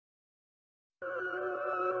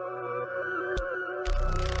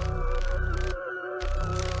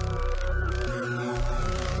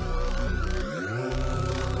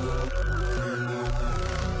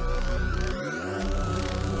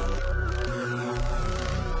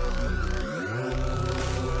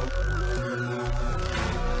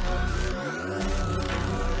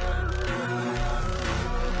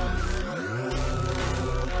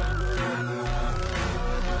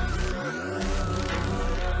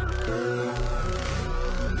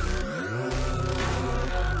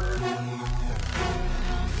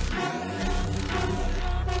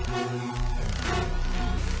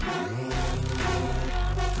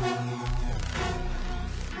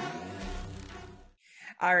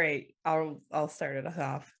All right, I'll start it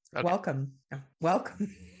off. Okay.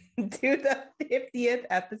 Welcome to the 50th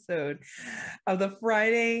episode of the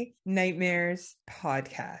Friday Nightmares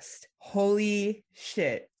podcast. Holy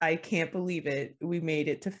shit, I can't believe it. We made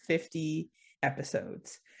it to 50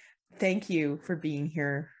 episodes. Thank you for being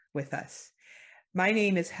here with us. My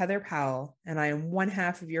name is Heather Powell, and I am one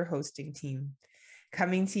half of your hosting team,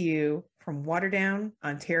 coming to you from Waterdown,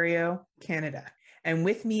 Ontario, Canada. And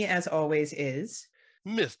with me, as always, is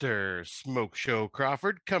Mr. Smoke Show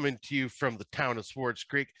Crawford coming to you from the town of Swartz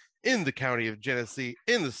Creek in the county of Genesee,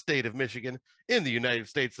 in the state of Michigan, in the United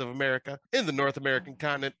States of America, in the North American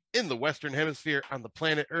continent, in the Western Hemisphere, on the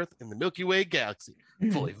planet Earth, in the Milky Way galaxy.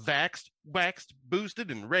 Fully vaxxed, waxed, boosted,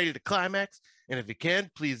 and ready to climax. And if you can,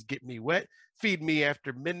 please get me wet, feed me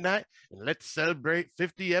after midnight, and let's celebrate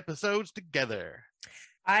 50 episodes together.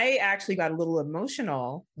 I actually got a little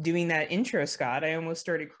emotional doing that intro, Scott. I almost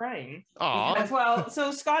started crying. Aw. Because, well,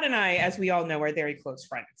 so Scott and I, as we all know, are very close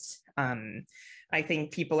friends. I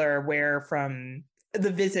think people are aware from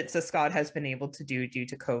the visits that Scott has been able to do due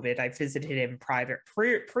to COVID. I visited him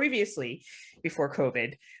previously before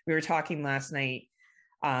COVID. We were talking last night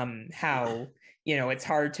how, it's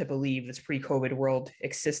hard to believe this pre-COVID world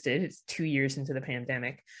existed. It's 2 years into the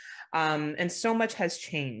pandemic. And so much has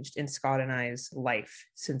changed in Scott and I's life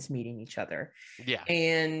since meeting each other. Yeah.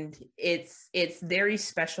 And it's very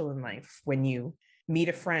special in life when you meet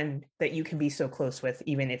a friend that you can be so close with,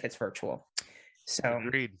 even if it's virtual. So,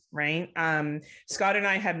 Agreed. Right. Scott and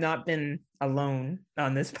I have not been alone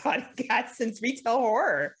on this podcast since Retail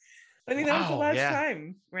Horror. I think that was the last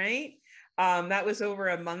time, right? That was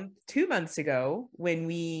over 2 months ago when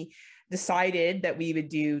we decided that we would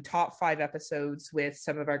do top 5 episodes with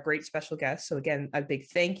some of our great special guests. So again, a big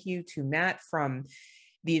thank you to Matt from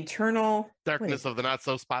the Internal Darkness of the Not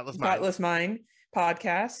So Spotless Mind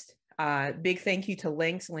podcast. Big thank you to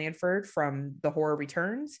Lanx Lanford from The Horror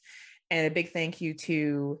Returns. And a big thank you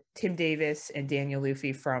to Tim Davis and Daniel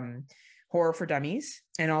Luffy from Horror for Dummies.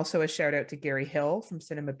 And also a shout out to Gary Hill from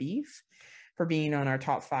Cinema Beef for being on our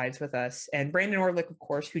top 5s with us. And Brandon Orlick, of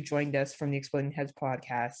course, who joined us from the Exploding Heads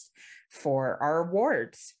podcast for our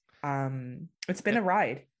awards. It's been a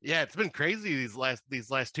ride. Yeah, it's been crazy these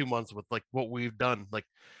last 2 months with like what we've done. Like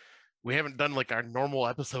we haven't done like our normal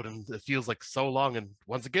episode and it feels like so long. And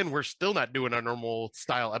once again, we're still not doing our normal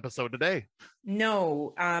style episode today.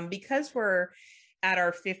 No, because we're at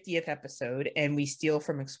our 50th episode and we steal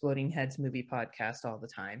from Exploding Heads movie podcast all the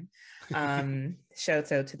time.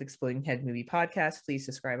 Shouts out to the Exploding Head movie podcast. Please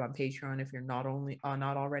subscribe on Patreon if you're not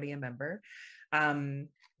already a member.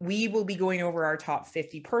 We will be going over our top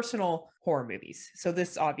 50 personal horror movies. So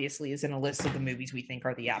this obviously is in a list of the movies we think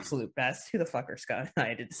are the absolute best. Who the fuck are Scott and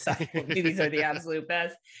I to decide what movies are the absolute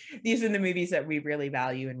best? These are the movies that we really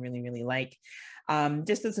value and really, really like.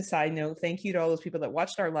 Just as a side note, thank you to all those people that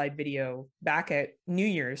watched our live video back at New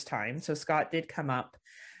Year's time. So Scott did come up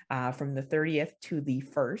from the 30th to the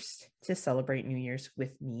 1st to celebrate New Year's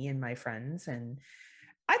with me and my friends. And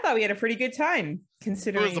I thought we had a pretty good time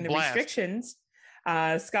considering the restrictions.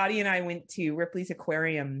 Scotty and I went to Ripley's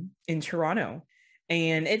Aquarium in Toronto.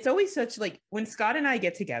 And it's always such like when Scott and I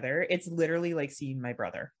get together, it's literally like seeing my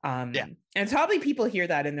brother. And probably people hear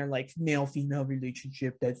that and they're like, male-female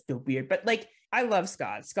relationship, that's still weird. But like, I love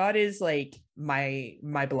Scott. Scott is like my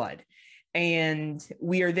blood. And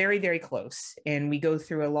we are very, very close. And we go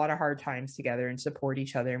through a lot of hard times together and support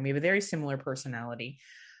each other. And we have a very similar personality.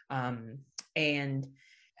 And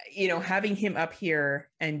having him up here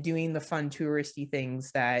and doing the fun touristy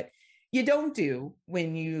things that you don't do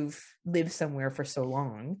when you've lived somewhere for so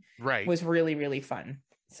long, right, was really, really fun.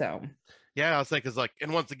 So yeah, I was like,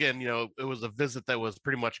 and once again, it was a visit that was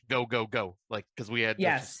pretty much go, like, because we had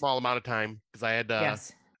a small amount of time because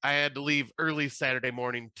I had to leave early Saturday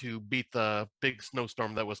morning to beat the big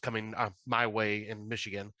snowstorm that was coming my way in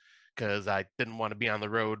Michigan because I didn't want to be on the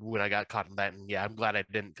road when I got caught in that. And yeah, I'm glad I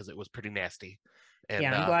didn't because it was pretty nasty. And,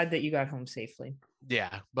 I'm glad that you got home safely.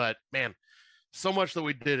 Yeah, but man, so much that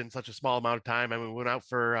we did in such a small amount of time. I mean, we went out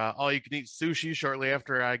for all you can eat sushi shortly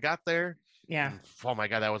after I got there. Yeah. And, oh my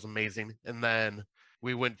God, that was amazing. And then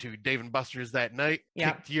we went to Dave & Buster's that night,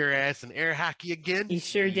 kicked your ass in air hockey again. You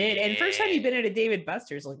sure did. And first time you've been at a Dave &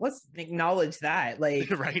 Buster's, like, let's acknowledge that. Like,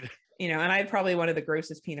 right. And I had probably one of the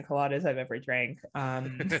grossest pina coladas I've ever drank.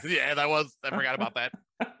 Yeah, I forgot about that.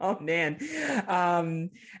 Oh man. And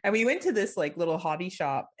we went to this like little hobby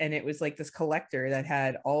shop and it was like this collector that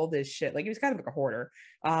had all this shit. Like it was kind of like a hoarder.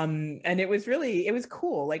 And it was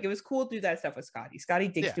cool. Like it was cool to do that stuff with Scotty. Scotty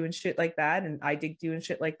digs doing shit like that. And I dig doing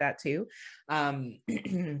shit like that too.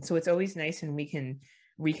 So it's always nice when we can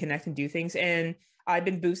reconnect and do things. And I've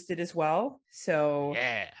been boosted as well. So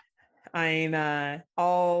Yeah. I'm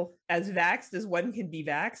all as vaxxed as one can be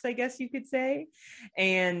vaxxed, I guess you could say.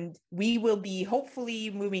 And we will be hopefully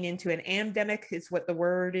moving into an amdemic, is what the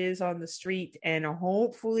word is on the street. And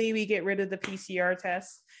hopefully we get rid of the PCR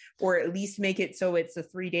tests, or at least make it so it's a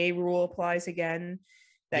 3-day rule applies again,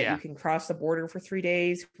 that you can cross the border for 3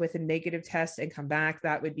 days with a negative test and come back.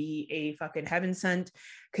 That would be a fucking heaven sent,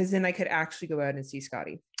 because then I could actually go out and see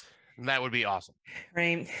Scotty. And that would be awesome.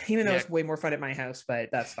 Right. Even though it's way more fun at my house, but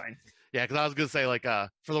that's fine. Yeah, because I was going to say, like,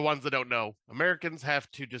 for the ones that don't know, Americans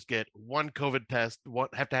have to just get one COVID test,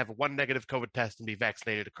 have to have one negative COVID test and be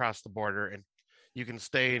vaccinated across the border. And you can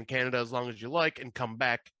stay in Canada as long as you like and come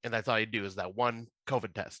back. And that's all you do is that one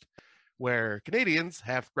COVID test. Where Canadians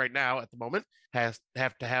have right now at the moment have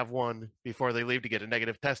to have one before they leave to get a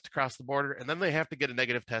negative test across the border. And then they have to get a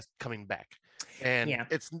negative test coming back. And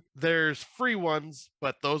there's free ones,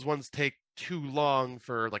 but those ones take too long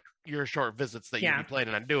for like your short visits that you'd be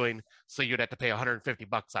planning on doing. So you'd have to pay $150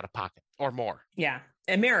 out of pocket or more. Yeah.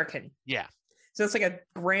 American. Yeah. So it's like a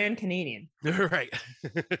grand Canadian. Right.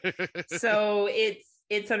 So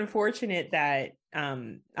it's unfortunate that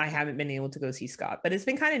I haven't been able to go see Scott, but it's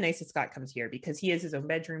been kind of nice that Scott comes here because he has his own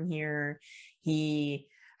bedroom here. He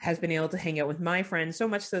has been able to hang out with my friends, so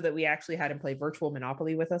much so that we actually had him play virtual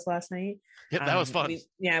Monopoly with us last night. Yep, that was fun.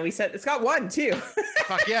 We said Scott won too.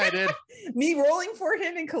 Fuck yeah, I did. Me rolling for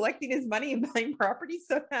him and collecting his money and buying property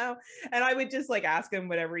somehow. And I would just like ask him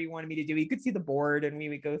whatever he wanted me to do. He could see the board and we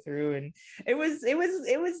would go through, and it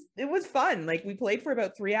was fun. Like we played for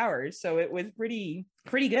about 3 hours. So it was pretty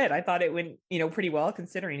good. I thought it went, pretty well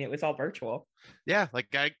considering it was all virtual. Yeah, like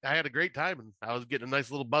I had a great time and I was getting a nice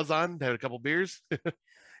little buzz on, had a couple beers.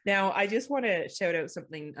 Now, I just want to shout out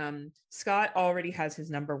something. Scott already has his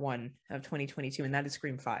number one of 2022, and that is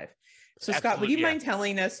Scream 5. So, Scott, would you mind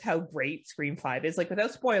telling us how great Scream 5 is? Like,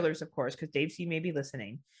 without spoilers, of course, because Dave C may be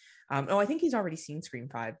listening. I think he's already seen Scream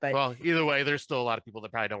 5. But well, either way, there's still a lot of people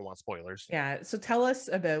that probably don't want spoilers. Yeah. So tell us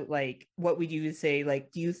about, like, what would you say?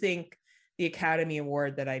 Like, do you think the Academy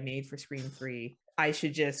Award that I made for Scream 3, I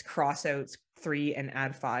should just cross out 3 and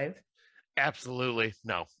add 5? Absolutely.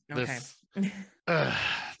 No. Okay.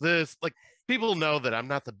 This like people know that I'm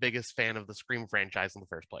not the biggest fan of the Scream franchise in the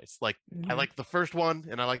first place. Like I like the first one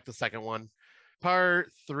and I like the second one. Part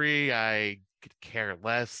 3 I could care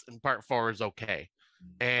less, and part 4 is okay.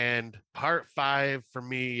 And part 5 for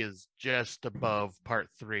me is just above part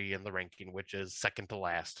 3 in the ranking, which is second to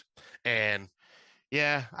last. And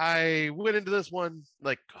yeah, I went into this one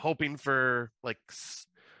like hoping for like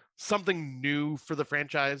something new for the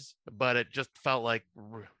franchise, but it just felt like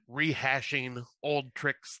rehashing old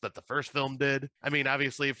tricks that the first film did. I mean,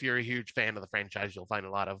 obviously, if you're a huge fan of the franchise, you'll find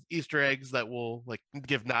a lot of Easter eggs that will like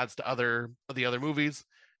give nods to the other movies.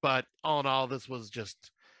 But all in all, this was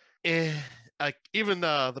just like even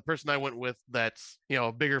the person I went with that's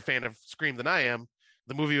a bigger fan of Scream than I am.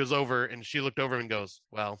 The movie was over, and she looked over and goes,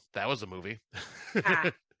 "Well, that was a movie."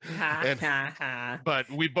 But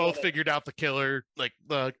we both figured out the killer, like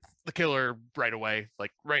the killer right away,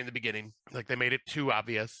 like right in the beginning. Like they made it too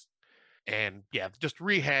obvious. And yeah, just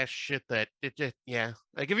rehash shit that it just,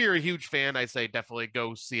 like if you're a huge fan, I say definitely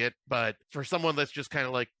go see it. But for someone that's just kind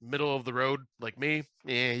of like middle of the road like me,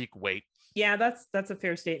 you can wait. Yeah, that's a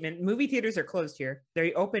fair statement. Movie theaters are closed here.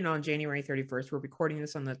 They open on January 31st. We're recording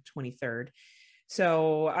this on the 23rd.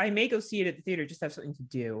 So I may go see it at the theater, just have something to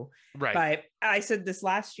do. Right. But I said this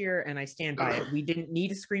last year and I stand by it. We didn't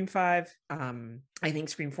need a Scream 5. I think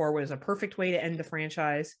Scream 4 was a perfect way to end the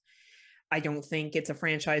franchise. I don't think it's a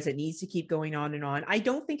franchise that needs to keep going on and on. I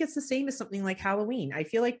don't think it's the same as something like Halloween. I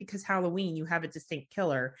feel like because Halloween, you have a distinct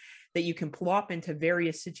killer that you can plop into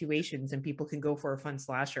various situations and people can go for a fun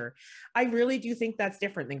slasher. I really do think that's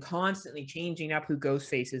different than constantly changing up who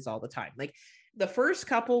Ghostface is all the time. Like, the first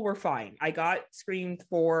couple were fine. I got Scream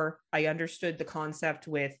 4. I understood the concept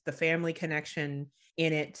with the family connection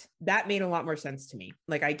in it. That made a lot more sense to me.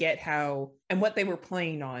 Like I get how, and what they were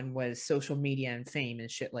playing on was social media and fame and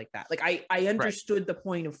shit like that. Like I understood the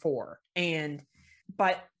point of 4.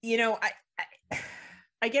 But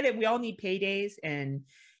I get it. We all need paydays, and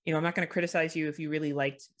I'm not going to criticize you if you really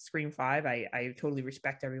liked Scream 5. I totally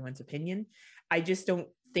respect everyone's opinion. I just don't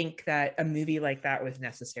think that a movie like that was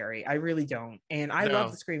necessary. I really don't. And I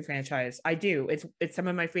love the Scream franchise. I do. It's some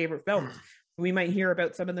of my favorite films. We might hear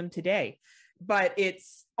about some of them today, but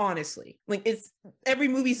it's honestly like every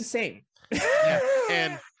movie's the same.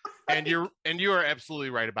 Yeah. And you are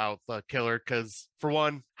absolutely right about the killer, because for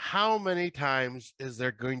one, how many times is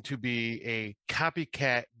there going to be a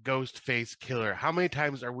copycat ghost face killer? How many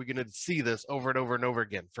times are we going to see this over and over and over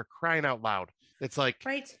again? For crying out loud. It's like,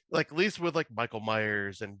 Right. like at least with like Michael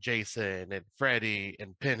Myers and Jason and Freddy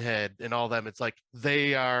and Pinhead and all them, it's like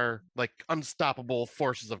they are like unstoppable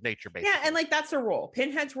forces of nature, basically. Yeah, and like that's their role.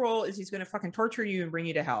 Pinhead's role is he's gonna fucking torture you and bring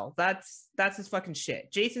you to hell. That's his fucking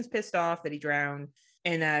shit. Jason's pissed off that he drowned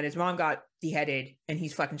and that his mom got beheaded and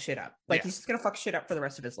he's fucking shit up. Like he's just gonna fuck shit up for the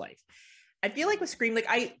rest of his life. I feel like with Scream, like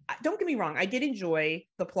I don't get me wrong, I did enjoy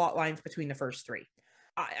the plot lines between the first three.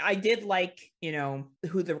 I did like, you know,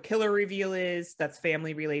 who the killer reveal is. That's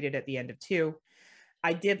family related at the end of 2.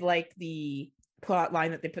 I did like the plot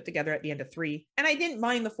line that they put together at the end of 3. And I didn't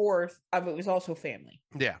mind the 4th of it was also family.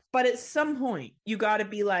 Yeah. But at some point, you got to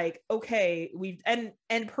be like, okay,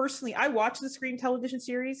 and personally, I watched the Scream television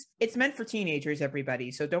series. It's meant for teenagers,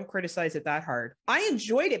 everybody. So don't criticize it that hard. I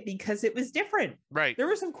enjoyed it because it was different. Right. There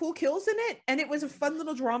were some cool kills in it. And it was a fun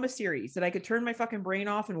little drama series that I could turn my fucking brain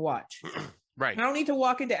off and watch. Right. I don't need to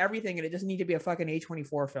walk into everything and it doesn't need to be a fucking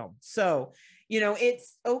A24 film. So, you know,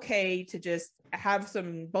 it's okay to just have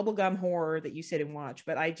some bubblegum horror that you sit and watch.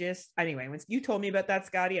 But anyway, when you told me about that,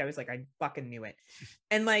 Scotty, I was like, I fucking knew it.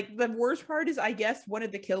 And like the worst part is, I guess, one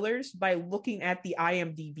of the killers by looking at the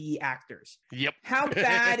IMDb actors. Yep. How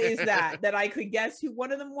bad is that I could guess who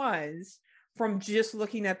one of them was from just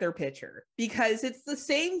looking at their picture? Because it's the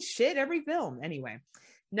same shit every film. Anyway.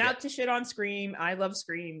 Not to shit on Scream. I love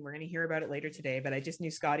Scream. We're going to hear about it later today, but I just knew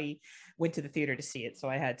Scotty went to the theater to see it, so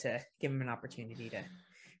I had to give him an opportunity to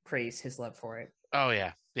praise his love for it. Oh,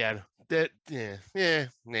 yeah. Yeah.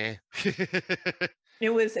 Nah. It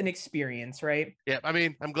was an experience, right? Yeah. I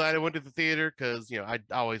mean, I'm glad I went to the theater because, you know, I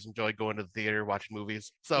always enjoy going to the theater, watching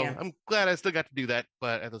movies. So I'm glad I still got to do that.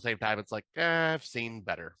 But at the same time, it's like, I've seen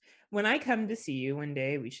better. When I come to see you one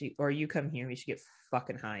day, or you come here, we should get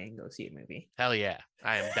fucking high and go see a movie. Hell yeah.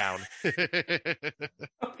 I am down.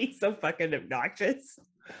 I'll be so fucking obnoxious.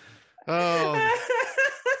 Oh,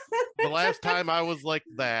 the last time I was like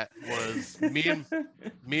that was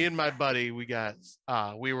me and my buddy. We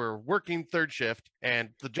were working third shift,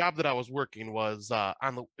 and the job that I was working was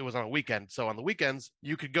it was on a weekend. So on the weekends,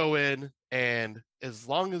 you could go in, and as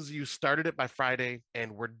long as you started it by Friday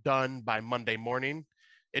and were done by Monday morning,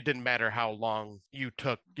 it didn't matter how long you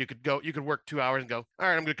took. You could work 2 hours and go, all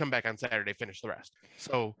right, I'm going to come back on Saturday, finish the rest.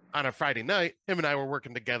 So on a Friday night, him and I were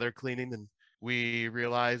working together cleaning, and we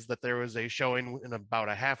realized that there was a showing in about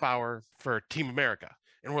a half hour for Team America.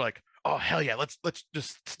 And we're like, oh, hell yeah, let's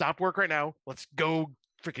just stop work right now. Let's go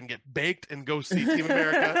freaking get baked and go see Team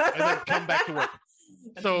America and then come back to work.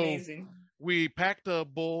 That's amazing. We packed a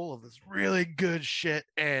bowl of this really good shit,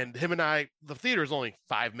 and him and I, the theater is only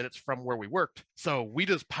 5 minutes from where we worked. So we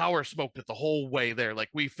just power smoked it the whole way there. Like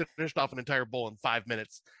we finished off an entire bowl in 5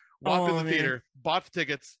 minutes, walked in the theater, bought the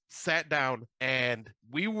tickets, sat down, and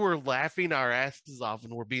we were laughing our asses off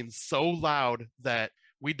and were being so loud that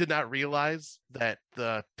we did not realize that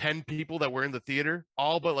the 10 people that were in the theater,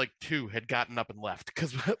 all but like 2 had gotten up and left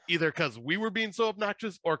either because we were being so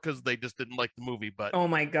obnoxious or because they just didn't like the movie. But oh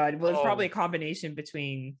my God. Well, it's probably a combination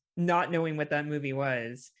between not knowing what that movie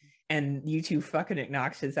was and you 2 fucking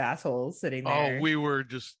obnoxious assholes sitting there. Oh, we were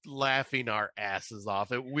just laughing our asses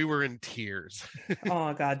off. We were in tears.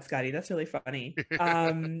 Oh God, Scotty, that's really funny.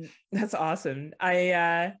 That's awesome.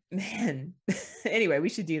 Man. Anyway, we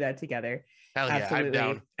should do that together. Hell yeah, absolutely. I'm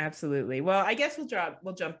down. Absolutely. Well, I guess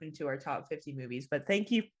we'll jump into our top 50 movies, but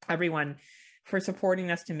thank you everyone for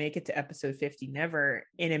supporting us to make it to episode 50. Never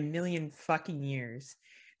in a million fucking years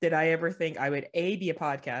did I ever think I would A, be a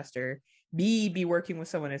podcaster, B, be working with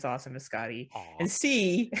someone as awesome as Scotty, and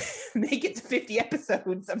C, make it to 50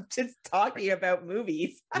 episodes of just talking about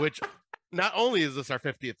movies. Which not only is this our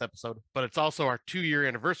 50th episode, but it's also our 2-year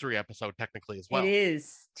anniversary episode technically as well. It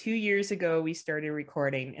is. 2 years ago, we started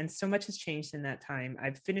recording, and so much has changed in that time.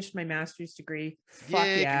 I've finished my master's degree. Fuck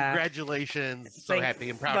yeah. Congratulations. It's so like, happy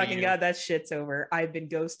and proud of you. Fucking God, that shit's over. I've been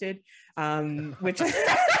ghosted, which...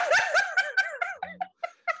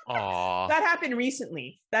 Aww. That happened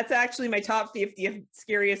recently. That's actually my top 50th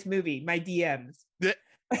scariest movie, my DMs. Yep.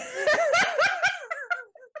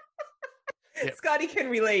 Scotty can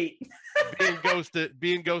relate.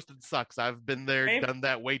 being ghosted sucks. I've been there, right? Done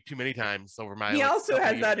that way too many times over my life. He also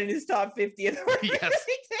has that in his top 50th. Yes.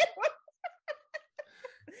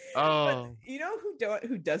 Oh, but you know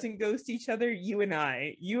who doesn't ghost each other? You and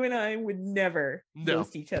I would never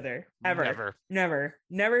ghost each other ever. Never.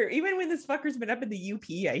 Even when this fucker's been up in the UP,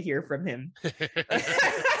 I hear from him.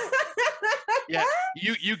 Yeah,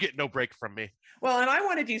 you get no break from me. Well, and I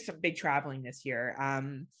want to do some big traveling this year.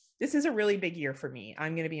 This is a really big year for me.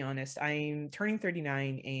 I'm going to be honest. I'm turning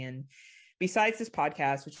 39, and besides this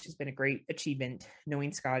podcast, which has been a great achievement,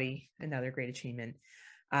 knowing Scotty, another great achievement.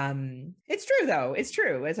 It's true though. It's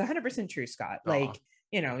true. It's 100% true, Scott. Aw. Like,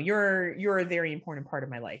 you're a very important part of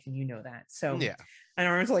my life, and you know that. So, Yeah. and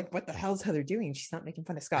I was like, what the hell is Heather doing? She's not making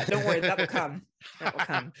fun of Scott. Don't worry, that will come. That will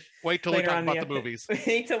come. Wait till we talk about the movies.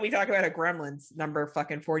 Wait till we talk about a Gremlins number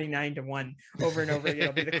fucking 49-1 over and over again.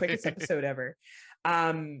 It'll be the quickest episode ever.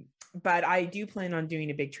 But I do plan on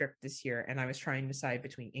doing a big trip this year, and I was trying to decide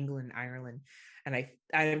between England and Ireland, and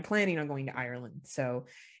I'm planning on going to Ireland. So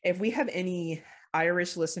if we have any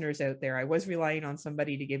Irish listeners out there, I was relying on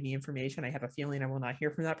somebody to give me information. I have a feeling I will not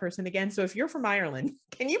hear from that person again. So if you're from Ireland,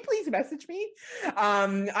 can you please message me?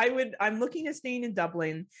 I'm looking at staying in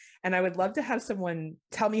Dublin, and I would love to have someone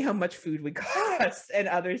tell me how much food would cost and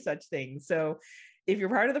other such things. So if you're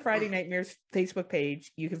part of the Friday Nightmares Facebook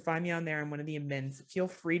page, you can find me on there. I'm one of the admins. Feel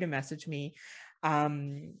free to message me.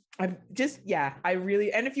 I'm just, I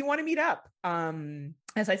really, and if you want to meet up,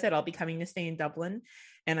 as I said, I'll be coming to stay in Dublin,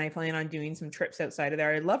 and I plan on doing some trips outside of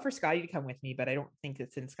there. I'd love for Scotty to come with me, but I don't think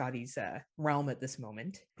it's in Scotty's realm at this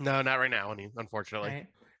moment. No, not right now, unfortunately. Right?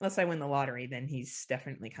 Unless I win the lottery, then he's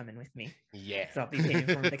definitely coming with me. Yeah. So I'll be paying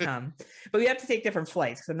for him to come. But we have to take different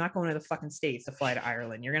flights, because I'm not going to the fucking States to fly to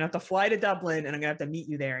Ireland. You're going to have to fly to Dublin, and I'm going to have to meet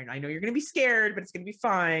you there. And I know you're going to be scared, but it's going to be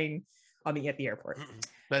fine. I'll meet you at the airport.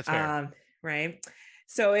 That's fair. Right.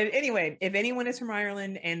 So anyway, if anyone is from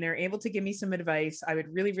Ireland and they're able to give me some advice, I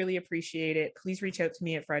would really, really appreciate it. Please reach out to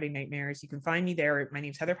me at Friday Nightmares. You can find me there. My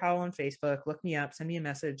name's Heather Powell on Facebook. Look me up, send me a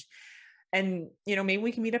message. And, maybe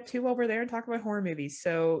we can meet up too over there and talk about horror movies.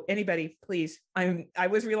 So anybody, please, I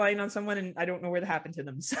was relying on someone, and I don't know where that happened to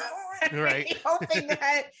them. So right. hoping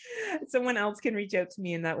that someone else can reach out to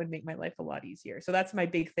me, and that would make my life a lot easier. So that's my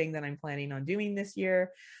big thing that I'm planning on doing this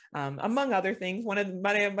year. Among other things, one of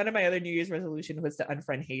my other New Year's resolution was to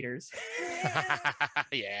unfriend haters.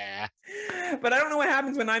 Yeah. But I don't know what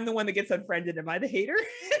happens when I'm the one that gets unfriended. Am I the hater?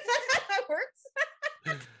 That works.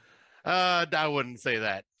 I wouldn't say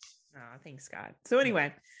that. Oh, thanks, Scott. So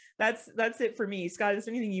anyway, that's it for me. Scott, is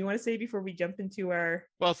there anything you want to say before we jump into our...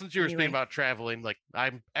 Well, since you were speaking about traveling, like,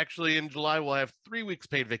 I'm actually in July, we'll have 3 weeks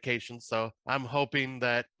paid vacation. So I'm hoping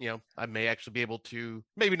that, I may actually be able to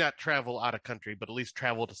maybe not travel out of country, but at least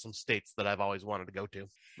travel to some states that I've always wanted to go to.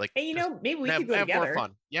 Like, hey, maybe we could go together. More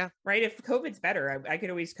fun. Yeah. Right. If COVID's better, I could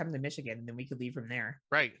always come to Michigan, and then we could leave from there.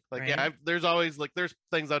 Right. Like, right? There's always there's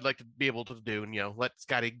things I'd like to be able to do, and, let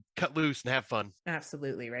Scotty cut loose and have fun.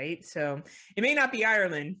 Absolutely. Right. So it may not be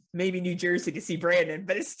Ireland, maybe New Jersey to see Brandon,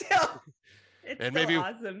 but it's still... maybe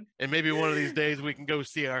awesome. And maybe one of these days we can go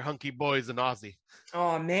see our hunky boys in Aussie.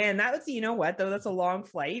 Oh man, that was, what though? That's a long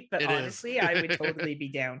flight, but honestly, I would totally be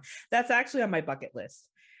down. That's actually on my bucket list.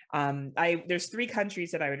 There's 3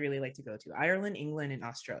 countries that I would really like to go to: Ireland, England, and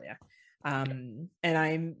Australia. And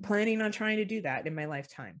I'm planning on trying to do that in my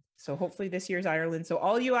lifetime. So hopefully this year's Ireland. So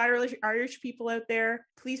all you Irish people out there,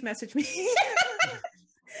 please message me.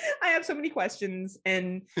 I have so many questions,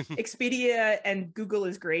 and Expedia and Google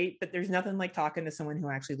is great, but there's nothing like talking to someone who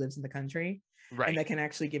actually lives in the country, right? And that can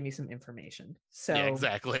actually give me some information. So yeah,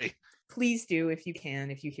 exactly. Please do, if you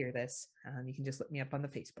hear this, you can just look me up on the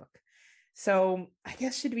Facebook. So I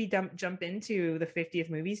guess, should we jump into the 50th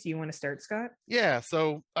movies? Do you want to start, Scott? Yeah.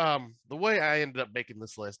 So the way I ended up making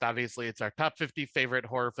this list, obviously it's our top 50 favorite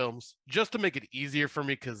horror films, just to make it easier for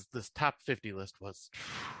me, because this top 50 list was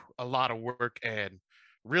a lot of work and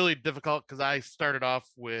really difficult, because I started off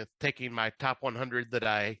with taking my top 100 that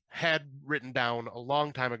I had written down a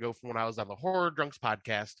long time ago from when I was on the Horror Drunks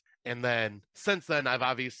podcast. And then since then, I've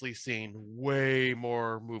obviously seen way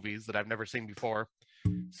more movies that I've never seen before.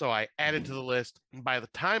 So I added to the list. And by the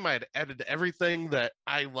time I had added everything that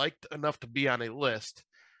I liked enough to be on a list,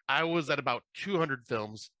 I was at about 200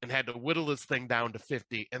 films and had to whittle this thing down to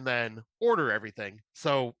 50 and then order everything.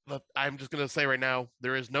 So I'm just going to say right now,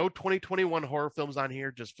 there is no 2021 horror films on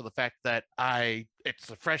here, just for the fact that it's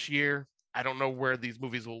a fresh year. I don't know where these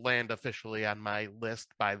movies will land officially on my list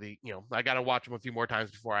by I got to watch them a few more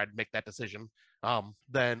times before I'd make that decision.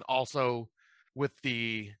 Then also with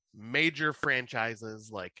the major franchises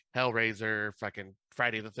like Hellraiser, fucking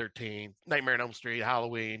Friday the 13th, Nightmare on Elm Street,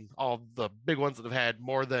 Halloween, all the big ones that have had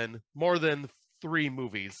more than 3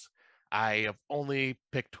 movies, I have only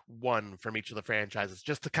picked 1 from each of the franchises,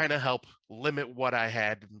 just to kind of help limit what I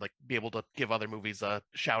had and be able to give other movies a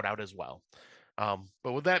shout out as well.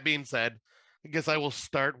 But with that being said, I guess I will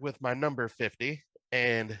start with my number 50.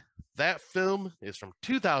 And that film is from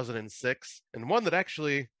 2006, and one that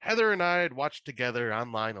actually Heather and I had watched together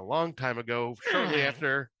online a long time ago, shortly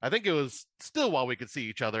after, I think it was still while we could see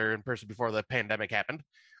each other in person before the pandemic happened.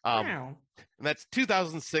 And that's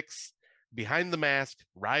 2006, Behind the Mask,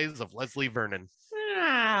 Rise of Leslie Vernon.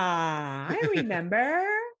 I remember.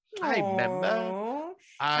 I remember.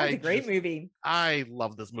 That's a great movie. I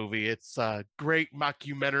love this movie. It's a great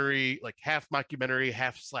mockumentary, like half mockumentary,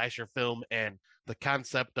 half slasher film, and the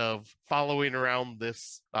concept of following around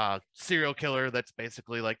this serial killer that's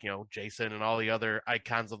basically like, Jason and all the other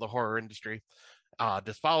icons of the horror industry.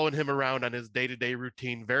 Just following him around on his day-to-day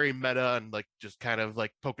routine, very meta and like just kind of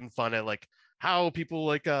like poking fun at like how people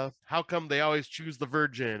like how come they always choose the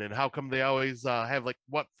virgin and how come they always have like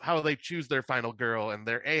how they choose their final girl and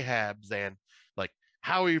their Ahabs and like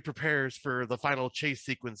how he prepares for the final chase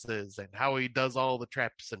sequences and how he does all the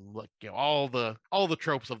traps and like all the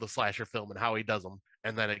tropes of the slasher film and how he does them.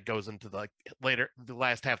 And then it goes into the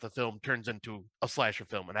last half of the film turns into a slasher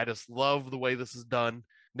film, and I just love the way this is done.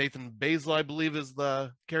 Nathan Basil, I believe, is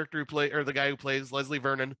the character the guy who plays Leslie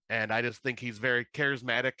Vernon, and I just think he's very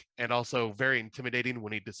charismatic and also very intimidating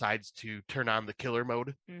when he decides to turn on the killer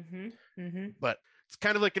mode. But it's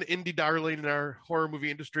kind of like an indie darling in our horror movie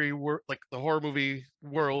industry, like the horror movie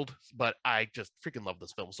world, but I just freaking love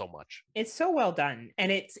this film so much. It's so well done,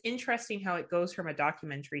 and it's interesting how it goes from a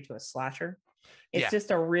documentary to a slasher. It's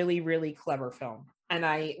just a really, really clever film. And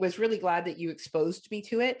I was really glad that you exposed me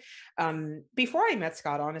to it. Before I met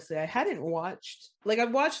Scott, honestly, I hadn't watched,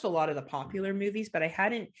 I've watched a lot of the popular movies, but I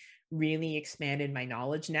hadn't really expanded my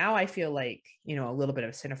knowledge. Now I feel like, a little bit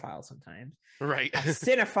of a cinephile sometimes. Right. A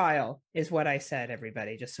cinephile is what I said,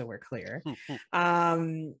 everybody, just so we're clear.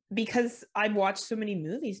 Because I've watched so many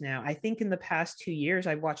movies now. I think in the past 2 years,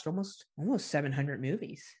 I've watched almost 700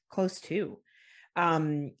 movies, close to.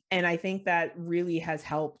 And I think that really has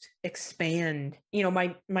helped expand,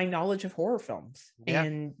 my knowledge of horror films. Yeah.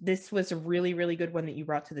 And this was a really, really good one that you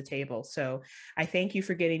brought to the table. So I thank you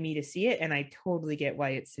for getting me to see it. And I totally get why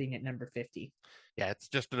it's sitting at number 50. Yeah, it's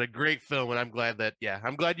just a great film. And I'm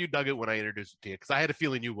glad you dug it when I introduced it to you, because I had a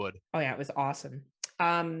feeling you would. Oh, yeah, it was awesome.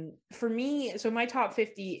 For me, so my top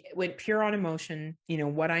 50 went pure on emotion,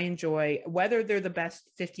 what I enjoy, whether they're the best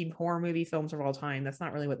 50 horror movie films of all time. That's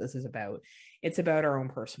not really what this is about. It's about our own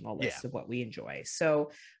personal list of what we enjoy.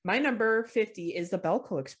 So my number 50 is the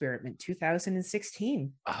Belko Experiment,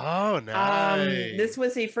 2016. Oh, nice. This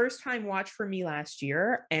was a first time watch for me last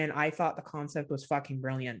year, and I thought the concept was fucking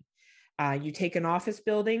brilliant. You take an office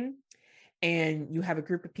building, and you have a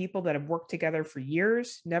group of people that have worked together for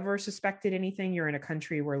years, never suspected anything. You're in a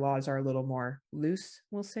country where laws are a little more loose,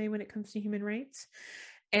 we'll say, when it comes to human rights.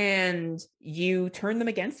 And you turn them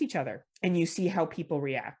against each other and you see how people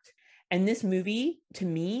react. And this movie, to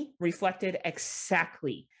me, reflected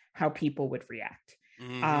exactly how people would react.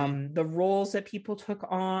 The roles that people took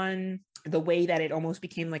on, the way that it almost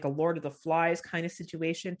became like a Lord of the Flies kind of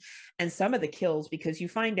situation, and some of the kills, because you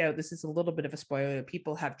find out, this is a little bit of a spoiler,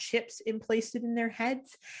 people have chips placed in their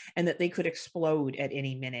heads and that they could explode at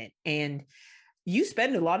any minute. And you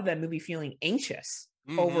spend a lot of that movie feeling anxious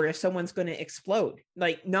over if someone's going to explode.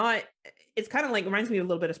 It's kind of like, reminds me a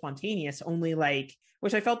little bit of Spontaneous, only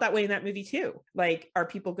which I felt that way in that movie too. Are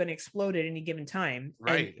people going to explode at any given time?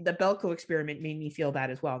 Right. And the Belko Experiment made me feel that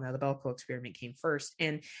as well. Now the Belko Experiment came first,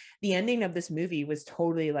 and the ending of this movie was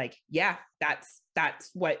totally that's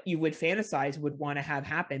what you would fantasize would want to have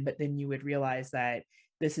happen, but then you would realize that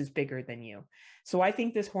this is bigger than you. So I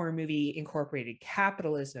think this horror movie incorporated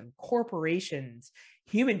capitalism, corporations,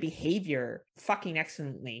 human behavior fucking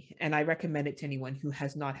excellently. And I recommend it to anyone who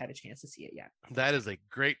has not had a chance to see it yet. That is a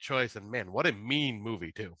great choice. And man, what a mean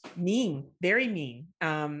movie too. Mean, very mean.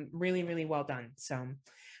 Really, really well done. So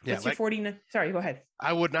what's your 49? Sorry, go ahead.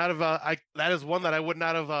 I would not have, that is one that I would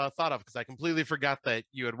not have thought of, because I completely forgot that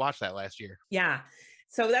you had watched that last year. Yeah.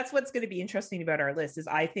 So that's what's going to be interesting about our list, is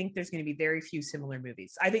I think there's going to be very few similar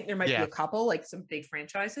movies. I think there might be a couple, like some big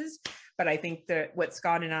franchises, but I think that what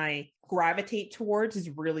Scott and I gravitate towards is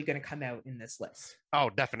really going to come out in this list. Oh,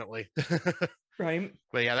 definitely. Right.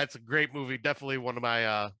 But yeah, that's a great movie. Definitely one of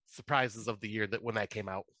my surprises of the year when that came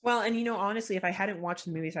out. Well, and honestly, if I hadn't watched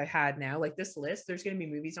the movies I had now, like this list, there's going to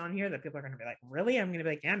be movies on here that people are going to be like, really? I'm going to be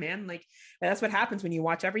like, yeah, man. That's what happens when you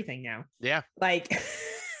watch everything now. Yeah.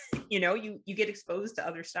 You get exposed to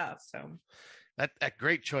other stuff. So that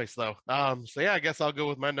great choice though. So yeah, I guess I'll go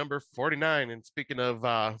with my number 49. And speaking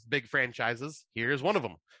of big franchises, here's one of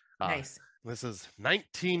them. Nice. This is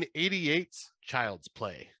 1988's Child's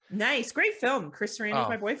Play. Nice, great film. Chris Sarandon's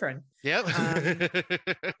my boyfriend. Yep.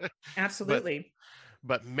 Absolutely.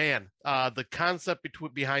 But man, the concept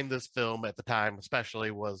behind this film at the time,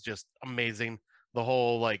 especially, was just amazing. The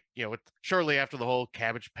whole shortly after the whole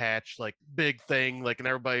Cabbage Patch big thing, and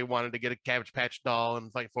everybody wanted to get a Cabbage Patch doll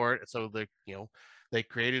and fight for it. So they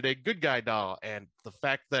created a good guy doll, and the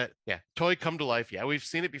fact that toy come to life. Yeah, we've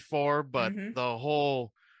seen it before, but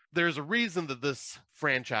there's a reason that this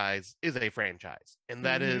franchise is a franchise, and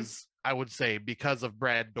that is I would say, because of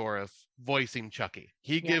Brad Dourif voicing Chucky.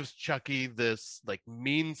 He gives Chucky this like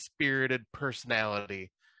mean-spirited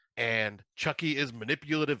personality, and Chucky is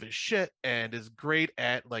manipulative as shit and is great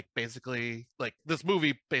at like basically like this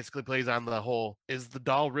movie basically plays on the whole, is the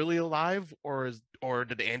doll really alive, or is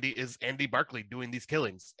Andy Barclay doing these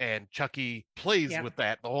killings? And Chucky plays with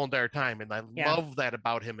that the whole entire time, and I love that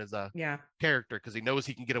about him as a character, because he knows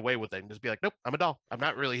he can get away with it and just be like, nope, I'm a doll, I'm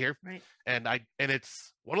not really here. Right. And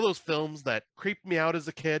it's one of those films that creeped me out as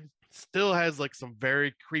a kid, still has like some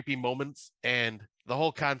very creepy moments, and the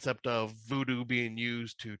whole concept of voodoo being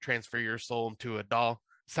used to transfer your soul into a doll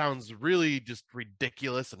sounds really just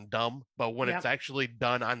ridiculous and dumb, but when it's actually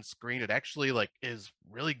done on screen, it actually like is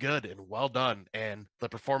really good and well done, and the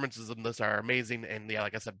performances in this are amazing. And yeah,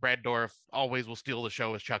 like I said, Brad Dourif always will steal the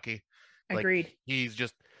show as Chucky. Agreed. Like, he's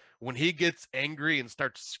just, when he gets angry and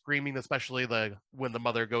starts screaming, especially when the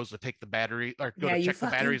mother goes to take the battery or go to check the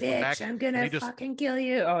batteries in the back, I'm gonna fucking kill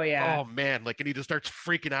you. Oh yeah. Oh man, like, and he just starts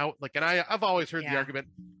freaking out. Like, and I've always heard the argument,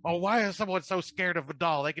 oh, why is someone so scared of a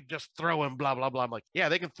doll? They could just throw him, blah blah blah. I'm like, yeah,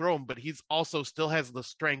 they can throw him, but he's also still has the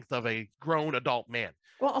strength of a grown adult man.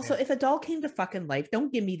 Well, also, if a doll came to fucking life,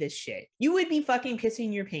 don't give me this shit. You would be fucking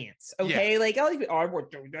pissing your pants, okay? Like, oh, I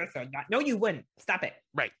would do this or not. No, you wouldn't. Stop it.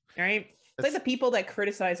 Right. All right. It's like the people that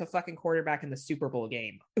criticize a fucking quarterback in the Super Bowl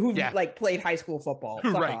game who like played high school football.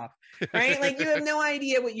 Fuck off. Right? Like, you have no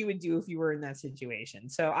idea what you would do if you were in that situation.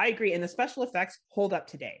 So I agree. And the special effects hold up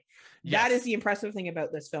today. That is the impressive thing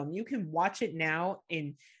about this film. You can watch it now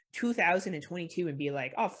in 2022 and be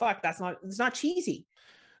like, oh fuck, it's not cheesy.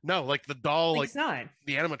 No, like the doll, like it's not.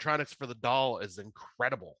 The animatronics for the doll is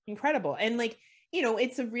incredible. And like, you know,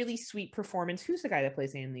 it's a really sweet performance. Who's the guy that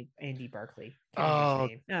plays Andy Barclay? No,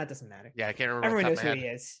 it doesn't matter. Yeah, I can't remember. Everyone knows who he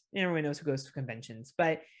is. Everyone knows who goes to conventions.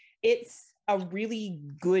 But it's a really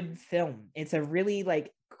good film. It's a really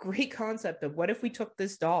like great concept of what if we took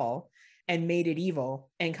this doll and made it evil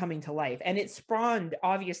and coming to life. And it spawned,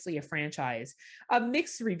 obviously, a franchise of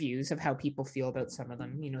mixed reviews of how people feel about some of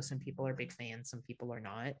them. You know, some people are big fans, some people are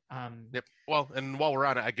not. Yep. Well, and while we're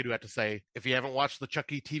on it, I do have to say, if you haven't watched the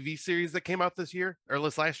Chucky TV series that came out this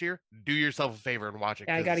last year, do yourself a favor and watch it.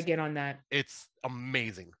 Yeah, I got to get on that. It's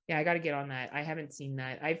amazing. Yeah, I got to get on that. I haven't seen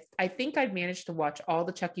that. I think I've managed to watch all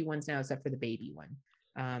the Chucky ones now, except for the baby one.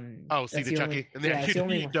 See the Chucky, and then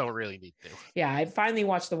you don't really need to. Yeah, I finally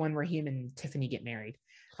watched the one where him and Tiffany get married.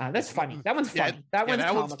 That's funny. That one's funny. That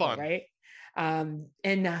one's fun, right?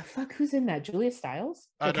 And fuck, who's in that? Julia Stiles?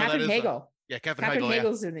 Catherine Hagel. Catherine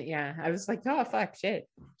Hagel's in it. Yeah, I was like, oh fuck, shit,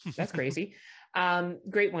 that's crazy.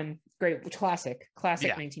 Great one, great classic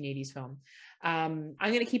 1980s film. I'm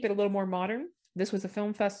gonna keep it a little more modern. This was a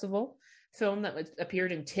film festival film that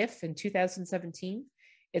appeared in TIFF in 2017.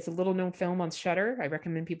 It's a little known film on Shudder. I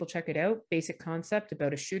recommend people check it out. Basic concept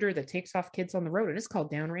about a shooter that takes off kids on the road, and it's called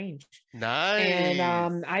Downrange. Nice.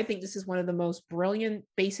 And I think this is one of the most brilliant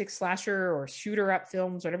basic slasher or shooter up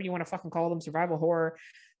films, whatever you want to fucking call them, survival horror,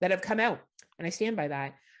 that have come out. And I stand by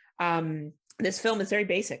that. This film is very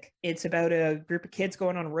basic. It's about a group of kids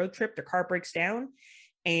going on a road trip. Their car breaks down,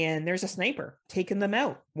 and there's a sniper taking them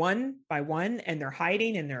out one by one, and they're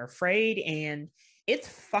hiding and they're afraid, and it's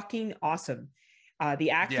fucking awesome.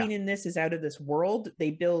 The acting in this is out of this world.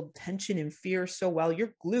 They build tension and fear so well.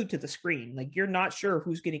 You're glued to the screen. Like, you're not sure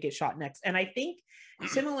who's going to get shot next. And I think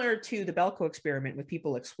similar to the Belko experiment with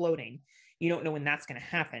people exploding, you don't know when that's going to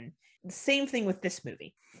happen. The same thing with this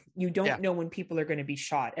movie. You don't know when people are going to be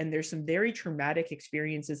shot. And there's some very traumatic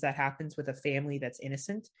experiences that happens with a family that's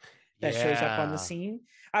innocent that shows up on the scene.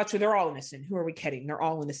 Actually, they're all innocent. Who are we kidding? They're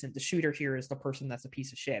all innocent. The shooter here is the person that's a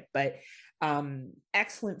piece of shit. But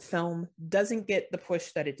excellent film. Doesn't get the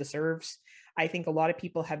push that it deserves. I think a lot of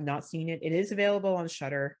people have not seen it. It is available on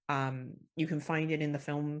Shudder. You can find it in the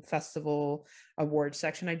film festival awards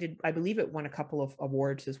section. I believe it won a couple of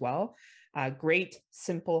awards as well. Great,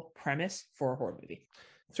 simple premise for a horror movie.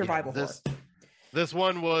 Survival horror. This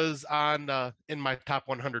one was on in my top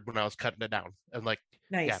 100 when I was cutting it down. And like,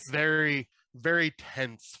 nice. Very, very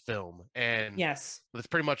tense film. And yes, it's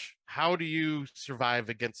pretty much, how do you survive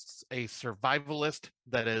against a survivalist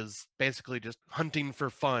that is basically just hunting for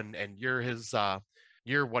fun, and you're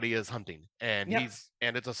what he is hunting. And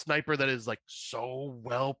it's a sniper that is like so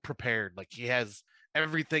well prepared. Like, he has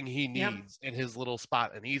everything he needs in his little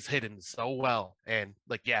spot, and he's hidden so well. And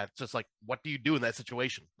like, it's just like, what do you do in that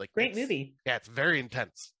situation? Like, great movie. Yeah, it's very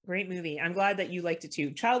intense. Great movie. I'm glad that you liked it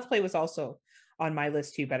too. Child's Play was also on my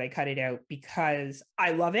list too, but I cut it out because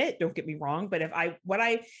I love it. Don't get me wrong. But when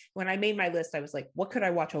I made my list, I was like, what could I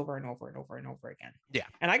watch over and over and over and over again? Yeah.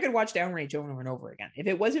 And I could watch Downrange over and over again. If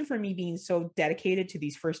it wasn't for me being so dedicated to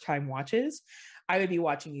these first time watches, I would be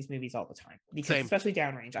watching these movies all the time, because especially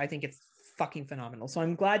Downrange, I think it's fucking phenomenal. So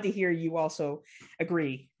I'm glad to hear you also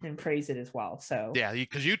agree and praise it as well. So yeah,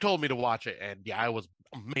 because you told me to watch it, and yeah, it was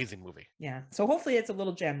amazing movie. Yeah, so hopefully it's a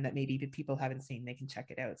little gem that maybe people haven't seen, they can check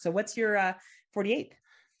it out. So what's your 48th?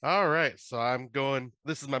 All right, so I'm going,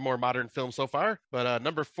 this is my more modern film so far, but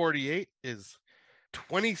number 48 is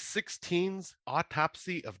 2016's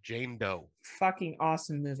Autopsy of Jane Doe. Fucking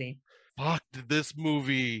awesome movie. Fuck, did this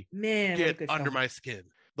movie get under my skin?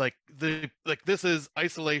 Like this is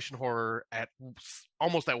isolation horror at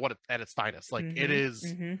almost at its finest. Like it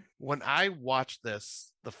is. When I watched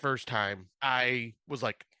this the first time, I was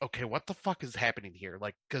like, okay, what the fuck is happening here?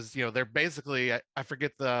 Like, because they're basically, I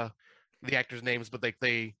forget the actors' names, but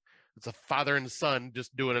it's a father and son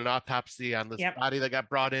just doing an autopsy on this body that got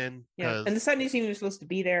brought in. Yeah, and the son isn't even supposed to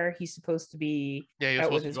be there. He's supposed to be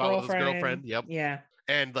out with his girlfriend. Yep. Yeah.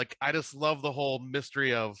 And like, I just love the whole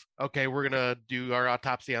mystery of, okay, we're going to do our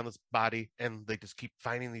autopsy on this body. And they just keep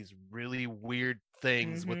finding these really weird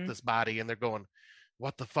things with this body. And they're going,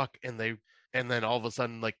 what the fuck? And then all of a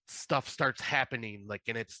sudden, like, stuff starts happening. Like,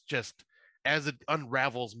 and it's just, as it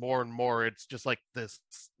unravels more and more, it's just like this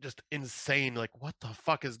just insane, like, what the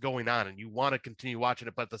fuck is going on? And you want to continue watching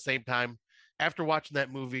it. But at the same time, after watching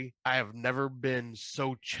that movie, I have never been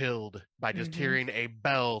so chilled by just hearing a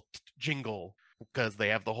bell jingle. Because they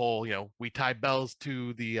have the whole, we tie bells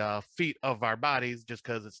to the feet of our bodies just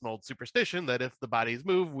because it's an old superstition that if the bodies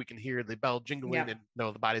move, we can hear the bell jingling and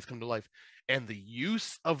know the bodies come to life. And the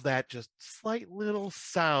use of that just slight little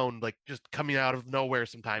sound, like just coming out of nowhere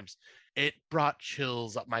sometimes, it brought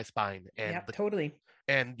chills up my spine. And totally.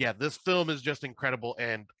 And yeah, this film is just incredible.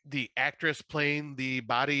 And the actress playing the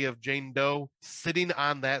body of Jane Doe, sitting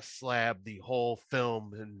on that slab the whole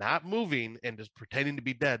film and not moving and just pretending to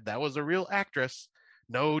be dead. That was a real actress.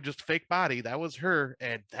 No, just fake body. That was her.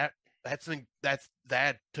 And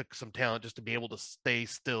that took some talent just to be able to stay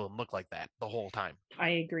still and look like that the whole time. I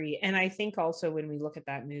agree. And I think also when we look at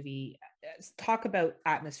that movie, talk about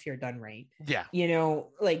atmosphere done right. Yeah.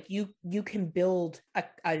 Like you can build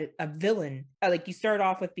a villain. Like you start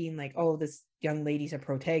off with being like, oh, this young lady's a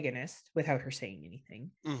protagonist without her saying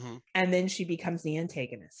anything. And then she becomes the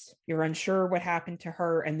antagonist. You're unsure what happened to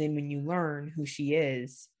her. And then when you learn who she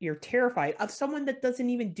is, you're terrified of someone that doesn't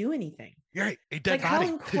even do anything. You're right. A dead body. How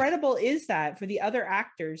incredible is that for the other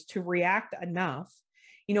actors to react enough?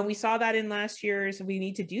 We saw that in last year's We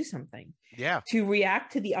Need to Do Something. Yeah. To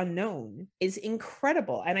react to the unknown is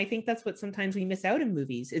incredible. And I think that's what sometimes we miss out in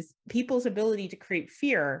movies, is people's ability to create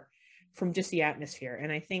fear from just the atmosphere.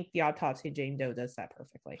 And I think The Autopsy of Jane Doe does that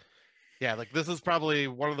perfectly. Yeah, like this is probably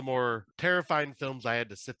one of the more terrifying films I had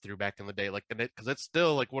to sit through back in the day. Like, because it's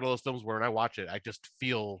still like one of those films where when I watch it, I just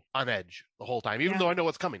feel on edge the whole time. Even though I know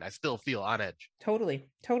what's coming, I still feel on edge. Totally.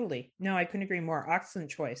 No, I couldn't agree more.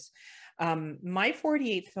 Excellent choice. My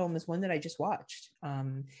 48th film is one that I just watched.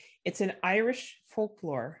 It's an Irish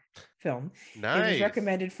folklore film. Nice. It was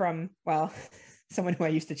recommended from, someone who I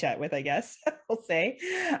used to chat with, I guess, I'll say.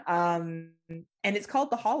 And it's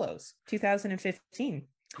called The Hollows, 2015.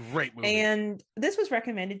 Great movie. And this was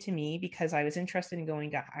recommended to me because I was interested in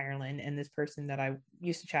going to Ireland, and this person that I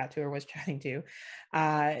used to chat to or was chatting to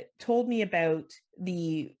told me about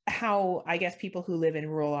how I guess people who live in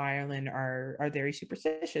rural Ireland are very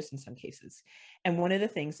superstitious in some cases. And one of the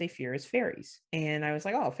things they fear is fairies. And I was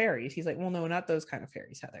like, oh, fairies. He's like, well, no, not those kind of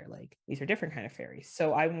fairies, Heather. Like, these are different kind of fairies.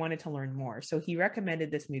 So I wanted to learn more. So he recommended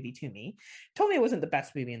this movie to me, told me it wasn't the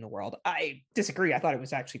best movie in the world. I disagree. I thought it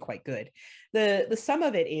was actually quite good. The sum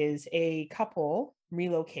of it is a couple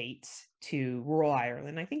relocates to rural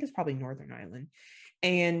Ireland. I think it's probably Northern Ireland.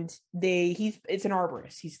 And it's an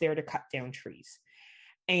arborist. He's there to cut down trees.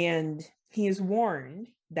 And he is warned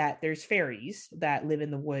that there's fairies that live in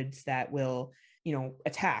the woods that will,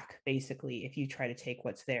 attack basically if you try to take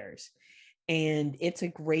what's theirs. And it's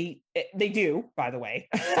they do, by the way,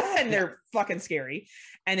 and they're fucking scary.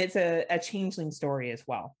 And it's a changeling story as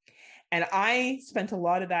well. And I spent a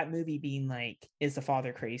lot of that movie being like, is the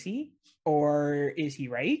father crazy or is he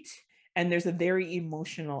right? And there's a very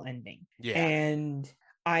emotional ending. Yeah. And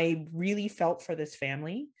I really felt for this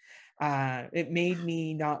family. It made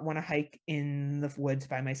me not want to hike in the woods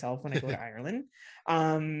by myself when I go to Ireland,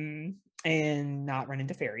 and not run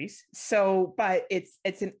into fairies. So, but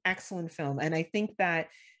it's an excellent film. And I think that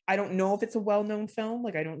I don't know if it's a well-known film.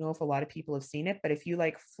 Like, I don't know if a lot of people have seen it, but if you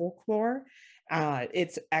like folklore,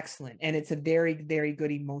 it's excellent. And it's a very, very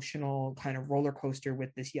good emotional kind of roller coaster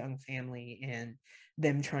with this young family and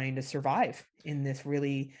them trying to survive in this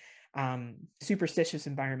really superstitious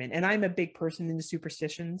environment. And I'm a big person into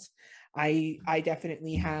superstitions. I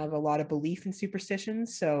definitely have a lot of belief in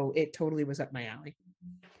superstitions, so it totally was up my alley.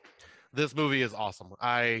 This movie is awesome.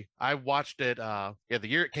 I watched it the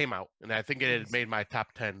year it came out, and I think it had Nice. made my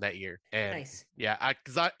top 10 that year. And Nice. yeah, I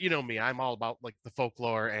because I you know me, I'm all about like the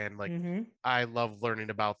folklore and like Mm-hmm. I love learning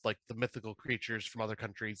about like the mythical creatures from other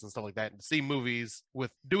countries and stuff like that. And to see movies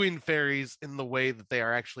with doing fairies in the way that they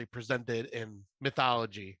are actually presented in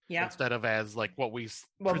mythology Yeah. instead of as like what we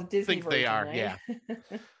Well, the Disney think they version, are. right? Yeah.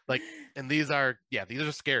 Like, and these are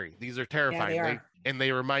scary. These are Yeah, they terrifying. are.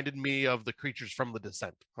 They reminded me of the creatures from The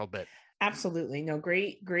Descent a bit. Absolutely. No,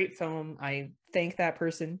 great film. I thank that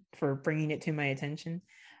person for bringing it to my attention.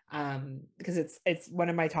 Because it's one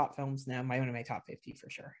of my top films now, one of my top 50 for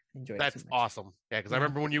sure. Enjoyed it so That's much. awesome. Yeah, because I Yeah.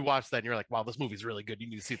 remember when you watched that and you're like, wow, this movie's really good. You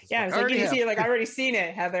need to see this. Yeah, I Like, was I like, you already need to have. see it. Like, I already seen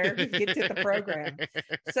it, Heather. Get to the program.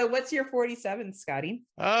 So what's your 47, Scotty?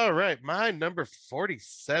 All right. My number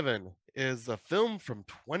 47 is a film from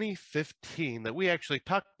 2015 that we actually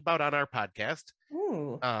talked about on our podcast.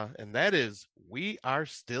 Ooh. And that is We Are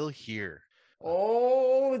Still Here.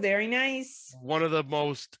 Oh, very nice. One of the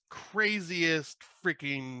most craziest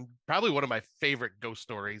freaking, probably one of my favorite ghost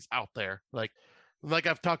stories out there. Like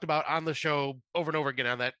I've talked about on the show over and over again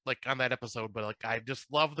on that episode, but like I just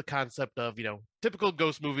love the concept of, typical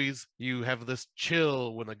ghost movies, you have this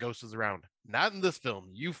chill when the ghost is around. Not in this film.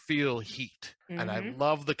 You feel heat. And I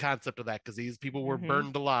love the concept of that because these people were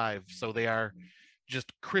burned alive, so they are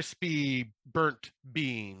just crispy burnt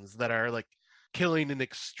beings that are like killing in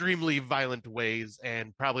extremely violent ways,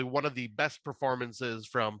 and probably one of the best performances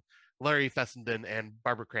from Larry Fessenden and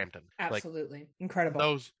Barbara Crampton. Absolutely.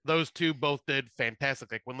 Incredible. Those two both did fantastic.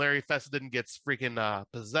 Like when Larry Fessenden gets freaking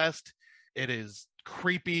possessed, it is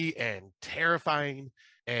creepy and terrifying,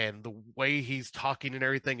 and the way he's talking and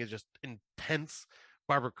everything is just intense.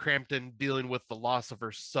 Barbara Crampton dealing with the loss of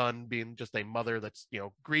her son, being just a mother that's,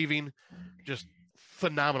 grieving, just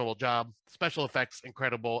phenomenal job. Special effects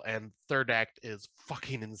incredible, and third act is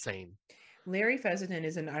fucking insane. Larry Fessenden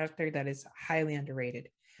is an actor that is highly underrated.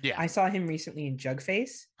 Yeah. I saw him recently in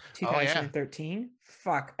Jugface 2013. Oh, yeah.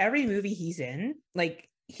 Fuck, every movie he's in, like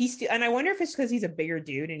and I wonder if it's because he's a bigger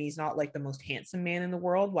dude and he's not like the most handsome man in the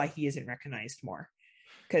world, why he isn't recognized more.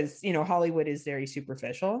 Because Hollywood is very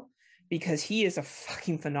superficial, because he is a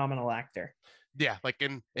fucking phenomenal actor. Yeah, like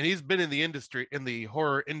and he's been in the industry, in the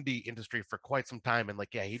horror indie industry for quite some time, and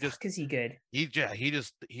like he just is he good?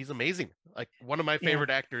 He's amazing. Like one of my favorite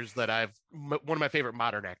actors one of my favorite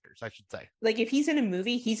modern actors, I should say. Like if he's in a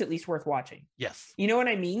movie, he's at least worth watching. Yes, you know what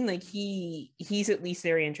I mean. Like he's at least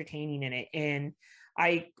very entertaining in it, and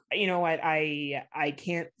I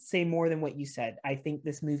can't say more than what you said. I think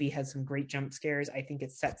this movie has some great jump scares. I think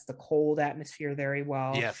it sets the cold atmosphere very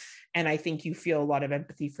well. Yes. And I think you feel a lot of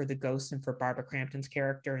empathy for the ghost and for Barbara Crampton's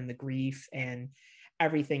character and the grief and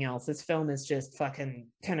everything else. This film is just fucking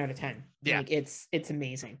 10 out of 10. Yeah. Like it's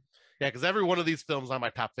amazing. Yeah, because every one of these films on my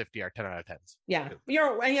top 50 are 10 out of 10s. Yeah.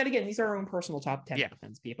 And yet again, these are our own personal top 10 out of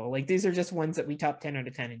 10s, people. Like these are just ones that we top 10 out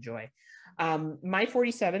of 10 enjoy. My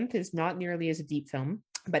 47th is not nearly as a deep film,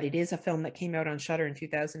 but it is a film that came out on Shudder in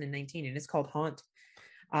 2019, and it's called Haunt.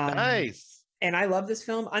 Nice. And I love this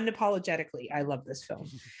film unapologetically. I love this film.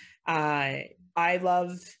 I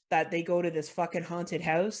love that they go to this fucking haunted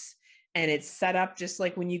house, and it's set up just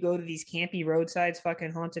like when you go to these campy roadsides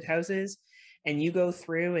fucking haunted houses, and you go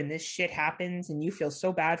through and this shit happens and you feel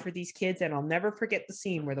so bad for these kids. And I'll never forget the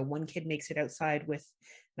scene where the one kid makes it outside with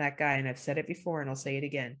that guy. And I've said it before and I'll say it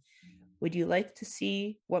again. Would you like to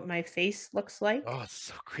see what my face looks like? Oh, it's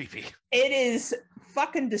so creepy. It is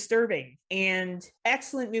fucking disturbing, and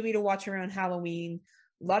excellent movie to watch around Halloween.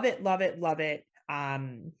 Love it, love it, love it.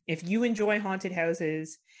 If you enjoy haunted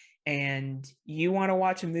houses and you want to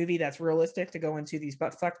watch a movie that's realistic to go into these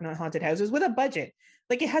not haunted houses with a budget,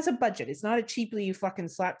 like it has a budget. It's not a cheaply fucking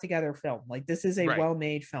slapped together film. Like this is a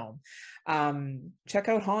well-made film. Check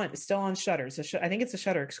out Haunt. It's still on Shudder. I think it's a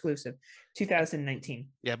Shudder exclusive, 2019.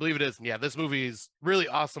 Yeah, I believe it is. Yeah, this movie is really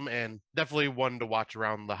awesome and definitely one to watch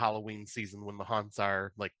around the Halloween season when the haunts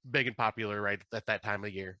are like big and popular right at that time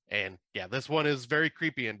of year. And yeah, this one is very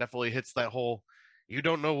creepy and definitely hits that whole, you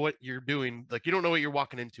don't know what you're doing. Like you don't know what you're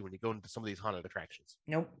walking into when you go into some of these haunted attractions.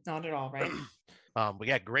 Nope, not at all, right? But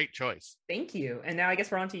yeah, great choice. Thank you. And now I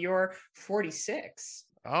guess we're on to your 46.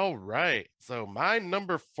 All right. So my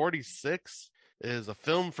number 46 is a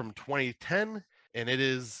film from 2010, And it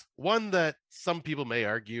is one that some people may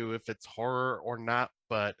argue if it's horror or not.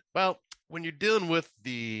 But, well, when you're dealing with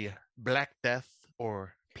the Black Death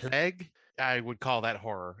or Plague, I would call that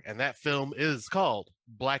horror. And that film is called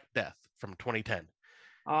Black Death from 2010.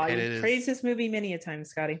 And You've it is, praised this movie many a time,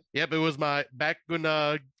 Scotty. yep, it was my back when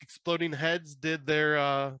Exploding Heads did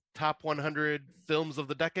their top 100 films of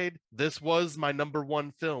the decade. This was my number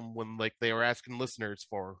one film when like they were asking listeners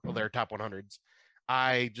for their top 100s.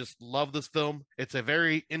 I just love this film. It's a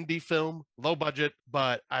very indie film, low budget,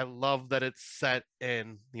 but I love that it's set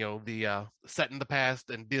in, the set in the past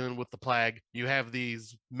and dealing with the plague. You have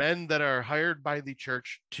these men that are hired by the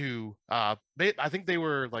church to I think they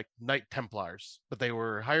were like Knight Templars, but they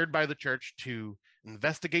were hired by the church to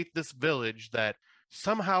investigate this village that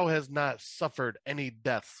somehow has not suffered any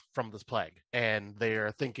deaths from this plague. And they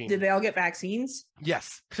are thinking, did they all get vaccines?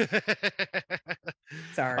 Yes.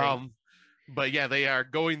 Sorry. But yeah, they are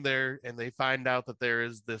going there and they find out that there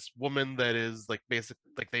is this woman that is like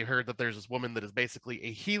they heard that there's this woman that is basically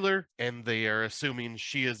a healer, and they are assuming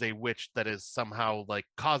she is a witch that is somehow like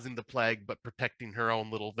causing the plague but protecting her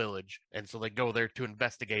own little village. And so they go there to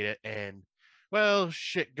investigate it, and well,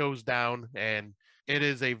 shit goes down, and it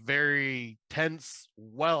is a very tense,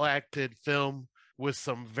 well acted film with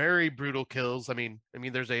some very brutal kills. I mean,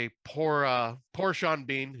 there's a poor Sean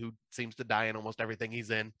Bean who seems to die in almost everything he's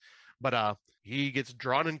in. But he gets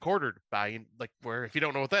drawn and quartered by, like, where, if you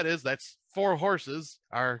don't know what that is, that's 4 horses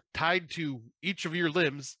are tied to each of your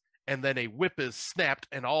limbs, and then a whip is snapped,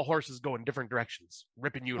 and all horses go in different directions,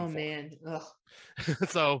 ripping you in 4. Oh, man. Ugh.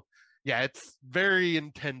 So, yeah, it's very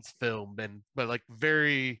intense film, but like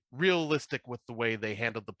very realistic with the way they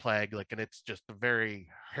handled the plague, like, and it's just a very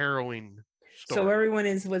harrowing story. So everyone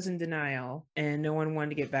was in denial, and no one wanted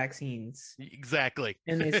to get vaccines. Exactly.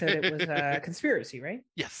 And they said it was a conspiracy, right?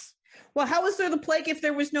 Yes. Well, how was there the plague if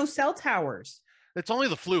there was no cell towers? It's only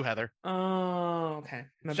the flu, Heather. Oh, okay.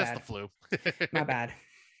 It's just the flu. My bad.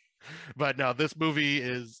 But no, this movie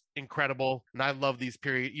is incredible, and I love these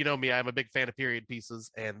period. You know me, I'm a big fan of period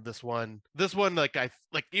pieces, and this one, like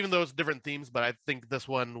even though it's different themes, but I think this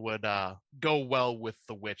one would go well with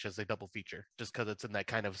The Witch as a double feature, just because it's in that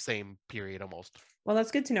kind of same period almost. Well,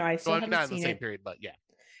 that's good to know. I still haven't not seen in the same it. period, but yeah.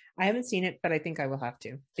 I haven't seen it, but I think I will have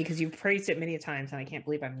to, because you've praised it many times, and I can't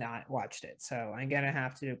believe I've not watched it. So I'm gonna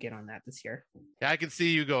have to get on that this year. Yeah, I can see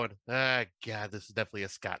you going, God, this is definitely a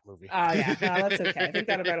Scott movie. Oh yeah, no, that's okay. I think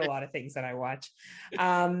that about a lot of things that I watch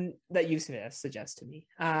that you suggest to me.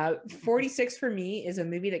 46 for me is a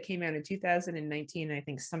movie that came out in 2019, and I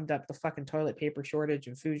think summed up the fucking toilet paper shortage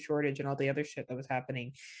and food shortage and all the other shit that was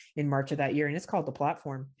happening in March of that year. And it's called The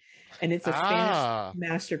Platform, and it's a Spanish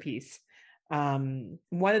masterpiece.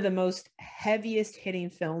 One of the most heaviest hitting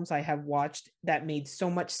films I have watched that made so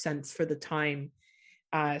much sense for the time.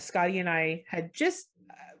 Scotty and I had just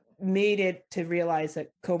made it to realize that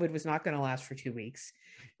COVID was not going to last for 2 weeks,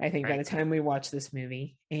 I think, right, by the time we watched this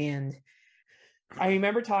movie. And I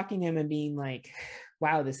remember talking to him and being like,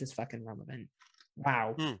 wow, this is fucking relevant.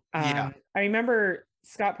 Wow. Yeah. I remember,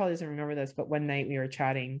 Scott probably doesn't remember this, but one night we were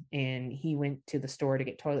chatting and he went to the store to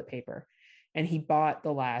get toilet paper, and he bought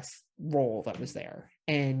the last roll that was there,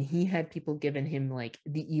 and he had people giving him like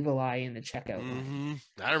the evil eye in the checkout line.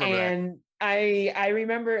 I remember and that. I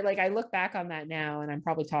remember, like, I look back on that now, and I'm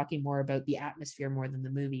probably talking more about the atmosphere more than the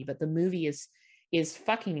movie, but the movie is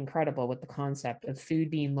fucking incredible with the concept of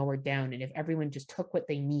food being lowered down, and if everyone just took what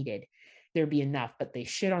they needed, there'd be enough. But they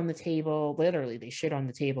shit on the table, literally they shit on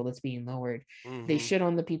the table that's being lowered. They shit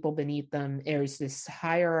on the people beneath them. There's this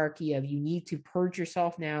hierarchy of, you need to purge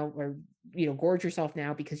yourself now, or gorge yourself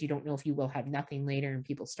now, because you don't know if you will have nothing later, and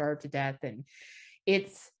people starve to death. And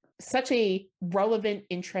it's such a relevant,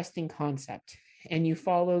 interesting concept. And you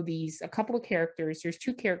follow a couple of characters. There's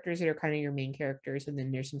 2 characters that are kind of your main characters, and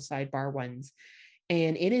then there's some sidebar ones.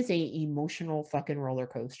 And it is a emotional fucking roller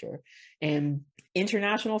coaster. And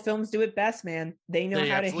international films do it best, man. They know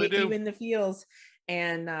how to hit you in the feels.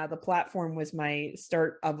 And The Platform was my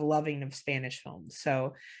start of loving of Spanish films.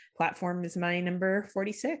 So Platform is my number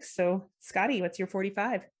 46. So Scotty, what's your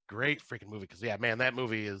 45? Great freaking movie. Because yeah, man, that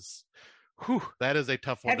movie is, that is a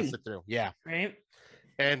tough one to sit through. Yeah. Right.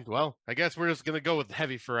 And well, I guess we're just going to go with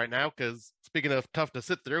heavy for right now, because speaking of tough to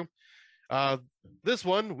sit through, this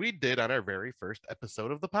one we did on our very first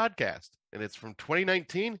episode of the podcast, and it's from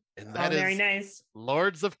 2019, and that is very nice.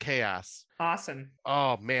 Lords of Chaos. Awesome.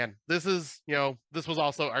 Oh man, this is, this was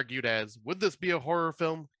also argued as, would this be a horror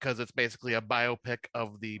film? Because it's basically a biopic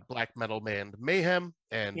of the black metal band Mayhem,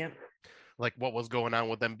 and like what was going on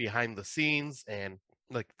with them behind the scenes, and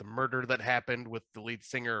like the murder that happened with the lead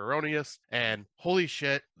singer Erroneous. And holy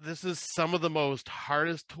shit, this is some of the most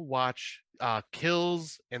hardest to watch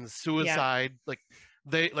kills and suicide. Like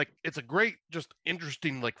it's a great, just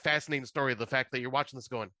interesting, like fascinating story of the fact that you're watching this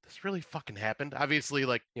going, this really fucking happened. Obviously,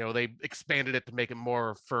 like, they expanded it to make it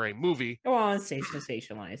more for a movie. Well,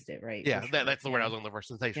 sensationalized it, right? Yeah, Sure. that's the word I was looking for,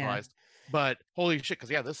 sensationalized. But holy shit,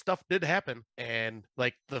 because this stuff did happen. And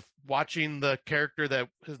like watching the character that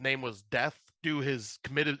his name was Death do his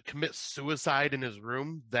commit suicide in his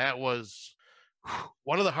room, that was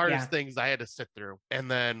one of the hardest things I had to sit through. And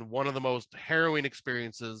then one of the most harrowing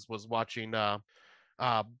experiences was watching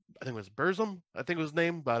I think it was Burzum, I think it was his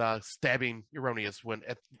name, but stabbing Erroneous when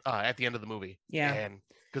at the end of the movie. Yeah. And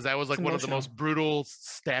because that was like one of the most brutal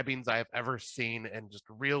stabbings I have ever seen, and just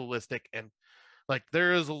realistic. And like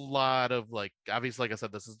there is a lot of, like, obviously, like I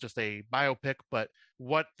said, this is just a biopic, but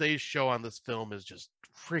what they show on this film is just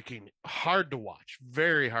freaking hard to watch,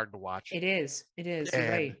 very hard to watch. It is. You're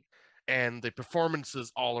right. And the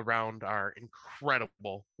performances all around are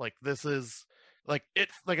incredible. Like this is like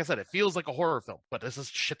I said, it feels like a horror film, but this is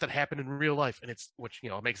shit that happened in real life, and which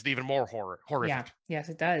makes it even more horrific. Yeah, yes,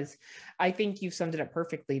 it does. I think you summed it up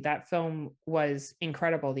perfectly. That film was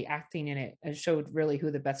incredible. The acting in it showed really who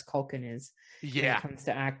the best Culkin is when it comes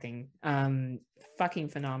to acting. Fucking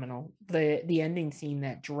phenomenal. The ending scene,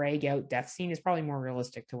 that drag out death scene, is probably more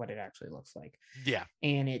realistic to what it actually looks like. Yeah,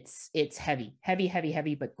 and it's heavy,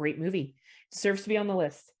 but great movie. Deserves to be on the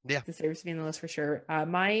list. Yeah, deserves to be on the list for sure.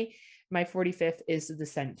 My 45th is The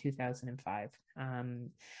Descent, 2005.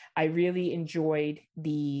 I really enjoyed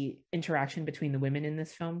the interaction between the women in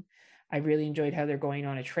this film. I really enjoyed how they're going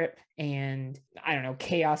on a trip, and I don't know,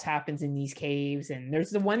 chaos happens in these caves. And there's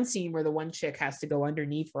the one scene where the one chick has to go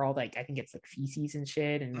underneath for all, like, I think it's like feces and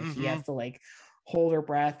shit. And she has to like hold her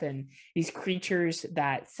breath. And these creatures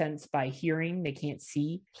that sense by hearing, they can't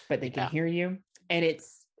see, but they can hear you. And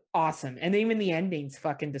it's awesome. And even the ending's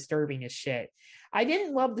fucking disturbing as shit. I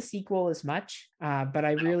didn't love the sequel as much, but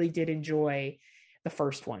I really did enjoy the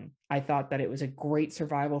first one. I thought that it was a great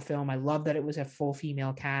survival film. I love that it was a full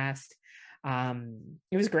female cast.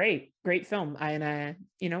 It was great film.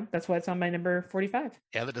 That's why it's on my number 45.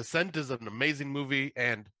 Yeah, The Descent is an amazing movie,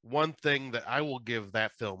 and one thing that I will give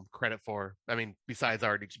that film credit for, I mean, besides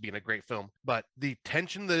already being a great film, but the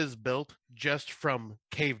tension that is built just from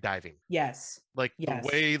cave diving. Yes. The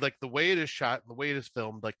way it is shot and the way it is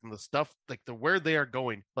filmed, like, and the stuff, like where they are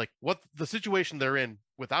going, like what the situation they're in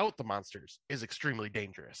without the monsters is extremely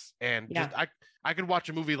dangerous. And just I could watch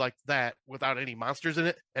a movie like that without any monsters in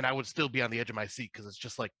it, and I would still be on the edge of my seat, because it's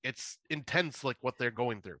just like, it's intense, like what they're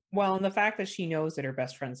going through. Well, and the fact that she knows that her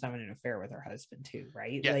best friend's having an affair with her husband too,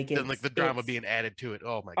 right? Yeah, then like the drama being added to it.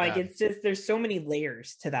 Oh my god! Like, it's just, there's so many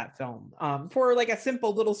layers to that film. For like a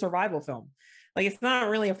simple little survival film. Like, it's not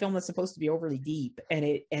really a film that's supposed to be overly deep, and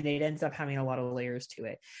it ends up having a lot of layers to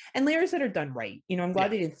it, and layers that are done right. I'm glad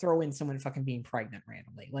they didn't throw in someone fucking being pregnant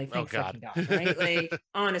randomly. Like, thank fucking God, right? Like,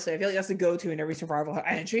 honestly, I feel like that's the go-to in every survival,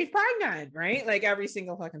 and she's pregnant, right? Like, every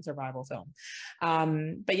single fucking survival film.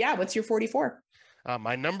 But yeah, what's your 44?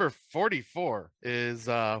 My number 44 is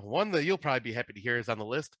one that you'll probably be happy to hear is on the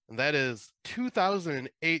list, and that is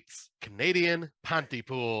 2008's Canadian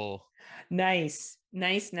Pontypool. Nice.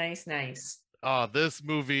 This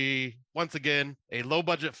movie, once again, a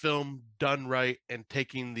low-budget film done right and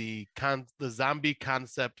taking the zombie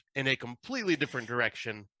concept in a completely different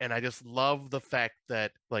direction. And I just love the fact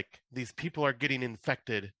that, like, these people are getting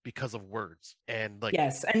infected because of words. And like,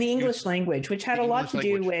 yes, and the English language, which had a lot to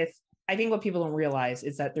do with, I think what people don't realize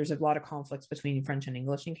is that there's a lot of conflicts between French and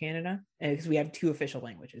English in Canada, because we have two official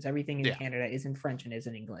languages. Everything in Canada is in French and is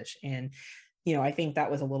in English. And I think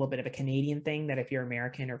that was a little bit of a Canadian thing, that if you're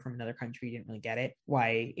American or from another country, you didn't really get it,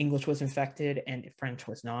 why English was infected and French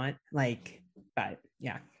was not. Like, but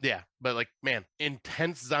yeah. Yeah, but like, man,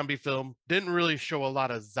 intense zombie film. Didn't really show a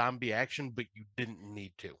lot of zombie action, but you didn't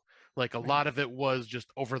need to. Like, a lot of it was just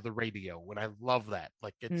over the radio, and I love that.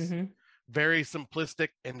 Like, it's very simplistic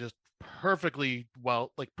and just perfectly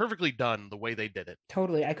done the way they did it.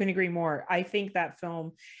 Totally. I couldn't agree more. I think that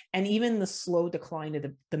film, and even the slow decline of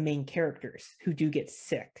the main characters who do get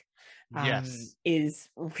sick, is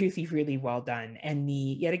really, really well done. And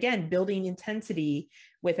yet again, building intensity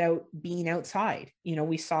without being outside.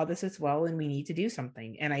 We saw this as well, and we need to do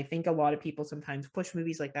something. And I think a lot of people sometimes push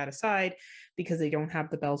movies like that aside because they don't have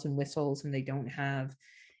the bells and whistles, and they don't have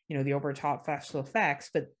the over-top special effects,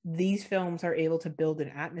 but these films are able to build an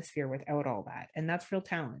atmosphere without all that. And that's real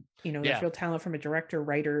talent. That's real talent from a director,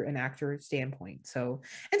 writer, and actor standpoint. So,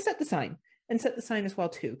 and set the sign as well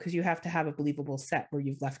too, because you have to have a believable set where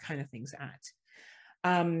you've left kind of things at.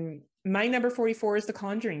 My number 44 is The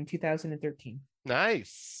Conjuring, 2013.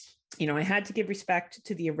 Nice. I had to give respect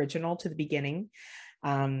to the original, to the beginning.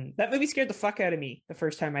 That movie scared the fuck out of me the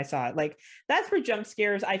first time I saw it. Like, that's where jump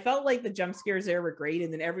scares, I felt like the jump scares there were great,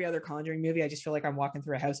 and then every other Conjuring movie I just feel like I'm walking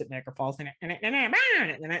through a house at Niagara Falls and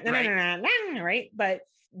right. But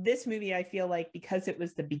this movie, I feel like, because it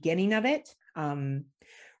was the beginning of it,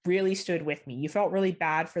 really stood with me. You felt really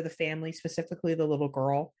bad for the family, specifically the little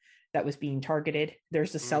girl that was being targeted.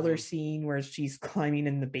 There's the cellar scene where she's climbing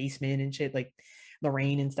in the basement and shit, like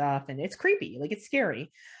Lorraine and stuff, and it's creepy, like it's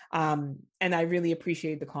scary. And I really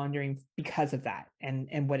appreciate The Conjuring because of that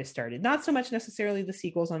and what it started. Not so much necessarily the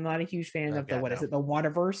sequels. I'm not a huge fan of the is it, the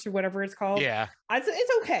Whataverse or whatever it's called. Yeah,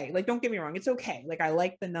 it's okay. Like, don't get me wrong, it's okay. Like, I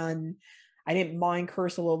like The Nun. I didn't mind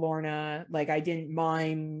Curse of La Lorna. Like, I didn't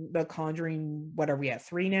mind the Conjuring. What are we at,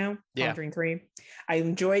 3 now? Conjuring 3. I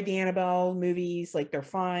enjoyed the Annabelle movies. Like, they're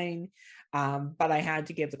fine. But I had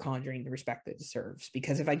to give The Conjuring the respect that it deserves,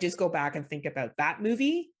 because if I just go back and think about that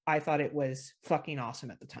movie, I thought it was fucking awesome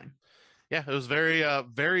at the time. Yeah, it was very,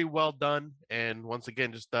 very well done, and once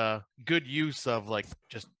again, just good use of like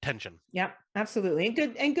just tension. Yeah, absolutely,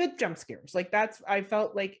 and good jump scares. Like, that's, I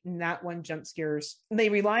felt like in that one, jump scares, they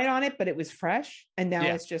relied on it, but it was fresh, and now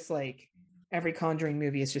it's just like every Conjuring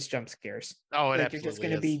movie is just jump scares. Oh, it like, absolutely you're just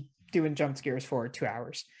going to be doing jump scares for 2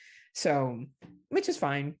 hours, so, which is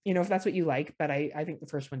fine, you know, if that's what you like. But I think the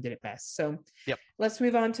first one did it best. So, let's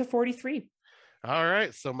move on to 43. All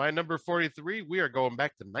right, so my number 43, we are going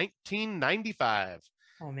back to 1995.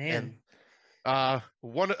 Oh man.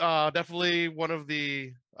 And definitely one of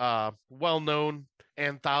the well-known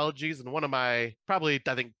anthologies, and one of my probably,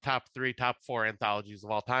 I think, top 4 anthologies of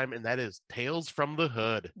all time, and that is Tales from the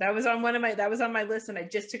Hood. That was on my list, and I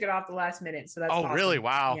just took it off the last minute. So that's awesome. Really?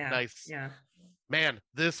 Wow. Yeah. Nice. Yeah. Man,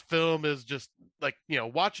 this film is just like,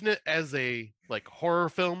 watching it as a like horror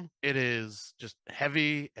film, it is just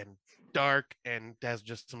heavy and dark and has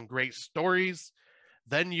just some great stories.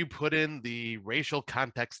 Then you put in the racial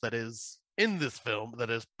context that is in this film, that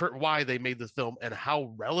is why they made this film, and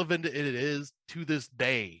how relevant it is to this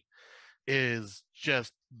day is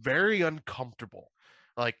just very uncomfortable.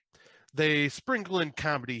 Like, they sprinkle in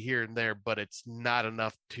comedy here and there, but it's not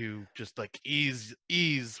enough to just like ease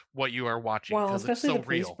what you are watching. Well, especially it's so the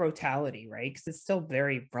police real. brutality, right? Because it's still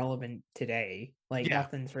very relevant today. Like,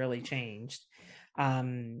 nothing's really changed.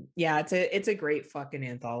 It's a great fucking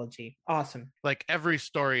anthology. Awesome. Like, every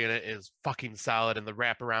story in it is fucking solid, and the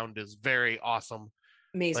wraparound is very awesome.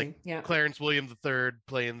 Amazing. Like, Clarence Williams III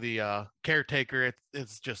playing the caretaker.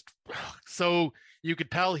 It's just so, you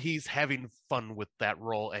could tell he's having fun with that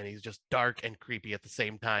role, and he's just dark and creepy at the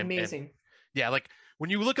same time. Amazing. And, like, when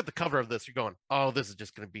you look at the cover of this, you're going, oh, this is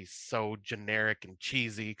just going to be so generic and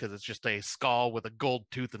cheesy, because it's just a skull with a gold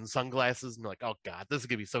tooth and sunglasses, and you're like, oh god, this is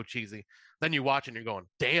going to be so cheesy. Then you watch it and you're going,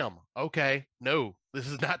 damn, okay, no, this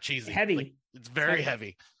is not cheesy. Heavy. Like, it's very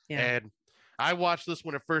heavy. And I watched this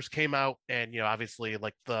when it first came out, and obviously,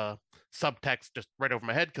 like, the subtext just right over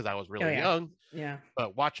my head because I was really young. Yeah.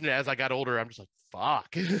 But watching it as I got older, I'm just like,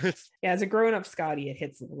 fuck. As a grown-up Scotty, it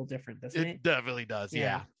hits a little different, doesn't it? It definitely does.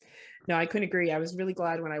 Yeah. No, I couldn't agree. I was really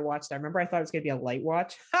glad when I watched it. I remember I thought it was going to be a light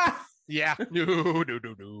watch. Yeah. No.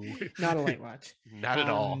 Not a light watch. Not at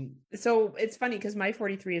all. So it's funny because my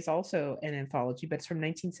 43 is also an anthology, but it's from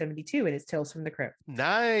 1972, and it's Tales from the Crypt.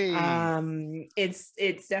 Nice.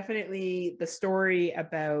 It's definitely the story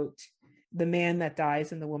about the man that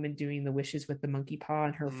dies and the woman doing the wishes with the monkey paw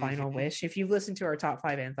and her final wish. If you've listened to our top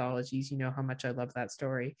 5 anthologies, you know how much I love that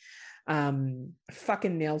story.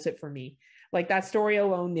 Fucking nails it for me. Like, that story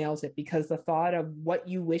alone nails it, because the thought of what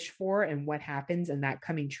you wish for and what happens, and that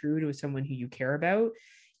coming true to someone who you care about,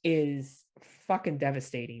 is fucking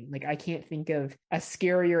devastating. Like, I can't think of a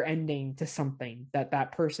scarier ending to something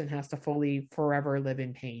that person has to fully forever live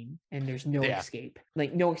in pain, and there's no escape,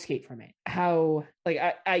 like no escape from it. How,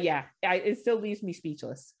 like, it still leaves me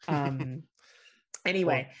speechless.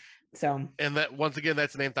 Anyway. So, and that, once again,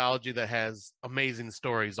 that's an anthology that has amazing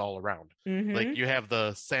stories all around. Like, you have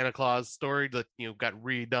the Santa Claus story that got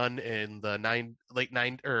redone in the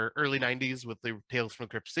early 90s with the Tales from the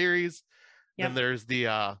Crypt series. Then there's the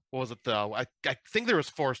what was it, I think there was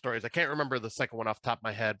 4 stories. I can't remember the second one off the top of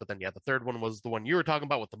my head, but then the third one was the one you were talking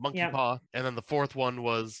about with the monkey paw, and then the 4th one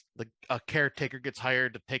was a caretaker gets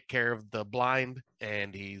hired to take care of the blind,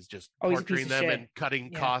 and he's just torturing them and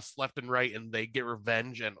cutting costs left and right, and they get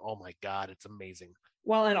revenge, and oh my god, it's amazing.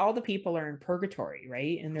 Well, and all the people are in purgatory,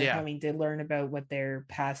 right? And they're having to learn about what their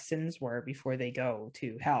past sins were before they go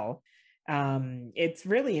to hell. It's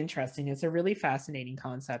really interesting. It's a really fascinating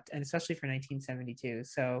concept, and especially for 1972.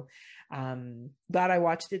 So glad I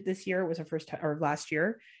watched it this year. It was a first time, or last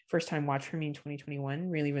year, first time watch for me in 2021.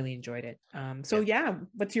 Really, really enjoyed it. What's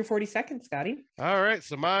your 42nd, Scotty? All right,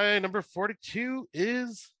 so my number 42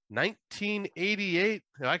 is 1988.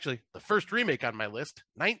 Actually, the first remake on my list,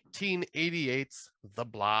 1988's The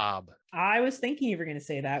Blob. I was thinking you were going to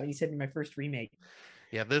say that when you said my first remake.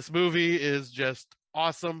 Yeah, this movie is just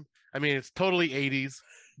awesome. I mean, it's totally 80s,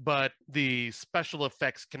 but the special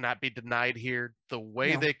effects cannot be denied here. The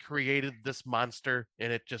way they created this monster,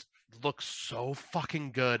 and it just looks so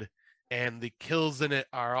fucking good. And the kills in it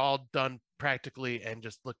are all done practically and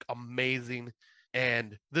just look amazing.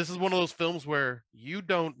 And this is one of those films where you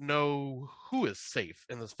don't know who is safe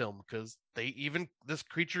in this film, because this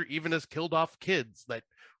creature even has killed off kids that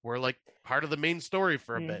were like part of the main story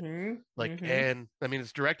for a bit. And I mean,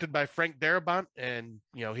 it's directed by Frank Darabont, and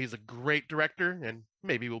he's a great director, and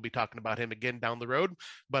maybe we'll be talking about him again down the road.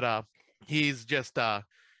 But he's just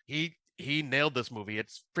he nailed this movie.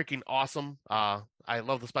 It's freaking awesome. I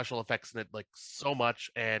love the special effects in it like so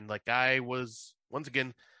much, and like I was once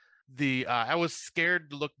again. I was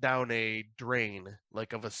scared to look down a drain,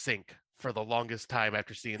 like of a sink, for the longest time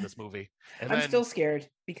after seeing this movie. And I'm still scared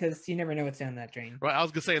because you never know what's down that drain. Right, I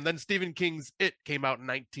was gonna say, and then Stephen King's It came out in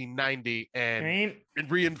 1990, and it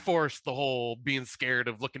reinforced the whole being scared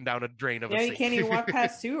of looking down a drain of a sink. You can't even walk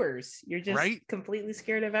past sewers. You're just completely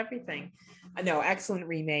scared of everything. No, excellent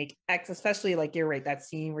remake. Especially like you're right, that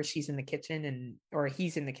scene where she's in the kitchen or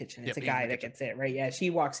he's in the kitchen. It's a guy that gets it, right? Yeah, she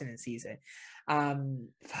walks in and sees it.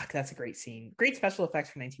 That's a great scene. Great special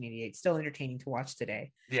effects for 1988. Still entertaining to watch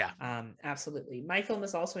today. Yeah. Absolutely. My film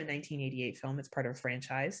is also a 1988 film. It's part of a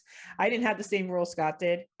franchise. I didn't have the same rule Scott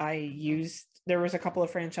did. There was a couple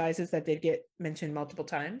of franchises that did get mentioned multiple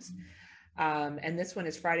times. And this one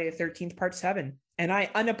is Friday the 13th, part 7. And I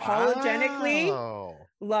unapologetically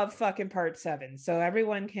love fucking part 7. So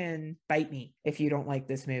everyone can bite me if you don't like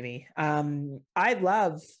this movie. I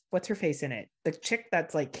love, what's her face in it? The chick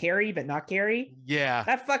that's like Carrie, but not Carrie. Yeah.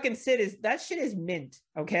 That fucking shit is mint.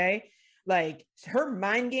 Okay. Like her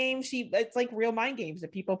mind game, it's like real mind games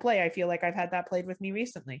that people play. I feel like I've had that played with me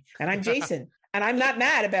recently. And I'm Jason. And I'm not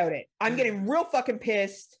mad about it. I'm getting real fucking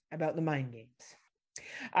pissed about the mind games.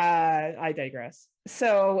 I digress.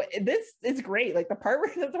 So it's great. Like the part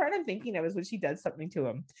I'm thinking of is when she does something to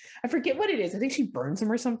him. I forget what it is. I think she burns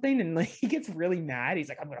him or something, and like he gets really mad. He's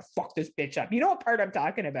like, "I'm gonna fuck this bitch up." You know what part I'm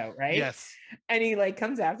talking about, right? Yes. And he like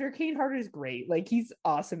comes after her. Kane Hodder is great. Like he's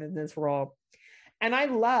awesome in this role, and I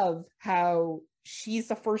love how she's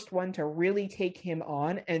the first one to really take him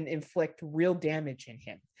on and inflict real damage in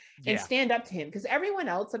him and stand up to him, because everyone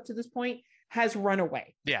else up to this point has run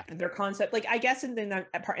away. Yeah. And their concept, like I guess in the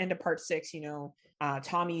end of part 6,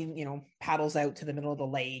 Tommy, paddles out to the middle of the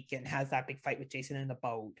lake and has that big fight with Jason in the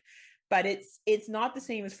boat. But it's not the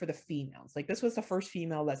same as for the females. Like this was the first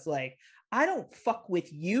female that's like, I don't fuck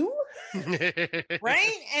with you.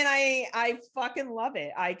 Right? And I fucking love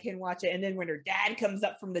it. I can watch it. And then when her dad comes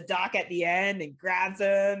up from the dock at the end and grabs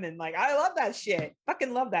him, and like, I love that shit.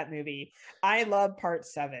 Fucking love that movie. I love part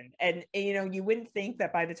 7. And you wouldn't think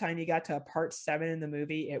that by the time you got to part 7 in the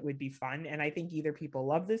movie, it would be fun. And I think either people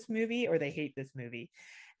love this movie or they hate this movie.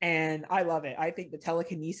 And I love it. I think the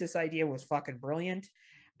telekinesis idea was fucking brilliant.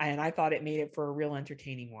 And I thought it made it for a real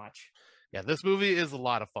entertaining watch. Yeah, this movie is a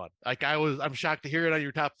lot of fun. Like I'm shocked to hear it on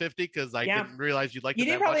your top 50 because I didn't realize you liked it. You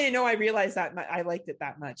didn't probably know I realized that I liked it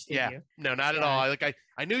that much. Did you? No, not at all.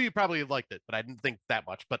 I knew you probably liked it, but I didn't think that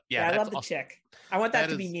much. But I love the chick. I want that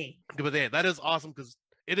to be me. But yeah, that is awesome because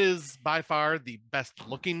it is by far the best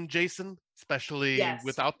looking Jason, especially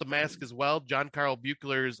without the mask as well. John Carl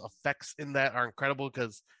Buechler's effects in that are incredible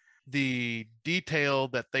because the detail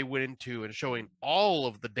that they went into and showing all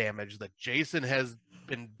of the damage that Jason has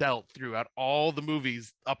been dealt throughout all the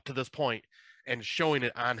movies up to this point and showing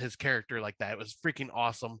it on his character like that, it was freaking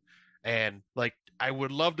awesome. And like I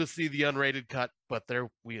would love to see the unrated cut, but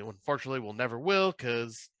we unfortunately will never will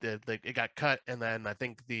because it got cut, and then I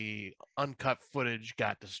think the uncut footage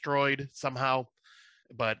got destroyed somehow.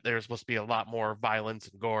 But there's supposed to be a lot more violence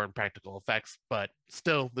and gore and practical effects. But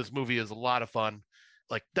still, this movie is a lot of fun.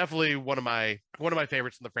 Like definitely one of my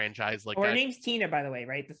favorites in the franchise. Like her name's Tina, by the way,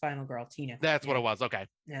 right? The final girl, Tina. That's what it was. Okay.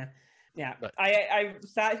 Yeah. But I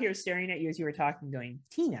sat here staring at you as you were talking, going,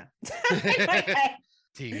 Tina.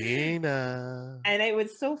 Tina. And it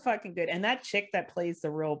was so fucking good. And that chick that plays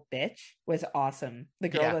the real bitch was awesome. The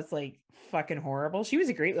girl that's like fucking horrible. She was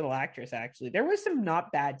a great little actress, actually. There was some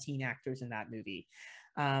not bad teen actors in that movie.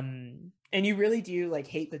 And you really do like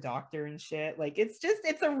hate the doctor and shit. Like it's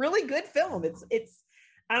a really good film. It's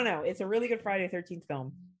I don't know. It's a really good Friday the 13th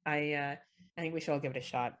film. I think we should all give it a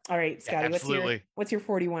shot. All right, Scotty, absolutely. what's your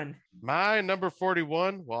 41? My number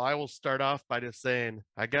 41. Well, I will start off by just saying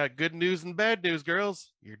I got good news and bad news,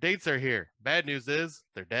 girls. Your dates are here. Bad news is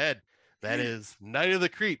they're dead. That is Night of the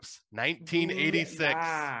Creeps, 1986.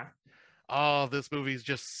 Yeah. Oh, this movie is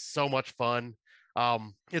just so much fun.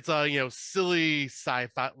 It's a silly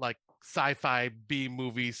sci-fi B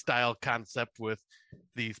movie style concept with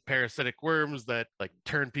these parasitic worms that like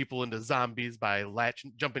turn people into zombies by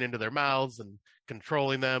jumping into their mouths and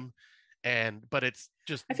controlling them. But it's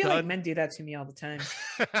just I feel like men do that to me all the time.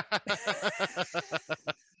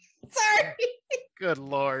 Sorry. Good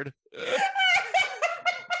Lord.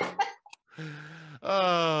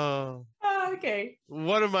 Oh, okay.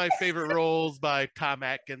 One of my favorite roles by Tom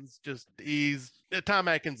Atkins. Tom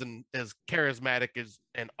Atkins and is charismatic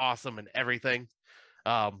and awesome and everything.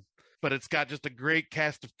 But it's got just a great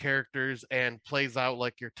cast of characters and plays out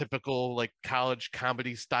like your typical like college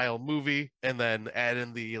comedy style movie, and then add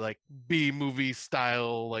in the like B movie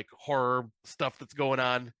style like horror stuff that's going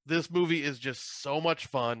on. This movie is just so much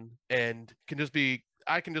fun and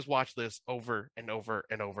I can just watch this over and over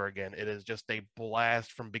and over again. It is just a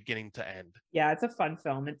blast from beginning to end. Yeah, it's a fun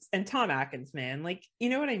film. And Tom Atkins, man, like, you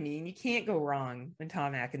know what I mean? You can't go wrong when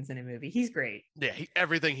Tom Atkins in a movie. He's great. Yeah,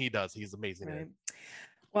 everything he does, he's amazing right. in it.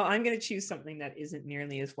 Well, I'm going to choose something that isn't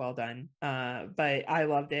nearly as well done, but I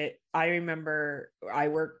loved it. I remember I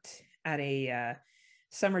worked at a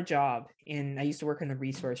summer job, and I used to work in the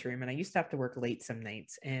resource room, and I used to have to work late some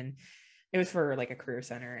nights, and it was for like a career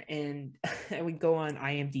center, and I would go on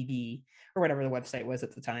IMDb or whatever the website was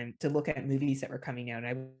at the time to look at movies that were coming out. And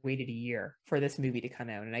I waited a year for this movie to come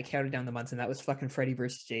out, and I counted down the months, and that was fucking Freddy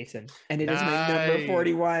versus Jason, and it is my number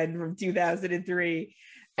 41 from 2003.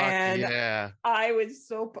 Fuck and yeah. I was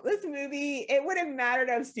this movie, it wouldn't mattered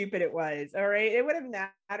how stupid it was. All right. It would have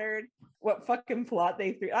mattered what fucking plot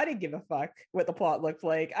they threw. I didn't give a fuck what the plot looked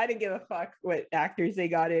like. I didn't give a fuck what actors they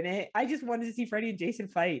got in it. I just wanted to see Freddy and Jason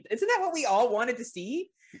fight. Isn't that what we all wanted to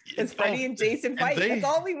see? It's Freddy and Jason fight. That's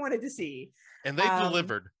all we wanted to see. And they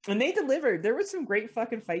delivered. And they delivered. There was some great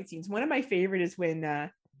fucking fight scenes. One of my favorite is when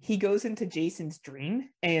he goes into Jason's dream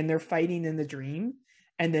and they're fighting in the dream.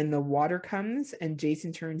 And then the water comes and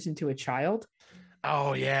Jason turns into a child.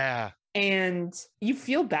 Oh, yeah. And you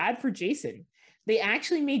feel bad for Jason. They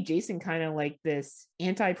actually made Jason kind of like this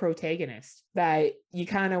anti-protagonist that you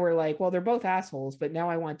kind of were like, well, they're both assholes, but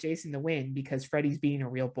now I want Jason to win because Freddy's being a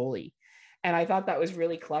real bully. And I thought that was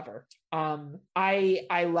really clever. I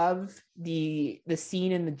love the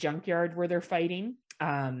scene in the junkyard where they're fighting.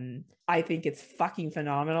 I think it's fucking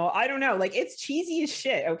phenomenal. I don't know, like it's cheesy as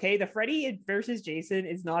shit. Okay, the Freddy versus Jason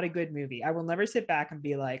is not a good movie. I will never sit back and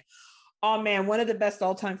be like, oh man, one of the best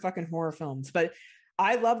all-time fucking horror films. But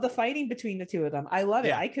I love the fighting between the two of them. I love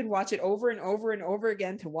it. I could watch it over and over and over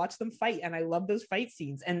again to watch them fight, and I love those fight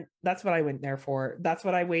scenes. And that's what I went there for. That's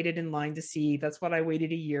what I waited in line to see. That's what I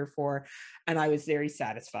waited a year for, and I was very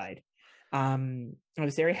satisfied. I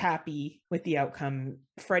was very happy with the outcome.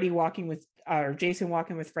 Jason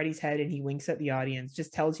walking with Freddy's head, and he winks at the audience,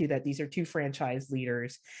 just tells you that these are two franchise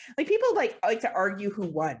leaders. Like people like to argue who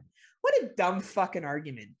won. What a dumb fucking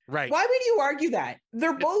argument. Right. Why would you argue that?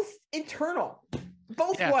 They're both internal.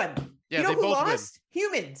 Both won. Yeah, you know who lost? Win.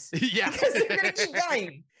 Humans. Yeah. Because they're going to keep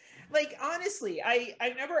dying. Like, honestly,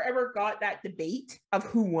 I never ever got that debate of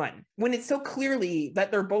who won when it's so clearly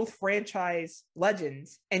that they're both franchise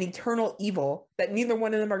legends and eternal evil that neither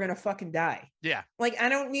one of them are going to fucking die. Yeah. Like, I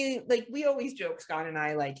don't need, like, we always joke, Scott and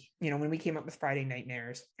I, like, you know, when we came up with Friday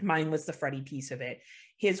Nightmares, mine was the Freddy piece of it.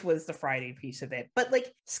 His was the Friday piece of it. But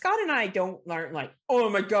like Scott and I don't learn like, oh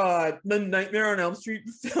my God, the Nightmare on Elm Street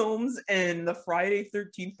films and the Friday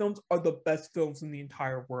 13th films are the best films in the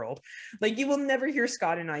entire world. Like you will never hear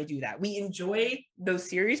Scott and I do that. We enjoy those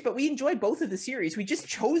series, but we enjoy both of the series. We just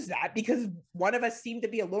chose that because one of us seemed to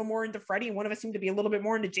be a little more into Freddy and one of us seemed to be a little bit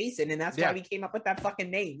more into Jason. And that's why we came up with that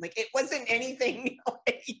fucking name. Like it wasn't anything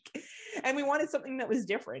like, and we wanted something that was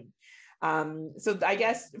different. So I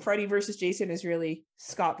guess Freddy versus Jason is really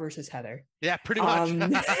Scott versus Heather. Yeah, pretty much.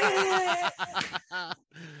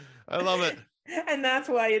 I love it. And that's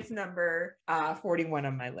why it's number 41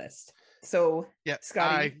 on my list. So yeah,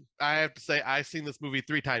 Scotty, I have to say I've seen this movie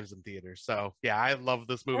 3 times in theaters. So yeah, I love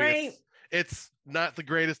this movie. Right. It's not the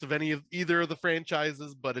greatest of either of the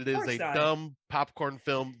franchises, but it is a dumb popcorn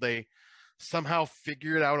film. They somehow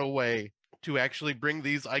figured out a way to actually bring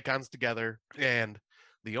these icons together. And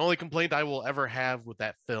the only complaint I will ever have with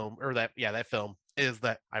that film, is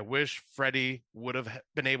that I wish Freddy would have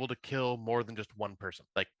been able to kill more than just one person.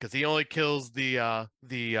 Like, because he only kills the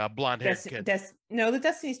blonde haired kid. No, the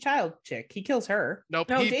Destiny's Child chick. He kills her. Nope.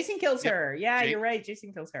 No, Jason kills Yep, her. Yeah, you're right.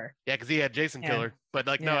 Jason kills her. Yeah, because he had Jason Killer. But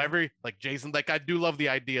like, no, Jason, like, I do love the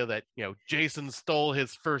idea that, Jason stole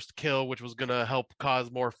his first kill, which was gonna help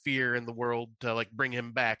cause more fear in the world to like bring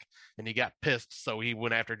him back, and he got pissed, so he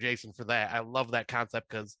went after Jason for that. I love that concept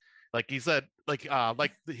because, like he said, like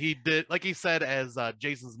he said as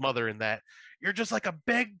Jason's mother in that, you're just like a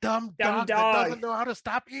big dumb dog that doesn't know how to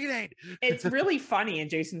stop eating. It's really funny, and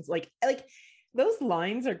Jason's like those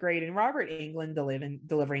lines are great, and Robert Englund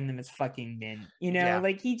delivering them is fucking mint.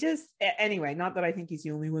 Like he just anyway. Not that I think he's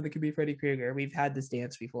the only one that could be Freddy Krueger. We've had this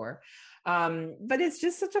dance before, but it's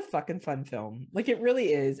just such a fucking fun film. Like it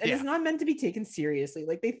really is, and it's not meant to be taken seriously.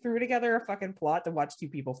 Like they threw together a fucking plot to watch two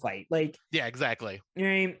people fight. Like exactly.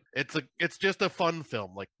 Right? It's just a fun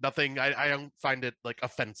film. Like nothing. I don't find it like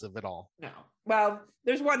offensive at all. No. Well,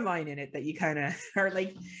 there's one line in it that you kind of are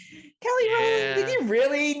like, Kelly Rowland, did you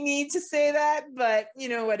really need to say that? But you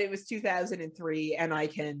know what? It was 2003, and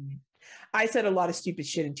I said a lot of stupid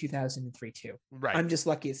shit in 2003 too. Right. I'm just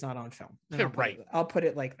lucky it's not on film. Right. I'll put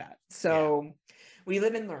it like that. So we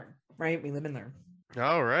live and learn, right? We live and learn.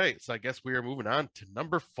 All right. So I guess we are moving on to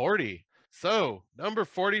number 40. So number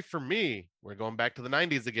 40 for me, we're going back to the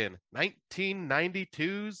 90s again.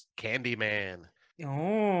 1992's Candyman.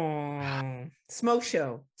 Oh, Smoke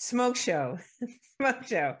Show. Smoke Show.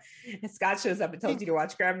 And Scott shows up and tells you to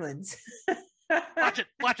watch Gremlins. Watch it.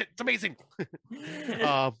 It's amazing.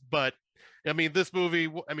 But I mean, this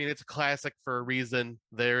movie, it's a classic for a reason.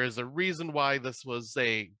 There is a reason why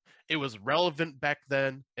it was relevant back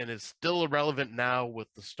then and is still relevant now with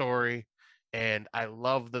the story. And I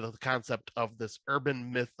love the concept of this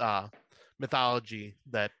urban mythology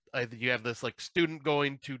that you have this like student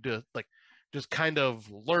going to just kind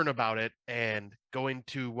of learn about it and going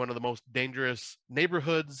to one of the most dangerous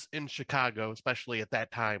neighborhoods in Chicago, especially at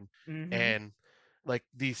that time. Mm-hmm. And like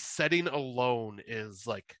the setting alone is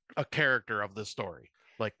like a character of the story.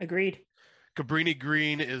 Like agreed. Cabrini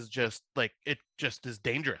Green is just like, it just is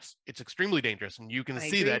dangerous. It's extremely dangerous. And you can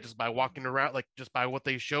see that just by walking around, like just by what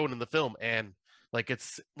they showed in the film. And like,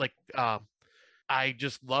 it's like, I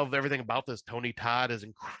just love everything about this. Tony Todd is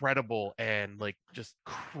incredible and like just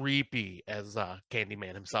creepy as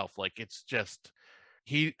Candyman himself. Like it's just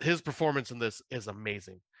his performance in this is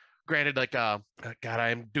amazing. Granted, like God,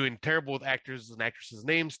 I'm doing terrible with actors and actresses'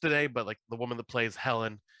 names today, but like the woman that plays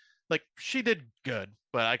Helen, like she did good,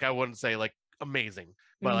 but like I wouldn't say like amazing.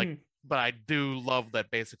 But like but I do love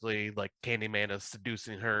that basically like Candyman is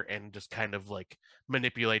seducing her and just kind of like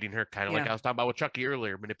manipulating her, kind of like I was talking about with Chucky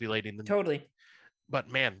earlier, manipulating them. Totally. But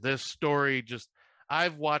man, this story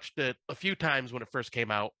I've watched it a few times when it first came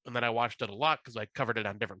out, and then I watched it a lot because I covered it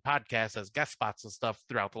on different podcasts as guest spots and stuff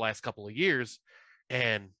throughout the last couple of years.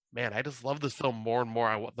 And man, I just love this film more and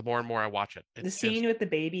more. The more and more I watch it. The scene with the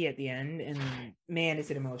baby at the end, and man, is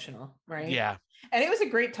it emotional, right? Yeah. And it was a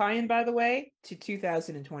great tie-in, by the way, to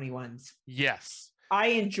 2021's. Yes. I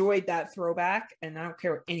enjoyed that throwback, and I don't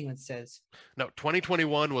care what anyone says. No,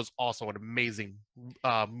 2021 was also an amazing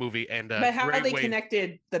movie, and but how they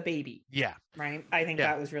connected the baby, right? I think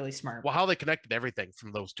that was really smart. Well, how they connected everything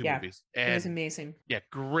from those two movies, and it was amazing. Yeah,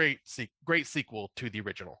 great sequel to the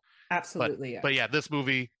original. Absolutely, but yeah, this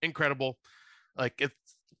movie incredible. Like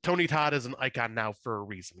Tony Todd is an icon now for a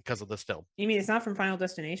reason because of this film. You mean it's not from Final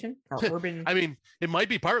Destination or Urban? I mean, it might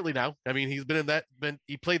be partly now. I mean, he's been in that.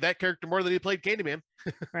 He played that character more than he played Candyman.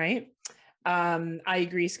 Right. I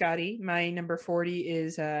agree, Scotty. My number 40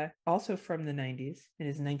 is also from the 90s. It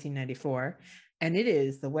is 1994. And it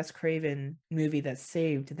is the Wes Craven movie that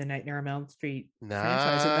saved the Nightmare on Elm Street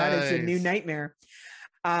franchise. And that is The New Nightmare.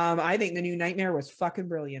 I think The New Nightmare was fucking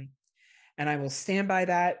brilliant. And I will stand by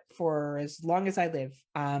that for as long as I live.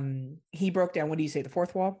 He broke down, what do you say, the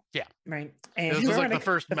fourth wall? Yeah. Right. And this was like the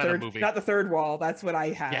first meta movie. Not the third wall. That's what I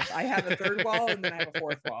have. Yeah. I have a third wall and then I have a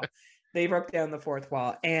fourth wall. They broke down the fourth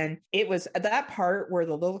wall. And it was that part where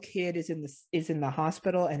the little kid is in the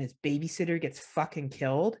hospital and his babysitter gets fucking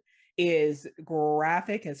killed is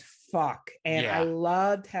graphic as fuck. And I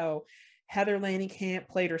loved how Heather Langenkamp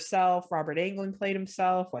played herself, Robert Englund played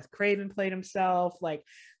himself, Wes Craven played himself. Like,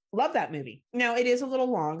 love that movie. Now, it is a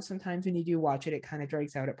little long. Sometimes when you do watch it, it kind of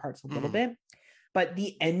drags out at parts a little bit. But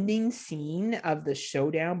the ending scene of the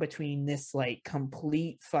showdown between this like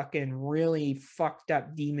complete fucking really fucked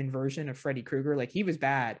up demon version of Freddy Krueger, like he was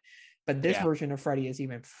bad, but this version of Freddy is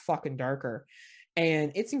even fucking darker.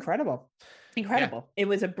 And it's incredible. Incredible. Yeah. It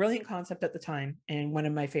was a brilliant concept at the time and one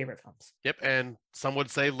of my favorite films. Yep. And some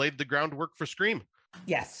would say laid the groundwork for Scream.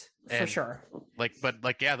 Yes, for And sure.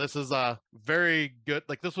 yeah, this is a very good,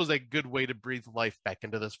 like this was a good way to breathe life back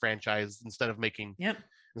into this franchise Yep.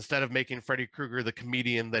 instead of making Freddy Krueger the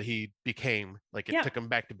comedian that he became. Like it Yeah, took him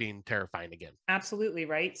back to being terrifying again. absolutely.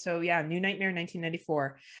 Right. So yeah, New Nightmare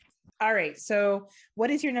 1994. All right. So what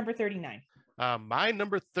is your number 39? My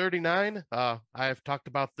number 39, I've talked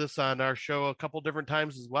about this on our show a couple different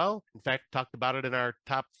times as well. In fact, talked about it in our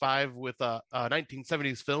top 5 with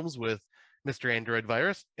 1970s films with Mr. Android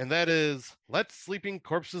Virus, and that is Let Sleeping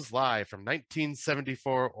Corpses Lie from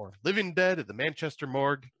 1974, or Living Dead at the Manchester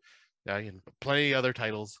Morgue. And plenty other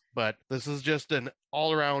titles, but this is just an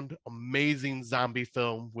all-around amazing zombie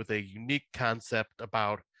film with a unique concept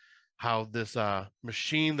about how this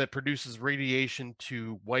machine that produces radiation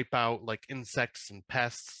to wipe out like insects and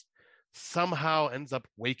pests somehow ends up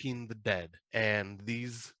waking the dead. And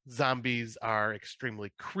these zombies are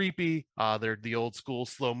extremely creepy. They're the old school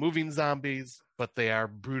slow moving zombies, but they are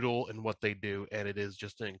brutal in what they do. And it is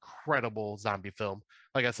just an incredible zombie film.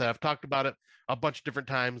 Like I said, I've talked about it a bunch of different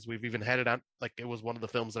times. We've even had it on, like it was one of the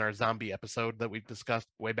films in our zombie episode that we discussed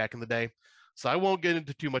way back in the day. So I won't get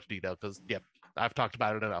into too much detail because, yep, I've talked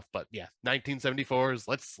about it enough. But yeah, 1974's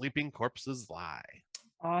Let Sleeping Corpses Lie.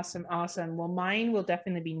 Awesome, awesome. Well, mine will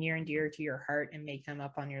definitely be near and dear to your heart and may come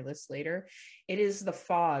up on your list later. It is The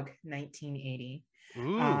Fog, 1980.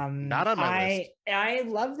 Ooh, not on my list. I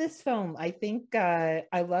love this film. I think I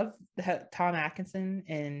love Tom Atkinson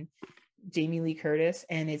and Jamie Lee Curtis,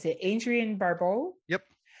 and is it Adrienne Barbeau? Yep.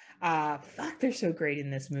 Fuck, they're so great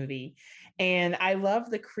in this movie. And I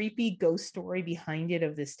love the creepy ghost story behind it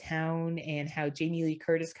of this town, and how Jamie Lee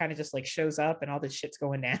Curtis kind of just like shows up and all this shit's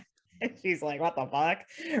going down. And she's like, what the fuck?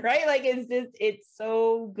 Right? Like it's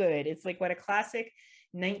so good. It's like what a classic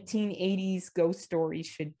 1980s ghost story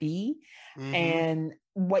should be. Mm-hmm. And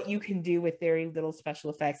what you can do with very little special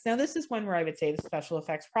effects. Now, this is one where I would say the special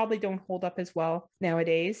effects probably don't hold up as well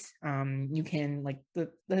nowadays. You can, like,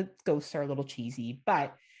 the ghosts are a little cheesy,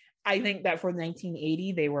 but I think that for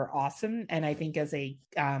 1980 they were awesome. And I think as a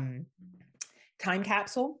time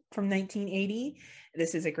capsule from 1980,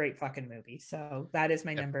 this is a great fucking movie. So that is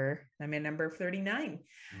my number 39.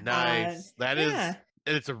 Nice.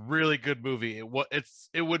 It's a really good movie.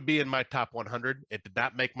 It would be in my top 100. It did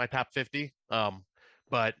not make my top 50.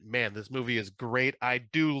 But man, this movie is great. I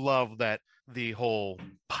do love that the whole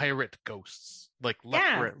pirate ghosts, like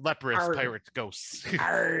leprous pirate ghosts.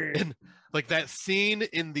 And like that scene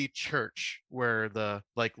in the church where the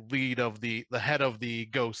like lead of the head of the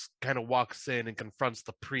ghost kind of walks in and confronts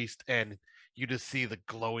the priest, and you just see the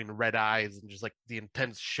glowing red eyes and just like the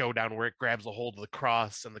intense showdown where it grabs a hold of the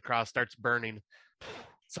cross and the cross starts burning.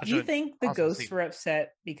 Do you think the ghosts were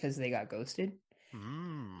upset because they got ghosted?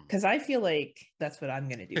 Because I feel like that's what I'm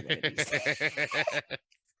gonna do one of these days.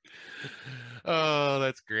 Oh,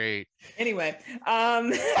 that's great. Anyway,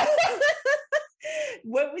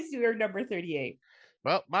 what was your number 38?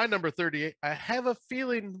 Well, my number 38, I have a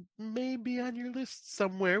feeling maybe on your list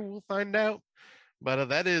somewhere. We'll find out. But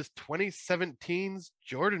that is 2017's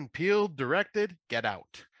Jordan Peele directed Get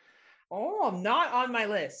Out. Oh, not on my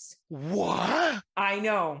list. What? I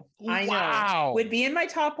know. Wow. Would be in my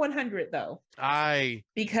top 100 though.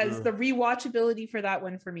 Because the rewatchability for that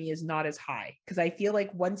one for me is not as high. Because I feel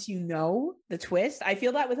like once you know the twist, I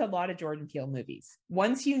feel that with a lot of Jordan Peele movies.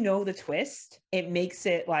 Once you know the twist, it makes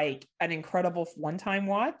it like an incredible one-time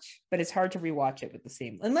watch, but it's hard to rewatch it with the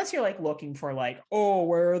same, unless you're like looking for like, oh,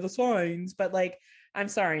 where are the signs? But like, I'm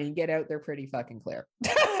sorry, Get Out, they're pretty fucking clear.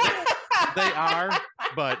 They are,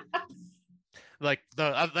 but like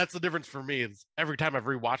that's the difference for me is every time I've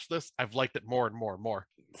rewatched this, I've liked it more and more and more.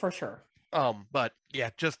 For sure. But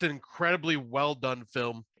yeah, just an incredibly well done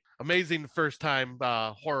film. Amazing first time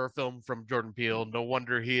horror film from Jordan Peele. No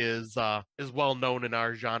wonder he is well known in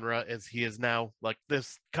our genre as he is now. Like,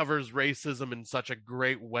 this covers racism in such a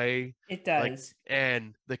great way. It does. Like,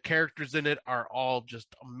 and the characters in it are all just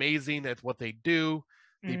amazing at what they do.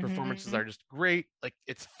 The performances are just great. Like,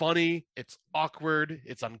 it's funny, it's awkward,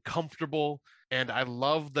 it's uncomfortable. And I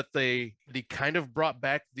love that they kind of brought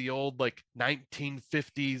back the old like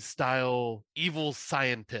 1950s style evil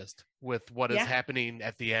scientist with what is happening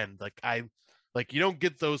at the end. Like you don't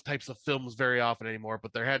get those types of films very often anymore,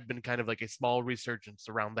 but there had been kind of like a small resurgence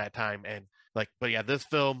around that time. And but yeah, this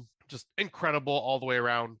film, just incredible all the way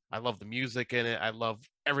around. I love the music in it. I love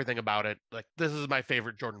everything about it. Like, this is my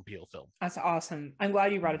favorite Jordan Peele film. That's awesome. I'm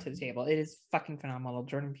glad you brought it to the table. It is fucking phenomenal.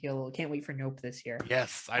 Jordan Peele, can't wait for Nope this year.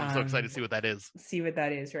 Yes, I'm so excited to see what that is. See what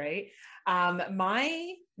that is, right?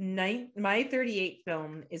 My 38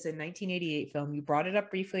 film is a 1988 film. You brought it up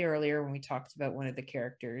briefly earlier when we talked about one of the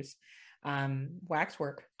characters.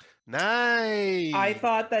 Waxwork. Nice. I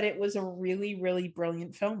thought that it was a really, really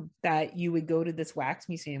brilliant film, that you would go to this wax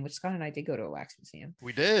museum, which Scott and I did go to a wax museum.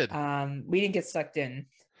 We did. We didn't get sucked in,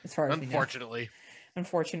 as far as unfortunately.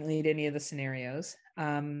 Unfortunately, to any of the scenarios.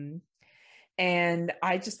 And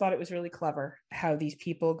I just thought it was really clever how these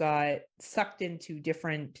people got sucked into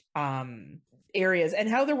different areas, and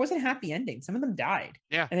how there wasn't a happy ending. Some of them died.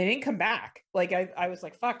 Yeah. And they didn't come back. Like I was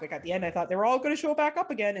like, fuck, like at the end, I thought they were all going to show back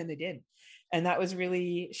up again, and they didn't. And that was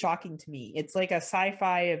really shocking to me. It's like a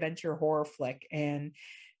sci-fi adventure horror flick. And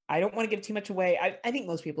I don't want to give too much away. I think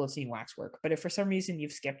most people have seen Waxwork, but if for some reason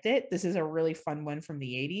you've skipped it, this is a really fun one from the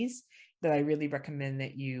 80s that I really recommend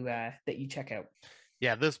that you check out.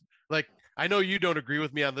 Yeah, this, like, I know you don't agree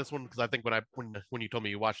with me on this one, because I think when you told me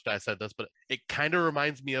you watched it, I said this, but it kind of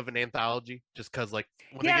reminds me of an anthology, just because like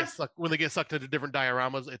when they get sucked into different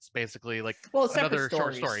dioramas, it's basically like another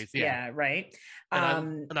short stories. Yeah, right.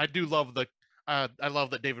 And I do love I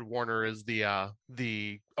love that David Warner is the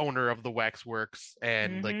owner of the Waxworks,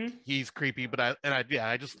 and like he's creepy, but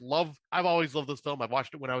I've always loved this film. I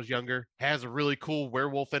watched it when I was younger. Has a really cool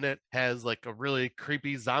werewolf in it. Has like a really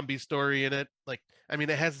creepy zombie story in it. Like, I mean,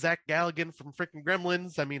 it has Zach Galligan from freaking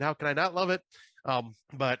Gremlins. I mean, how can I not love it?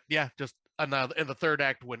 But yeah, just in the third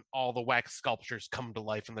act, when all the wax sculptures come to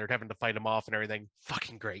life and they're having to fight them off and everything,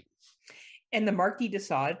 fucking great. And the Marquis de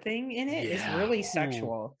Sade thing in it is really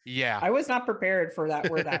sexual. Yeah. I was not prepared for that,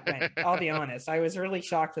 where that went. I'll be honest. I was really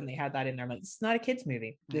shocked when they had that in there. I'm like, this is not a kid's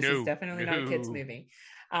movie. This is definitely not a kid's movie.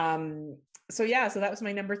 So that was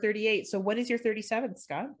my number 38. So what is your 37,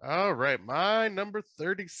 Scott? All right. My number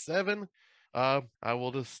 37. I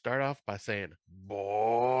will just start off by saying,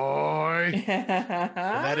 boy. And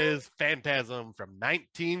that is Phantasm from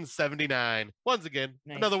 1979. Once again,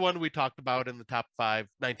 another one we talked about in the top 5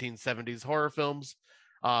 1970s horror films.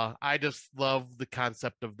 I just love the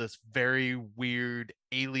concept of this very weird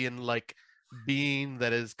alien-like being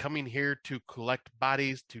that is coming here to collect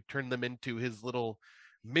bodies to turn them into his little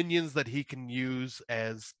minions that he can use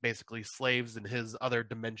as basically slaves in his other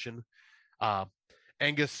dimension.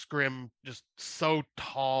 Angus Scrimm, just so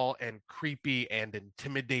tall and creepy and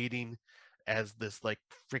intimidating as this like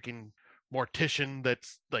freaking mortician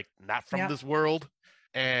that's like not from this world.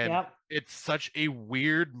 And it's such a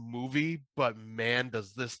weird movie, but man,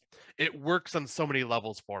 it works on so many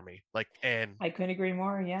levels for me. Like, and I couldn't agree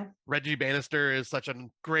more. Yeah. Reggie Bannister is such a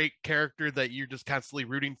great character that you're just constantly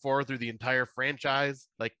rooting for through the entire franchise.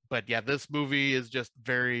 Like, but yeah, this movie is just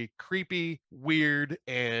very creepy, weird,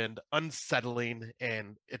 and unsettling.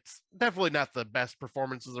 And it's definitely not the best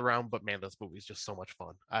performances around, but man, this movie is just so much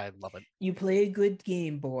fun. I love it. You play a good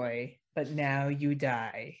game, boy, but now you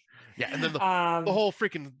die. Yeah, and then the whole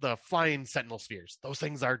freaking the flying sentinel spheres. Those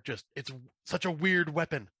things are just, it's such a weird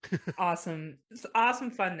weapon. Awesome. It's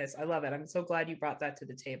awesome funness. I love it. I'm so glad you brought that to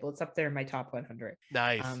the table. It's up there in my top 100.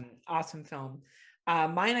 Nice. Awesome film.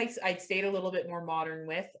 Mine I stayed a little bit more modern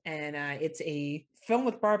with, and it's a film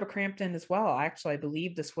with Barbara Crampton as well. Actually, I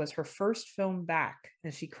believe this was her first film back,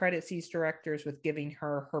 and she credits these directors with giving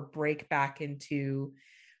her break back into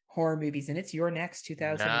horror movies, and it's Your Next,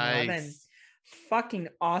 2011. Nice. Fucking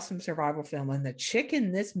awesome survival film, and the chick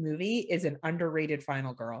in this movie is an underrated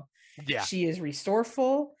final girl. Yeah, she is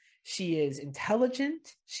resourceful, she is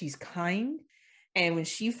intelligent, she's kind, and when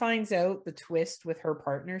she finds out the twist with her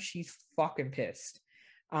partner, she's fucking pissed.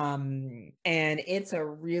 And it's a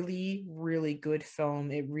really, really good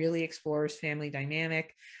film. It really explores family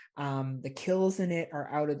dynamic. The kills in it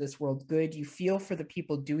are out of this world good. You feel for the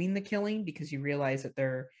people doing the killing, because you realize that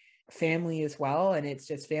they're family as well, and it's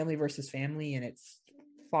just family versus family, and it's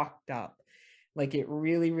fucked up. Like, it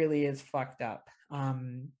really, really is fucked up.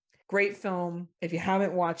 Great film. If you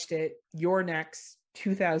haven't watched it, Your Next,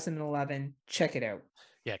 2011, check it out.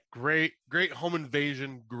 Yeah, great home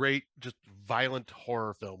invasion, great just violent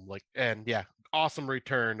horror film. Like, and yeah, awesome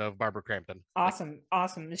return of Barbara Crampton. Awesome.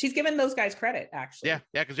 She's given those guys credit, actually. Yeah,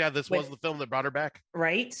 because this was the film that brought her back.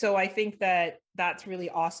 Right. So I think that that's really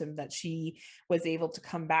awesome that she was able to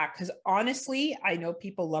come back, because honestly, I know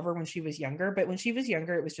people love her when she was younger, but when she was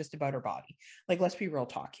younger, it was just about her body. Like, let's be real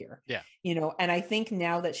talk here. Yeah. And I think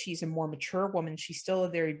now that she's a more mature woman, she's still a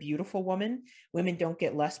very beautiful woman. Women don't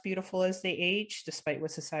get less beautiful as they age, despite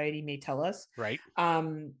what society may tell us. Right.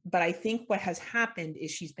 But I think what has happened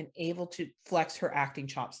is she's been able to flex her acting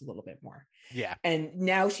chops a little bit more. Yeah. And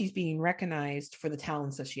now she's being recognized for the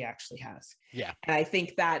talents that she actually has. Yeah. And I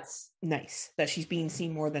think that's nice, that she's being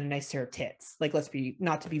seen more than a nice pair of tits. Like, let's be,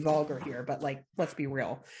 not to be vulgar here, but like, let's be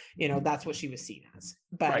real. That's what she was seen as.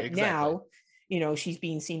 But right, exactly. she's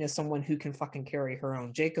being seen as someone who can fucking carry her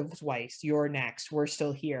own. Jacob's Weiss, You're Next, We're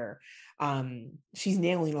Still Here. She's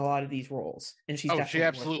nailing a lot of these roles, and she's definitely she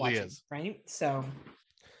absolutely worth watching, is. right? So,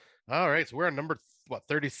 all right, so we're on number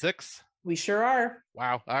 36. We sure are.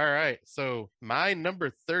 Wow. All right. So my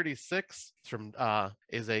number 36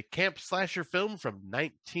 is a camp slasher film from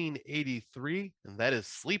 1983, and that is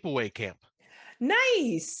Sleepaway Camp.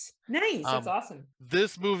 Nice. That's awesome.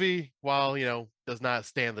 This movie, while does not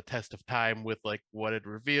stand the test of time with like what it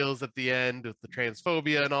reveals at the end with the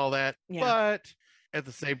transphobia and all that, but at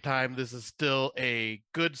the same time, this is still a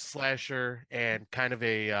good slasher, and kind of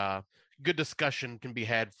a good discussion can be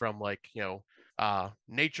had from like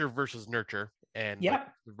nature versus nurture, and like,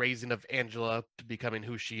 the raising of Angela to becoming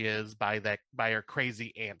who she is by her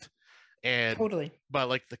crazy aunt. And totally. But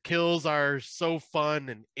like the kills are so fun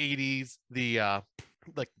and 80s. The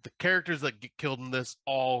like the characters that get killed in this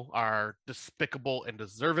all are despicable and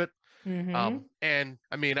deserve it. And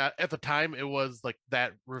I mean, at the time, it was like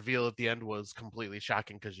that reveal at the end was completely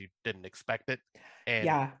shocking because you didn't expect it,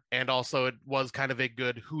 and also it was kind of a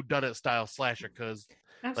good whodunit style slasher because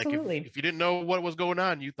absolutely, like if you didn't know what was going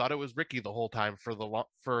on, you thought it was Ricky the whole time for the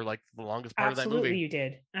longest part of that movie. Absolutely, you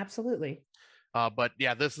did. Absolutely. But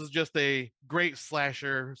yeah, this is just a great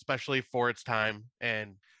slasher, especially for its time,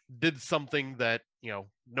 and did something that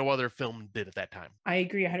no other film did at that time. I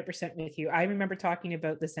agree 100% with you. I remember talking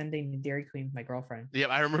about this ending in Dairy Queen with my girlfriend. Yeah,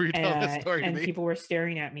 I remember you telling that story to me. And people were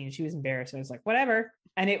staring at me, and she was embarrassed. I was like, whatever.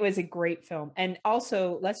 And it was a great film. And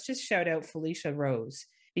also, let's just shout out Felicia Rose,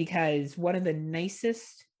 because one of the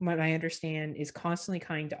nicest, what I understand, is constantly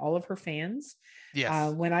kind to all of her fans.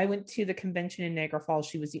 Yes. When I went to the convention in Niagara Falls,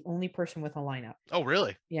 she was the only person with a lineup. Oh,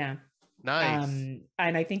 really? Yeah. Nice.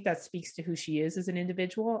 And I think that speaks to who she is as an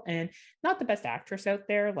individual, and not the best actress out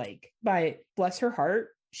there, but bless her heart,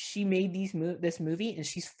 she made this movie and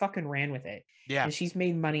she's fucking ran with it. Yeah. And she's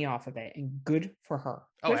made money off of it, and good for her.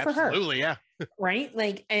 Good for absolutely, her. Yeah. Right?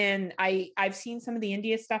 Like, and I've seen some of the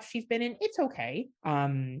India stuff she's been in. It's okay.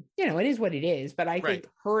 It is what it is, but I think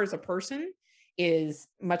her as a person is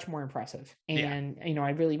much more impressive. And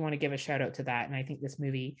I really want to give a shout out to that. And I think this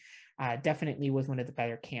movie definitely was one of the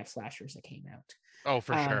better camp slashers that came out. Oh,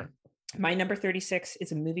 for sure. My number 36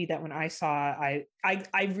 is a movie that when I saw,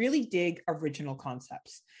 I really dig original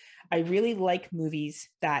concepts. I really like movies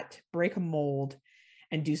that break a mold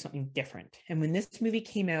and do something different. And when this movie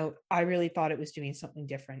came out, I really thought it was doing something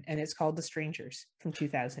different. And it's called The Strangers from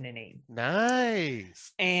 2008.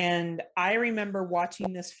 Nice. And I remember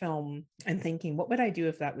watching this film and thinking, what would I do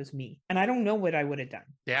if that was me? And I don't know what I would have done.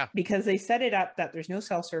 Yeah. Because they set it up that there's no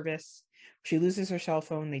cell service. She loses her cell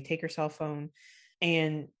phone. They take her cell phone.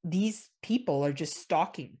 And these people are just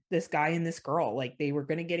stalking this guy and this girl. Like, they were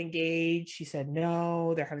going to get engaged. She said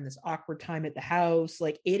no. They're having this awkward time at the house.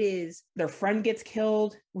 Like, it is, their friend gets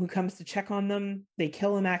killed who comes to check on them. They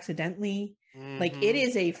kill him accidentally. Like, it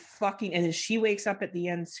is a fucking, and then she wakes up at the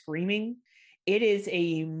end screaming. It is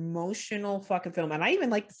a emotional fucking film. And I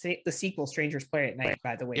even like the sequel, Strangers Play at Night,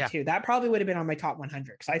 by the way, too. That probably would have been on my top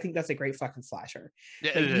 100 because I think that's a great fucking slasher.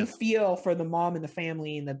 Yeah, like, you feel for the mom and the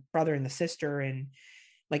family and the brother and the sister. And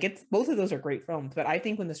like, it's, both of those are great films. But I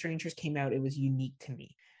think when The Strangers came out, it was unique to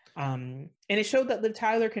me. And it showed that Liv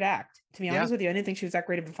Tyler could act. To be honest with you, I didn't think she was that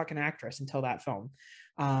great of a fucking actress until that film.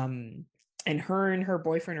 And her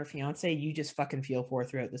boyfriend or fiance, you just fucking feel for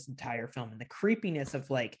throughout this entire film, and the creepiness of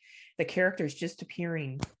like the characters just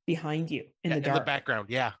appearing behind you in the dark, in the background.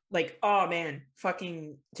 Yeah. Like, oh man,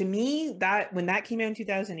 fucking, to me, that when that came out in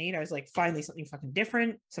 2008, I was like, finally something fucking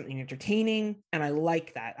different, something entertaining. And I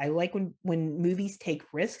like that. I like when movies take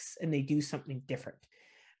risks and they do something different.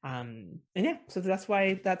 And yeah, so that's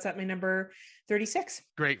why that's at my number 36.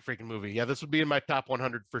 Great freaking movie. Yeah, this would be in my top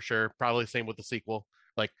 100 for sure. Probably same with the sequel.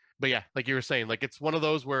 But yeah, like you were saying, like, it's one of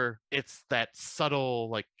those where it's that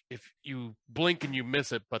subtle, like, if you blink and you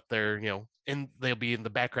miss it, but they're, they'll be in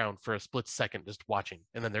the background for a split second just watching,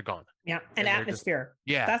 and then they're gone. Yeah, and atmosphere.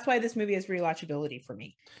 Yeah. That's why this movie has rewatchability for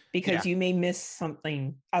me, because you may miss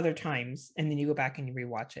something other times, and then you go back and you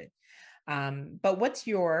rewatch it. But what's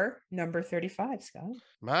your number 35, Scott?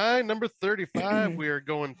 My number 35, we are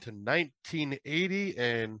going to 1980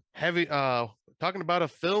 and heavy, talking about a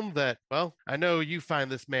film that, well, I know you find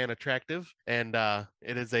this man attractive, and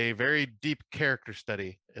it is a very deep character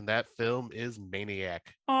study, and that film is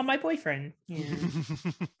Maniac. Oh, my boyfriend. Yeah.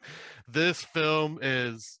 This film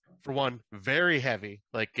is, for one, very heavy.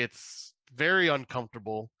 Like, it's very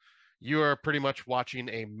uncomfortable. You are pretty much watching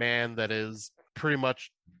a man that is pretty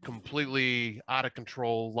much completely out of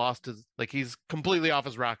control, lost his, like, he's completely off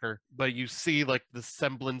his rocker, but you see like the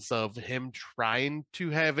semblance of him trying to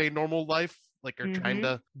have a normal life like are trying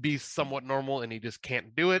to be somewhat normal, and he just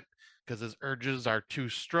can't do it because his urges are too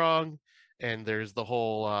strong. And there's the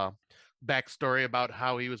whole backstory about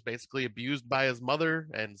how he was basically abused by his mother,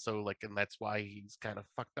 and so like, and that's why he's kind of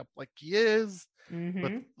fucked up like he is.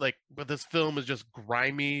 But this film is just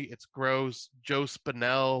grimy. It's gross. Joe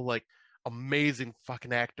Spinell, like, amazing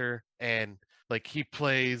fucking actor, and like he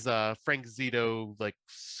plays Frank Zito like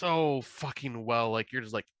so fucking well. Like you're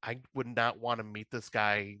just like, I would not want to meet this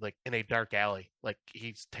guy like in a dark alley. Like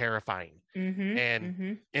he's terrifying.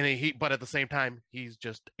 And he, but at the same time, he's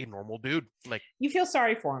just a normal dude. Like you feel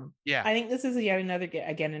sorry for him. Yeah. I think this is yet another,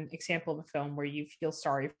 again, an example of a film where you feel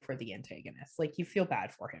sorry for the antagonist. Like you feel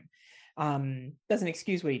bad for him. Doesn't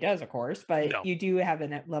excuse what he does, of course, but you do have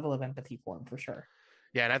a level of empathy for him for sure.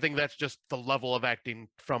 Yeah, and I think that's just the level of acting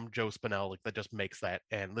from Joe Spinell, like that just makes that.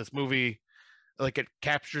 And this movie, like it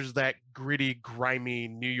captures that gritty, grimy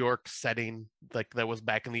New York setting, like that was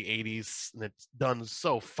back in the 80s, and it's done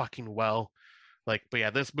so fucking well. Like, but yeah,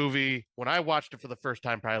 this movie, when I watched it for the first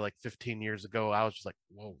time, probably like 15 years ago, I was just like,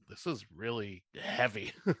 whoa, this is really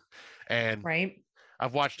heavy. And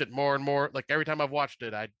I've watched it more and more. Like every time I've watched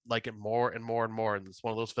it, I like it more and more and more. And it's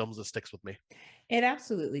one of those films that sticks with me. It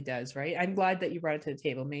absolutely does, right? I'm glad that you brought it to the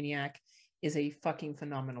table. Maniac is a fucking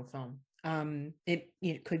phenomenal film.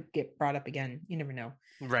 It could get brought up again. You never know.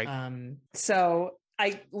 Right. So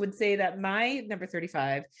I would say that my number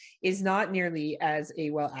 35 is not nearly as a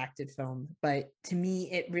well-acted film, but to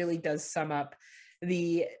me, it really does sum up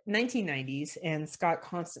the 1990s. And Scott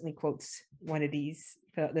constantly quotes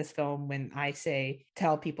this film when I say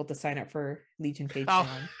tell people to sign up for Legion Patreon.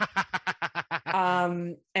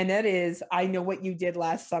 And that is I Know What You Did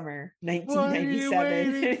Last Summer, 1997. What are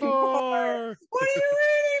you waiting for? What are you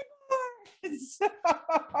waiting for?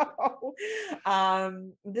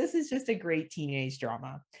 So, this is just a great teenage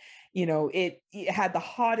drama. You know, it had the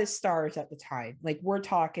hottest stars at the time. Like we're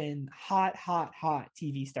talking hot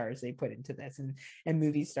TV stars they put into this, and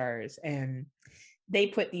movie stars. And they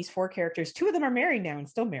put these four characters, two of them are married now and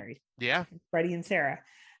still married. Yeah. Freddie and Sarah,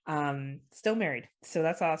 still married. So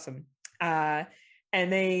that's awesome. And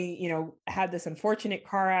they, had this unfortunate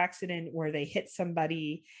car accident where they hit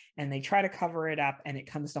somebody and they try to cover it up, and it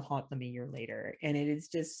comes to haunt them a year later. And it is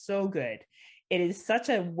just so good. It is such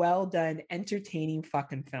a well done, entertaining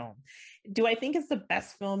fucking film. Do I think it's the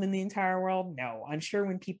best film in the entire world? No. I'm sure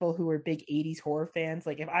when people who are big 80s horror fans,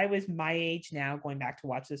 like if I was my age now going back to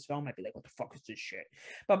watch this film, I'd be like, what the fuck is this shit?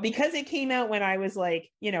 But because it came out when I was like,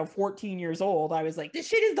 14 years old, I was like, this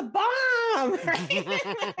shit is the bomb.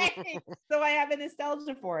 Right? So I have a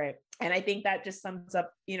nostalgia for it. And I think that just sums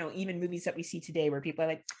up, even movies that we see today where people are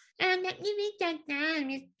like, that movie that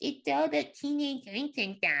it's all the teenage and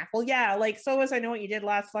stuff. Well, yeah, like so was I Know What You Did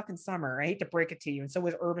Last fucking summer. I hate to break it to you, and so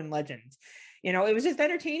was Urban Legends. It was just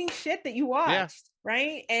entertaining shit that you watched,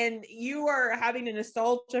 right? And you are having a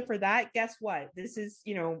nostalgia for that. Guess what? This is,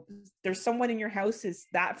 there's someone in your house is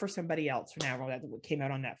that for somebody else now that came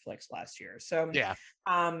out on Netflix last year. So yeah.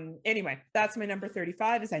 Anyway, that's my number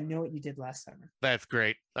 35 is I Know What You Did Last Summer. That's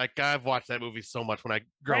great. Like I've watched that movie so much when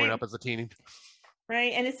growing up as a teen.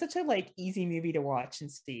 Right. And it's such a easy movie to watch and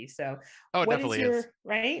see. So it definitely is.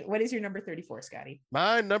 Right. What is your number 34, Scotty?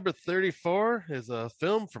 My number 34 is a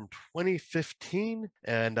film from 2015.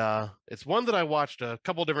 And it's one that I watched a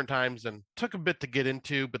couple different times and took a bit to get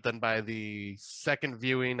into. But then by the second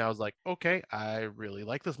viewing, I was like, okay, I really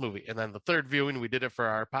like this movie. And then the third viewing, we did it for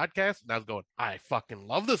our podcast. And I was going, I fucking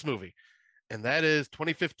love this movie. And that is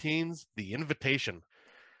 2015's The Invitation.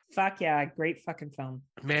 Fuck yeah, great fucking film.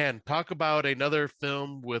 Man, talk about another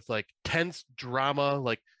film with tense drama,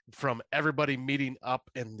 like from everybody meeting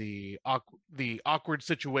up in the awkward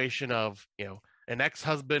situation of, an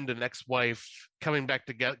ex-husband and ex-wife coming back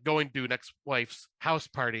to going to an ex-wife's house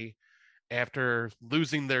party after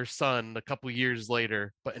losing their son a couple years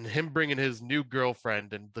later, but in him bringing his new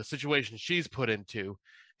girlfriend and the situation she's put into.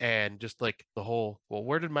 And just like the whole, well,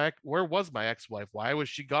 where was my ex-wife? Why was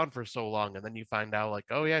she gone for so long? And then you find out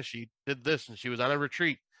oh yeah, she did this and she was on a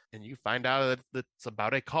retreat. And you find out that it's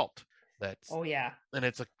about a cult. And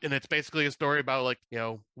it's basically a story about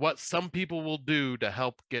what some people will do to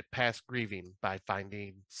help get past grieving by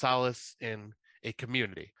finding solace in a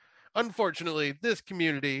community. Unfortunately, this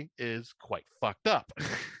community is quite fucked up.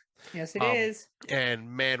 Yes, it is. And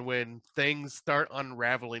man, when things start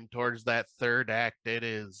unraveling towards that third act, it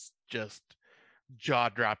is just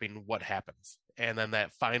jaw-dropping what happens. And then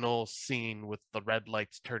that final scene with the red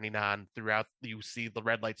lights turning on throughout, you see the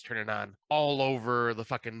red lights turning on all over the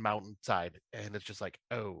fucking mountainside. And it's just like,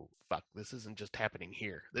 oh, fuck, this isn't just happening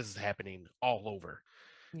here. This is happening all over.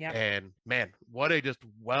 Yeah. And man, what a just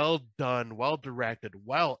well done, well directed,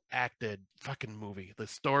 well acted fucking movie. The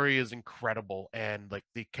story is incredible, and like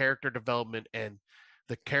the character development and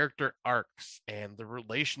the character arcs and the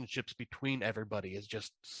relationships between everybody is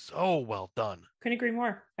just so well done. Couldn't agree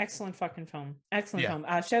more. Excellent fucking film. Excellent Yeah. film.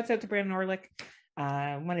 Shouts out to Brandon Orlick.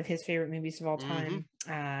 One of his favorite movies of all time.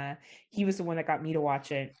 He was the one that got me to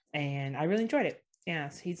watch it, and I really enjoyed it.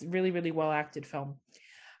 Yes, he's really, really well acted film.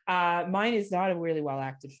 Mine is not a really well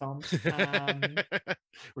acted film.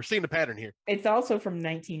 We're seeing the pattern here. It's also from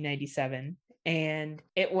 1997, and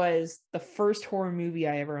it was the first horror movie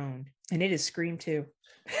I ever owned, and it is Scream 2.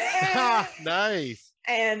 Nice.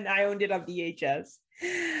 And I owned it on VHS,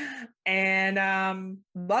 and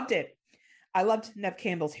loved it. I loved Neve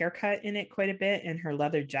Campbell's haircut in it quite a bit, and her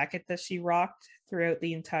leather jacket that she rocked throughout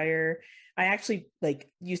the entire. I actually like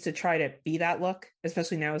used to try to be that look,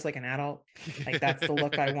 especially now as like an adult. Like that's the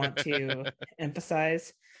look I want to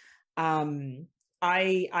emphasize. I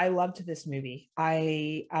loved this movie.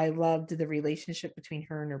 I loved the relationship between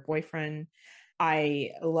her and her boyfriend.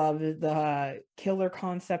 I loved the killer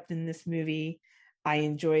concept in this movie. I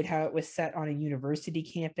enjoyed how it was set on a university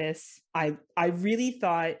campus. I really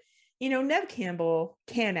thought, Neve Campbell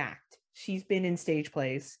can act. She's been in stage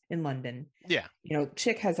plays in London. Yeah.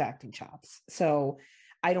 Chick has acting chops. So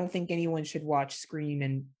I don't think anyone should watch Scream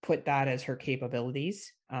and put that as her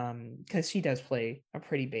capabilities, because she does play a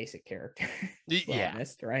pretty basic character, to be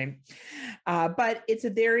honest, right? But it's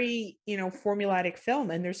a very, formulaic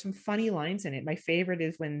film, and there's some funny lines in it. My favorite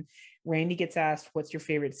is when Randy gets asked, "What's your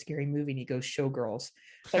favorite scary movie?" and he goes, "Showgirls."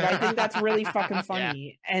 Like, I think that's really fucking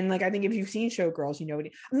funny. Yeah. And like, I think if you've seen Showgirls,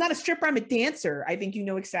 I'm not a stripper, I'm a dancer. I think you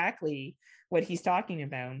know exactly what he's talking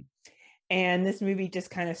about. And this movie just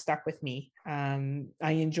kind of stuck with me. I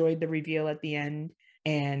enjoyed the reveal at the end,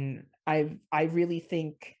 and I really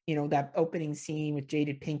think that opening scene with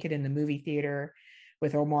Jaded Pinkett in the movie theater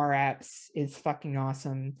with Omar Epps is fucking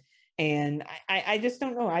awesome. And I just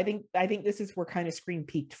don't know. I think this is where kind of Scream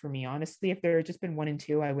peaked for me. Honestly, if there had just been 1 and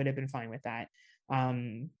 2, I would have been fine with that.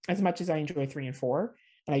 As much as I enjoy 3 and 4,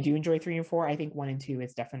 and I do enjoy 3 and 4, I think 1 and 2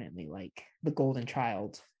 is definitely like the golden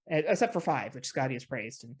child. Except for 5, which Scotty has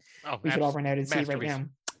praised, and we should all run out and see right now.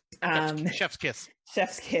 Chef's kiss.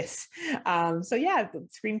 Chef's kiss. So yeah,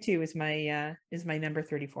 Scream 2 is my number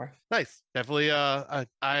 34. Nice. Definitely. I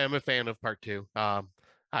am a fan of part 2.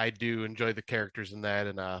 I do enjoy the characters in that,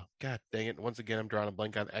 and God dang it, once again I'm drawing a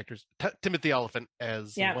blank on actors. Timothy Olyphant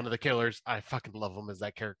as one of the killers. I fucking love him as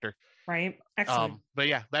that character. Right. Excellent. But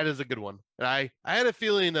yeah, that is a good one. And I had a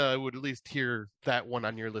feeling I would at least hear that one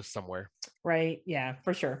on your list somewhere. Right. Yeah,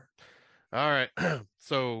 for sure. All right.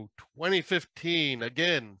 So 2015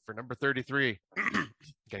 again for number 33.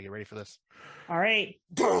 Gotta get ready for this. All right.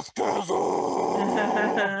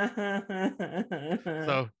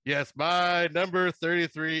 So yes, my number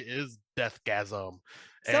 33 is Deathgasm.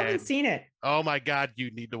 Still haven't seen it. Oh my God, you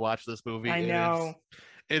need to watch this movie. I know.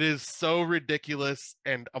 It is so ridiculous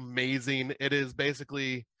and amazing. It is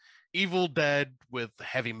basically Evil Dead with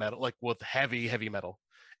heavy metal, like with heavy metal.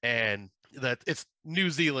 And that it's New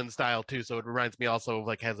Zealand style too. So it reminds me also of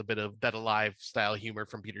like has a bit of Dead Alive style humor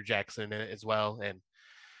from Peter Jackson in it as well.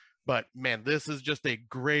 But man, this is just a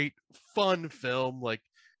great fun film. Like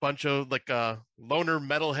bunch of like a loner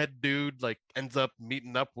metalhead dude like ends up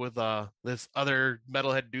meeting up with this other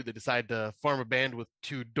metalhead dude. They decide to form a band with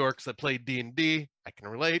 2 dorks that play D&D. I can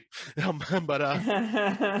relate. But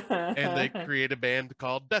and they create a band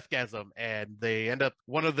called Deathgasm, and they end up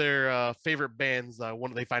one of their favorite bands.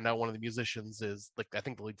 They find out one of the musicians is like, I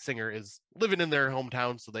think the lead singer is living in their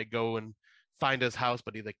hometown, so they go and find his house,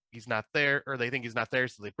 but he's not there, or they think he's not there,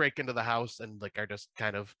 so they break into the house and like are just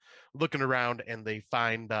kind of looking around, and they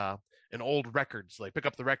find an old record. So they pick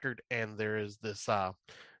up the record, and there is this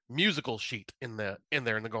musical sheet in there, and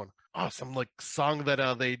they're going, "Oh, some like song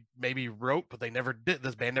that they maybe wrote, but they never did.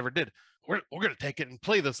 This band never did. We're gonna take it and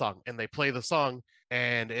play the song." And they play the song,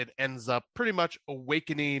 and it ends up pretty much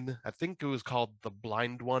awakening. I think it was called the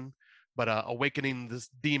Blind One, but awakening this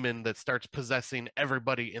demon that starts possessing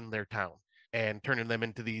everybody in their town and turning them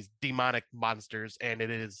into these demonic monsters. And it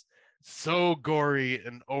is so gory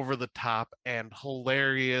and over the top and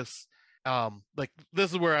hilarious. Like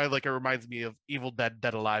this is where I like, it reminds me of Evil Dead,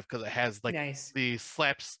 Dead Alive, because it has like the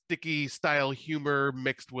slapsticky style humor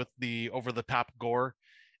mixed with the over the top gore.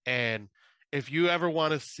 And if you ever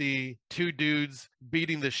want to see 2 dudes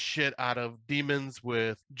beating the shit out of demons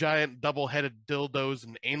with giant double-headed dildos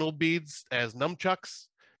and anal beads as nunchucks,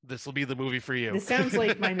 this will be the movie for you. This sounds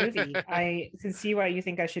like my movie. I can see why you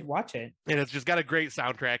think I should watch it. And it's just got a great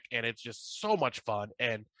soundtrack, and it's just so much fun.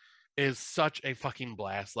 And is such a fucking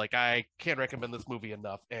blast. Like, I can't recommend this movie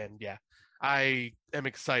enough. And yeah, I am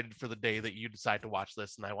excited for the day that you decide to watch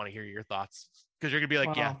this, and I want to hear your thoughts, because you're gonna be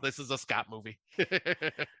like, yeah, this is a Scott movie.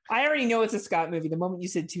 I already know it's a Scott movie. The moment you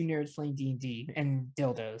said two nerds playing D&D and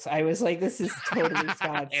dildos, I was like, this is totally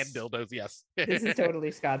Scott's. And dildos, yes. This is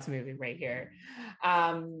totally Scott's movie right here.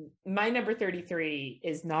 My number 33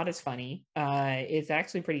 is not as funny. It's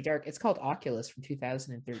actually pretty dark. It's called Oculus from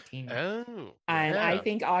 2013. Oh, and I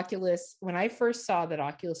think Oculus, when I first saw that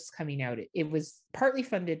Oculus was coming out, it was partly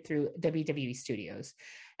funded through WWE Studios.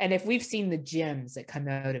 And if we've seen the gems that come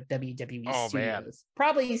out of WWE Studios, man,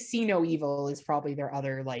 probably See No Evil is probably their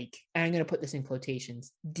other, like, and I'm going to put this in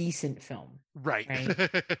quotations, decent film. Right.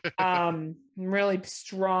 Really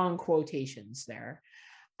strong quotations there.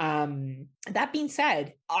 That being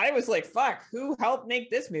said, I was like, fuck, who helped make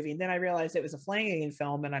this movie? And then I realized it was a Flanagan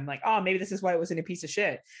film, and I'm like, oh, maybe this is why it wasn't a piece of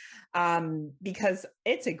shit. Because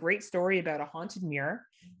it's a great story about a haunted mirror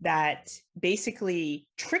that basically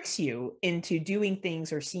tricks you into doing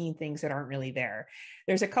things or seeing things that aren't really there.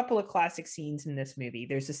 There's a couple of classic scenes in this movie.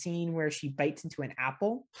 There's a scene where she bites into an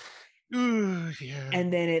apple. Ooh, yeah.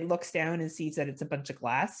 And then it looks down and sees that it's a bunch of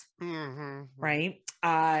glass. Mm-hmm. Right.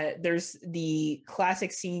 There's the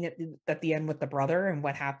classic scene at the end with the brother and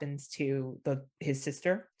what happens to his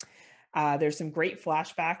sister. There's some great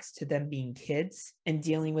flashbacks to them being kids and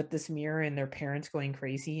dealing with this mirror and their parents going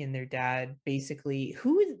crazy, and their dad basically,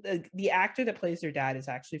 who is the actor that plays their dad is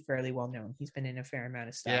actually fairly well known. He's been in a fair amount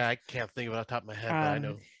of stuff. Yeah, I can't think of it off the top of my head, but I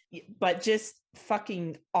know. But just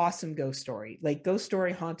fucking awesome ghost story, like ghost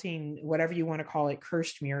story, haunting, whatever you want to call it,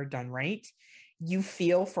 cursed mirror done right. You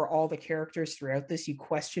feel for all the characters throughout this. You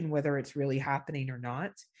question whether it's really happening or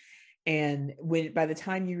not. And by the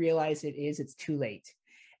time you realize it is, it's too late.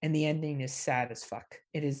 And the ending is sad as fuck.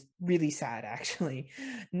 It is really sad, actually.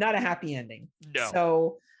 Not a happy ending. No.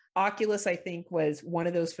 So Oculus, I think, was one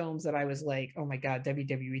of those films that I was like, oh my God,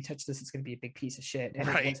 WWE touched this, it's going to be a big piece of shit. And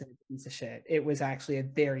It wasn't a piece of shit. It was actually a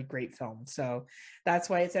very great film. So that's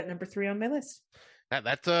why it's at number 3 on my list.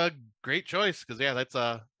 That's a great choice, because yeah, that's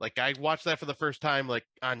like, I watched that for the first time, like,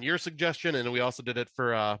 on your suggestion, and we also did it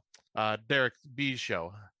for Derek B's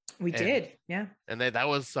show. We did, yeah. And that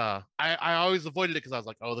was I always avoided it because I was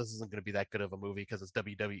like, oh, this isn't going to be that good of a movie because it's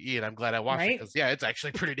WWE, and I'm glad I watched it, because yeah, it's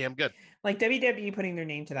actually pretty damn good. Like, WWE putting their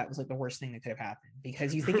name to that was like the worst thing that could have happened,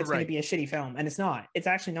 because you think it's going to be a shitty film, and it's not. It's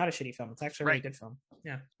actually not a shitty film. It's actually a really good film.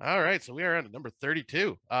 Yeah. All right, so we are on to number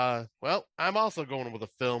 32. Well, I'm also going with a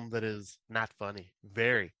film that is not funny.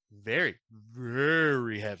 Very, very,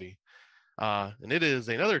 very heavy. And it is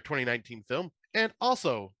another 2019 film. And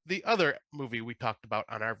also the other movie we talked about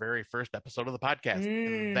on our very first episode of the podcast.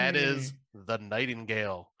 And that is The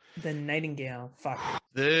Nightingale. The Nightingale. Fuck.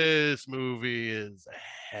 This movie is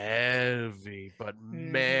heavy, but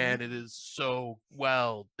man, it is so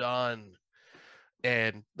well done.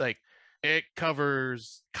 And like, it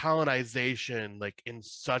covers colonization, like, in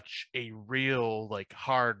such a real, like,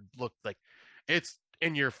 hard look. Like, it's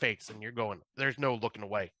in your face and you're going, there's no looking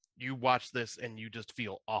away. You watch this and you just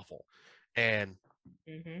feel awful. And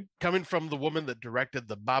coming from the woman that directed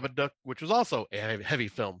The Babadook, which was also a heavy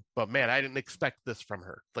film, but man, I didn't expect this from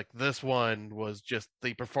her. Like, this one was just,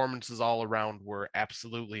 the performances all around were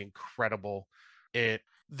absolutely incredible.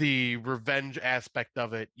 The revenge aspect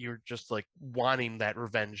of it, you're just like wanting that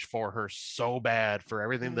revenge for her so bad for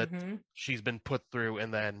everything that she's been put through,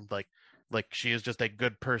 and then like she is just a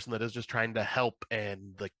good person that is just trying to help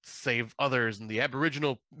and like save others, and the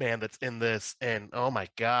Aboriginal man that's in this, and oh my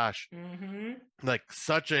gosh, like,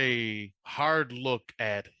 such a hard look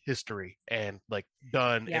at history, and like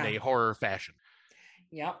done in a horror fashion.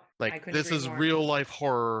 Yep. Like, this is real life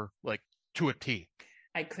horror, like, to a T.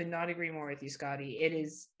 I could not agree more with you, Scotty. It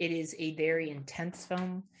is a very intense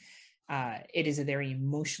film. It is a very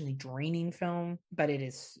emotionally draining film, but it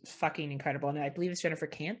is fucking incredible. And I believe it's Jennifer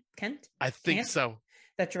Kent. I think so.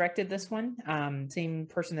 That directed this one. Same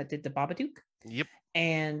person that did The Babadook. Yep.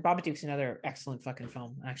 And Babadook's another excellent fucking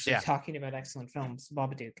film. Actually, talking about excellent films,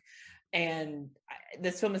 Babadook. And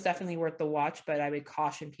this film is definitely worth the watch, but I would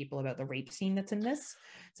caution people about the rape scene that's in this.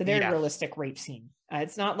 It's a very realistic rape scene.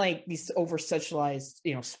 It's not like these over socialized,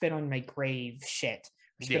 spit on my grave shit,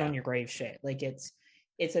 or spit on your grave shit. Like, it's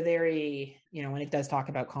a very, and it does talk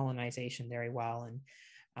about colonization very well. And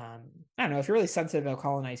I don't know, if you're really sensitive about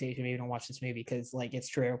colonization, maybe don't watch this movie, because like, it's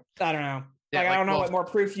true. I don't know. I don't know what more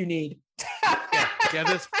proof you need.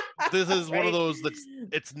 This is one of Right? those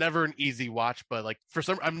it's never an easy watch, but like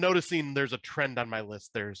I'm noticing there's a trend on my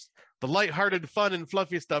list. There's the lighthearted, fun, and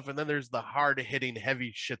fluffy stuff, and then there's the hard-hitting,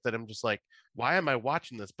 heavy shit that I'm just like, why am I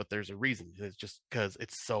watching this? But there's a reason. It's just because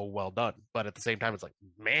it's so well done. But at the same time, it's like,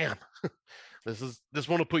 man, this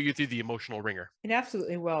one will put you through the emotional ringer. It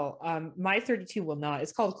absolutely will. My 32 will not.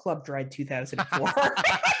 It's called Club Dread 2004.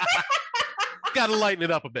 Gotta lighten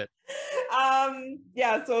it up a bit.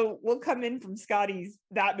 Yeah, so we'll come in from Scotty's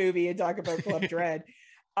that movie and talk about Club Dread.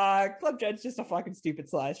 Club Dread's just a fucking stupid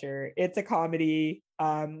slasher. It's a comedy.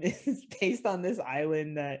 It's based on this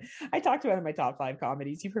island that I talked about in my top 5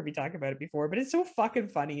 comedies. You've heard me talk about it before, but it's so fucking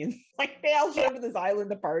funny. And like they all show up at this island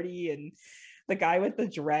to party, and the guy with the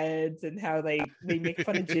dreads, and how they make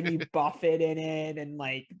fun of Jimmy Buffett in it, and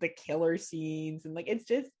like the killer scenes, and like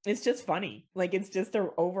it's just funny. Like it's just an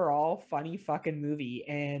overall funny fucking movie.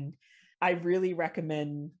 And I really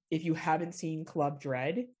recommend, if you haven't seen Club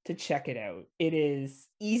Dread, to check it out. It is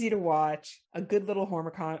easy to watch, a good little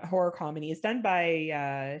horror comedy. It's done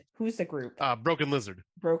by who's the group? Broken Lizard.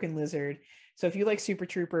 Broken Lizard. So if you like Super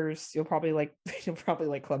Troopers, you'll probably like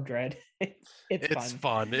Club Dread. It's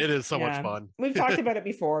fun. It is so much fun. We've talked about it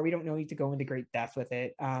before. We don't need to go into great depth with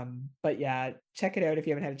it. But yeah, check it out if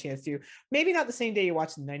you haven't had a chance to. Maybe not the same day you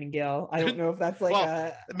watch The Nightingale. I don't know if that's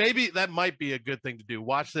like maybe that might be a good thing to do.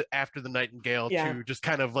 Watch it after The Nightingale to just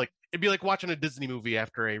kind of like, it'd be like watching a Disney movie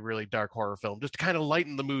after a really dark horror film, just to kind of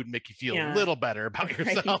lighten the mood and make you feel a little better about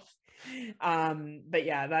yourself. But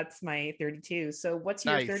yeah, that's my 32. So what's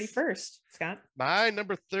your 31st, Scott? My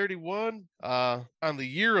number 31, on the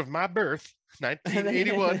year of my birth,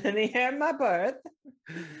 1981. The year of my birth.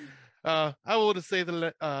 I want to say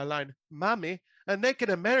the line, "Mommy, a naked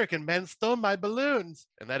American man stole my balloons,"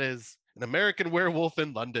 and that is An American Werewolf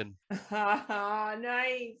in London.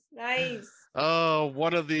 Nice. Oh,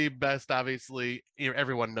 one of the best. Obviously,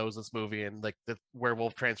 everyone knows this movie, and like the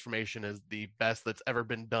werewolf transformation is the best that's ever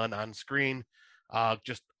been done on screen.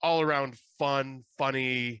 Just all around fun,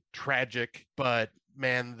 funny, tragic. But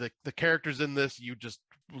man, the characters in this, you just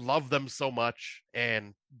love them so much.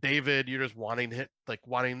 And David, you're just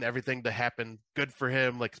wanting everything to happen good for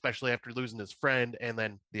him, like especially after losing his friend, and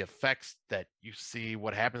then the effects that you see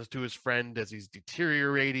what happens to his friend as he's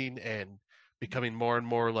deteriorating and becoming more and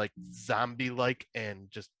more like zombie-like and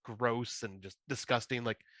just gross and just disgusting.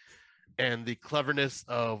 Like, and the cleverness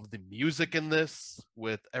of the music in this,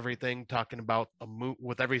 with everything talking about a moon,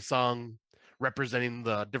 with every song representing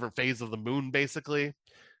the different phase of the moon, basically.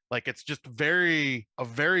 Like, it's just a very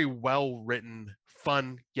well written,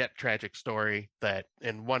 fun yet tragic story that,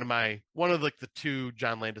 and one of like the 2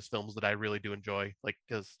 John Landis films that I really do enjoy, like,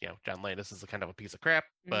 because John Landis is a kind of a piece of crap,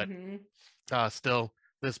 but still,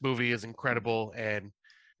 this movie is incredible, and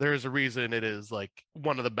there's a reason it is like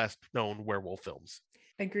one of the best known werewolf films.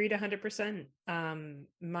 Agreed 100%.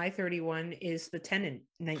 My 31 is The Tenant,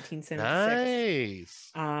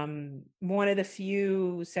 1976. Nice. One of the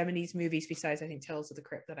few 70s movies besides, I think, Tales of the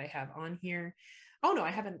Crypt that I have on here. Oh no,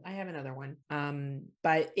 I have another one.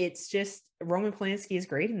 But it's just, Roman Polanski is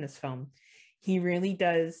great in this film. He really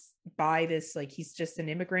does buy this, like, he's just an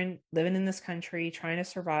immigrant living in this country, trying to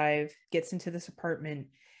survive, gets into this apartment,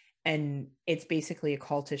 and it's basically a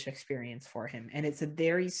cultish experience for him. And it's a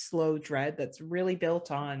very slow dread that's really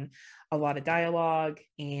built on a lot of dialogue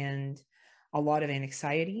and a lot of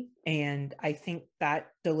anxiety. And I think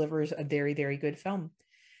that delivers a very, very good film.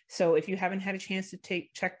 So if you haven't had a chance to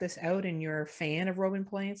check this out and you're a fan of Roman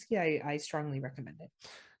Polanski, I strongly recommend it.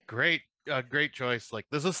 Great choice. Like,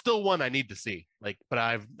 this is still one I need to see. Like, but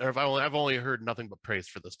I've only heard nothing but praise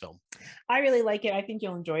for this film. I really like it. I think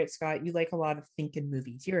you'll enjoy it, Scott. You like a lot of thinking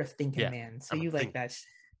movies. You're a thinking man, so you like that.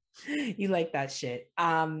 You like that shit.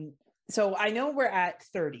 So I know we're at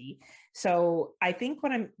 30. So I think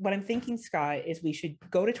what I'm thinking, Scott, is we should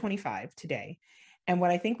go to 25 today. And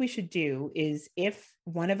what I think we should do is, if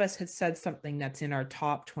one of us has said something that's in our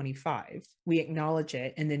top 25, we acknowledge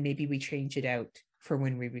it, and then maybe we change it out for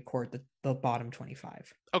when we record the bottom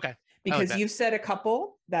 25. Okay. Because you've said a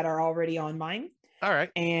couple that are already on mine. All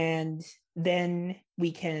right. And then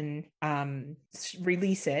we can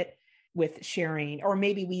release it with sharing, or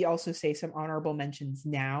maybe we also say some honorable mentions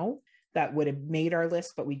now that would have made our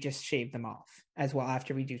list, but we just shaved them off as well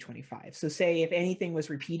after we do 25. So say if anything was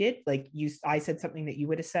repeated, like I said something that you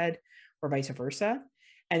would have said, or vice versa.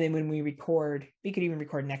 And then when we record, we could even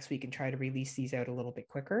record next week and try to release these out a little bit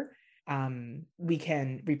quicker. We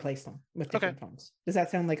can replace them with different films. Does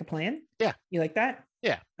that sound like a plan? Yeah. You like that?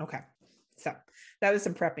 Yeah. Okay. So that was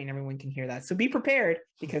some prepping. Everyone can hear that. So be prepared,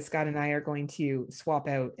 because Scott and I are going to swap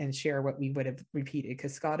out and share what we would have repeated,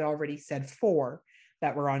 because Scott already said 4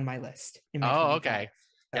 that were on my list. Okay.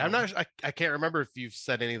 Yeah, I'm So not. I can't remember if you've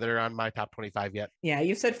said any that are on my top 25 yet. yeah,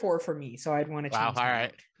 you said 4 for me, so I'd want to Wow. change All that right.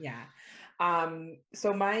 up. Yeah.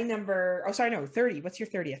 So my number, oh sorry, no, 30. What's your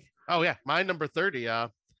 30th? Oh yeah, my number 30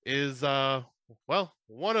 is well,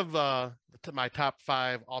 one of my top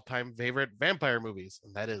 5 all-time favorite vampire movies,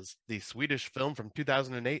 and that is the Swedish film from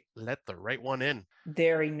 2008, Let the Right One In.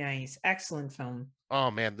 Very nice. Excellent film. Oh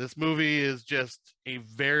man, this movie is just a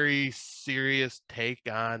very serious take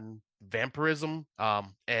on vampirism.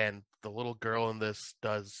 And the little girl in this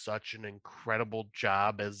does such an incredible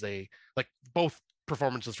job as a like both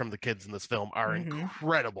performances from the kids in this film are Mm-hmm.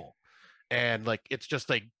 incredible. And like it's just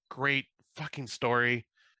a great fucking story.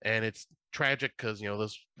 And it's tragic because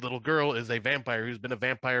this little girl is a vampire who's been a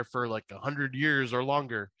vampire for like 100 years or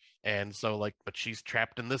longer. And so like, but she's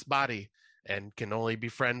trapped in this body and can only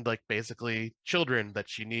befriend like basically children that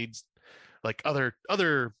she needs, like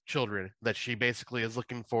other children that she basically is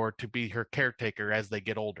looking for to be her caretaker as they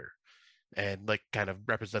get older, and like kind of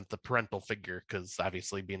represent the parental figure, because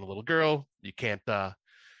obviously being a little girl you can't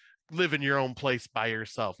live in your own place by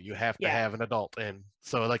yourself. You have to Yeah, have an adult. And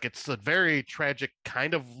so like it's a very tragic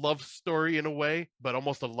kind of love story in a way, but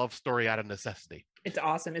almost a love story out of necessity. it's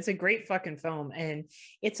awesome. It's a great fucking film, and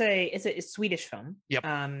it's a Swedish film. Yep.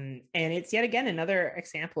 And it's yet again another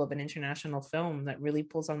example of an international film that really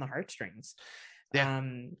pulls on the heartstrings. Yeah.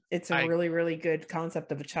 It's a really, really good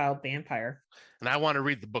concept of a child vampire. And I want to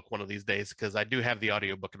read the book one of these days because I do have the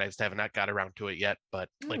audiobook and I just have not got around to it yet. But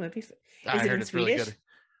like, Is I it heard in it's Swedish? really good.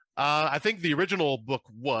 I think the original book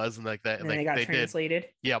was, and like that, And like they got they translated.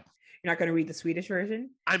 did. Yep. You're not going to read the Swedish version?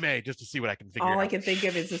 I may, just to see what I can figure All out. I can think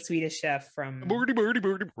of is the Swedish chef from Birdie, birdie,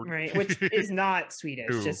 birdie, birdie. right, which is not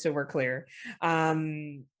Swedish, Ooh. just so we're clear.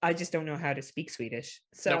 I just don't know how to speak Swedish.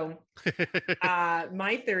 So Nope.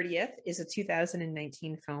 my 30th is a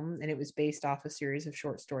 2019 film, and it was based off a series of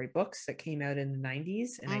short story books that came out in the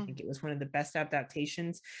 90s. And I think it was one of the best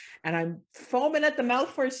adaptations. And I'm foaming at the mouth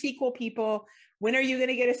for a sequel, people. When are you going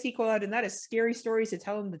to get a sequel out? And that is Scary Stories to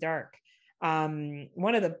Tell in the Dark.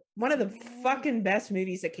 One of the fucking best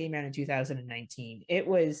movies that came out in 2019. It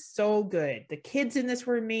was so good. The kids in this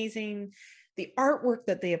were amazing. The artwork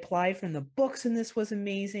that they applied from the books in this was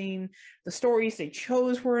amazing. The stories they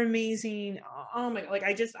chose were amazing. Oh my, like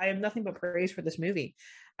I have nothing but praise for this movie.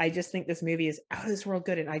 I just think this movie is out of this world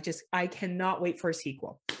good, and I cannot wait for a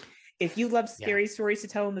sequel. If you love Scary Stories to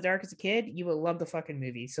Tell in the Dark as a kid, you will love the fucking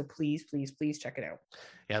movie. So please, please, please check it out.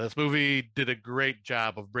 Yeah, this movie did a great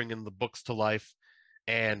job of bringing the books to life.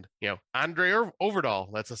 And, Andre Overdahl,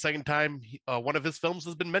 that's the second time one of his films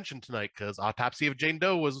has been mentioned tonight, because Autopsy of Jane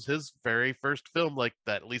Doe was his very first film like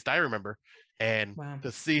that, at least I remember. And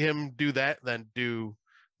to see him do that, then do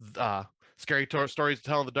Scary Stories to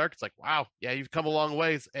Tell in the Dark, it's like, wow, yeah, you've come a long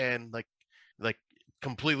ways, and like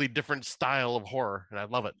completely different style of horror, and I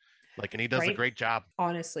love it. Like, and he does a great job.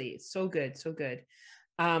 Honestly, it's so good, so good.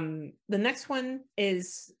 The next one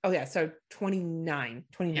is so 29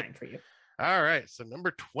 yep. For you. All right, so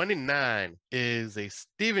number 29 is a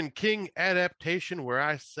Stephen King adaptation where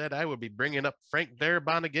I said I would be bringing up Frank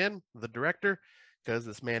Darabont again, the director, because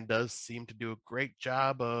this man does seem to do a great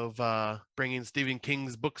job of bringing Stephen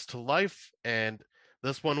King's books to life. And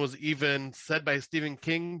this one was even said by Stephen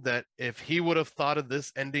King that if he would have thought of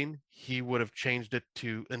this ending, he would have changed it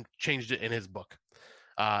in his book.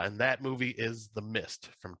 And that movie is The Mist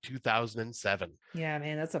from 2007. Yeah,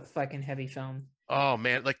 man, that's a fucking heavy film. Oh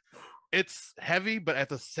man, like it's heavy, but at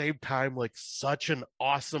the same time, like such an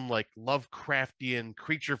awesome, like Lovecraftian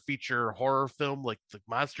creature feature horror film. Like the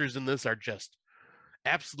monsters in this are just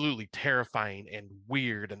absolutely terrifying and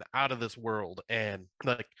weird and out of this world. And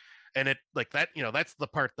it like that, that's the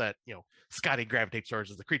part that, Scotty gravitates towards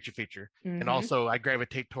is the creature feature. And also I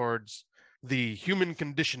gravitate towards the human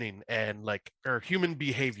conditioning and or human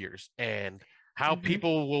behaviors and how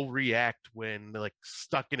people will react when like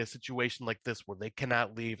stuck in a situation like this where they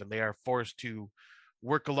cannot leave and they are forced to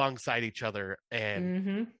work alongside each other.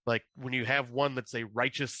 And like when you have one that's a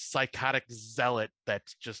righteous psychotic zealot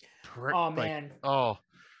that's just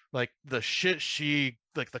like the shit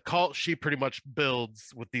the cult she pretty much builds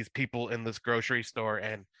with these people in this grocery store,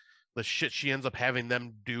 and the shit she ends up having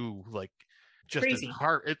them do, like just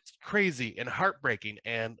it's crazy and heartbreaking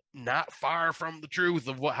and not far from the truth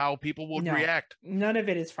of how people would react. None of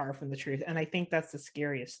it is far from the truth, and I think that's the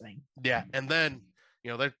scariest thing. Yeah, and then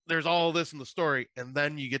there's all this in the story, and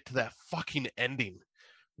then you get to that fucking ending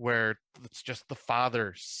where it's just the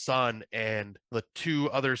father, son, and the two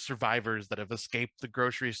other survivors that have escaped the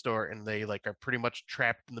grocery store, and they like are pretty much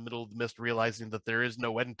trapped in the middle of the mist, realizing that there is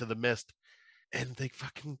no end to the mist. and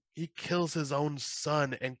he kills his own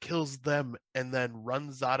son and kills them and then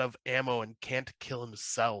runs out of ammo and can't kill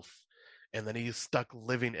himself. And then he's stuck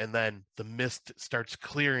living, and then the mist starts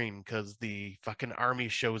clearing because the fucking army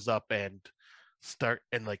shows up and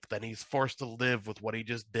then he's forced to live with what he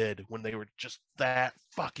just did when they were just that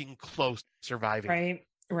fucking close to surviving.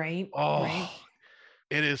 Right.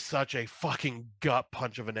 It is such a fucking gut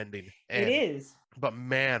punch of an ending. It is. But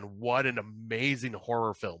man, what an amazing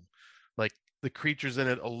horror film. Like, the creatures in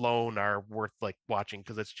it alone are worth like watching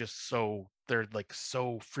because it's just they're like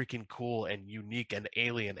so freaking cool and unique and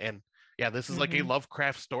alien. And yeah, this is like a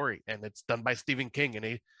Lovecraft story, and it's done by Stephen King, and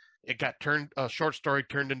it got a short story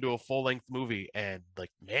turned into a full-length movie, and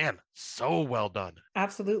like, man, so well done.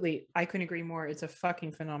 Absolutely. I couldn't agree more. It's a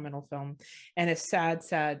fucking phenomenal film, and a sad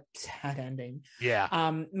ending. Yeah.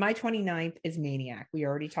 My 29th is Maniac. We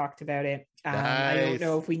already talked about it. Nice. I don't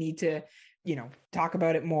know if we need to, talk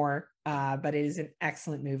about it more, but it is an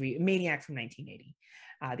excellent movie. Maniac from 1980,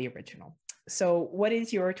 the original. So what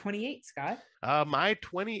is your 28, Scott? My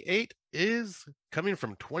 28 is coming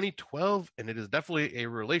from 2012, and it is definitely a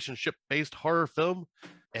relationship-based horror film,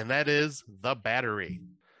 and that is The Battery.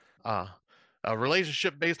 A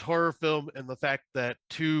relationship-based horror film, and the fact that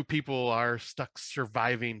two people are stuck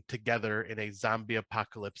surviving together in a zombie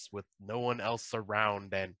apocalypse with no one else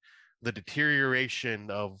around, and the deterioration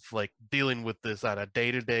of like dealing with this on a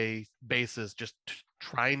day-to-day basis, just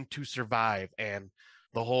trying to survive, and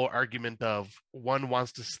the whole argument of one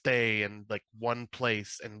wants to stay in like one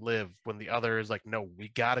place and live when the other is like, no, we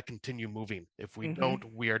got to continue moving. If we don't,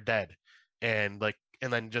 we are dead. And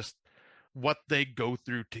then just what they go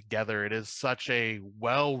through together. It is such a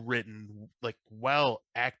well-written, like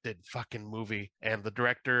well-acted fucking movie. And the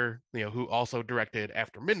director, who also directed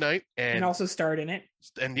After Midnight and also starred in it.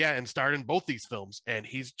 And starred in both these films. And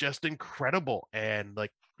he's just incredible. And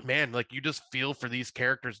like, man, like, you just feel for these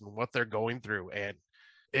characters and what they're going through. And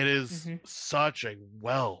it is such a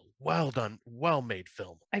well done, well made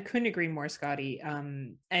film. I couldn't agree more, Scotty.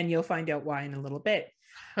 And you'll find out why in a little bit.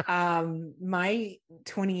 My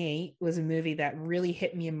 28 was a movie that really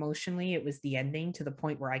hit me emotionally. It was the ending, to the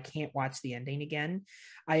point where I can't watch the ending again.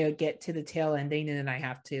 I get to the tail ending and then I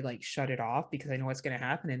have to like shut it off because I know what's going to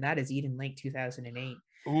happen. And that is Eden Lake 2008.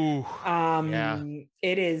 Ooh, yeah.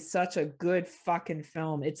 It is such a good fucking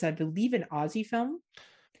film. It's, I believe, an Aussie film.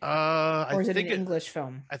 Or is it an English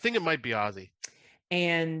film? I think it might be Aussie.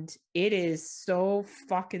 And it is so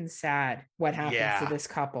fucking sad what happens to this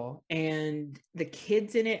couple. And the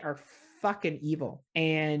kids in it are fucking evil.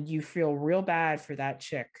 And you feel real bad for that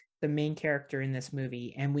chick, the main character in this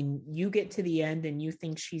movie. And when you get to the end and you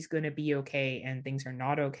think she's going to be okay and things are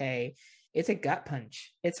not okay, it's a gut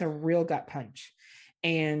punch. It's a real gut punch.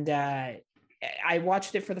 And I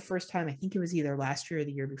watched it for the first time. I think it was either last year or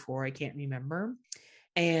the year before. I can't remember.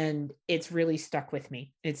 And it's really stuck with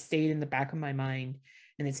me. It stayed in the back of my mind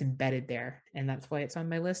and it's embedded there. And that's why it's on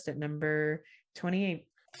my list at number 28.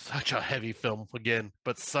 Such a heavy film again,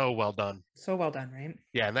 but so well done. So well done, right?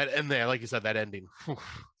 Yeah, and there, like you said, that ending.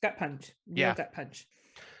 Gut punch. Real gut punch.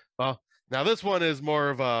 Well, now this one is more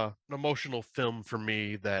of an emotional film for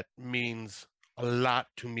me that means a lot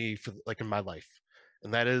to me for like in my life.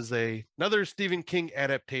 And that is another Stephen King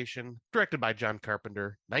adaptation directed by John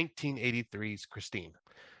Carpenter, 1983's Christine.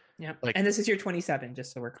 Yeah. And this is your 27,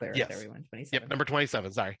 just so we're clear with everyone. 27. Yep, number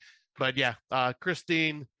 27, sorry. But yeah,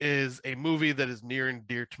 Christine is a movie that is near and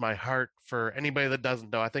dear to my heart. For anybody that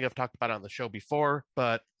doesn't know, I think I've talked about it on the show before,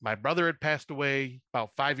 but my brother had passed away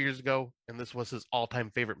about 5 years ago, and this was his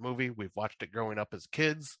all-time favorite movie. We've watched it growing up as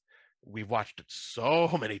kids. We've watched it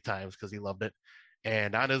so many times because he loved it.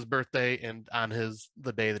 And on his birthday and on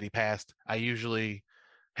the day that he passed, I usually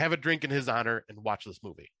have a drink in his honor and watch this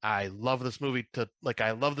movie. I love this movie to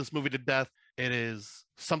death. It is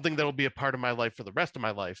something that will be a part of my life for the rest of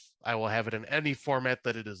my life. I will have it in any format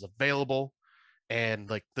that it is available. And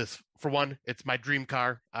like this, for one, it's my dream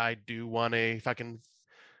car. I do want a fucking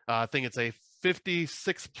thing. It's a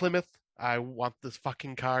 56 Plymouth. I want this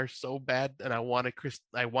fucking car so bad, and I want it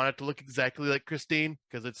to look exactly like Christine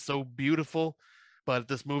because it's so beautiful. But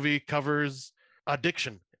this movie covers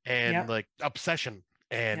addiction and like obsession,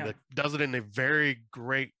 and does it in a very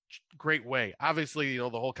great way. Obviously, the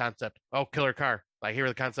whole concept, killer car. I hear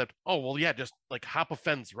the concept, just like hop a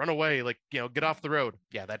fence, run away, like, get off the road.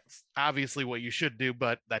 Yeah, that's obviously what you should do,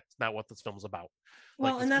 but that's not what this film's about.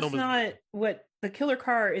 Well, and that's not what the killer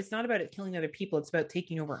car is. Not about it killing other people. It's about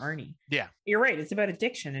taking over Arnie. Yeah. You're right. It's about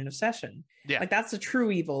addiction and obsession. Yeah. Like, that's the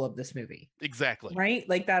true evil of this movie. Exactly. Right?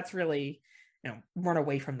 Like, that's really, run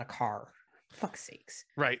away from the car. Fuck's sakes.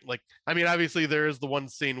 Right. Like, I mean, obviously there is the one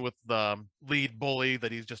scene with the lead bully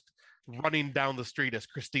that he's just running down the street as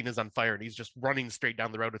Christina's on fire, and he's just running straight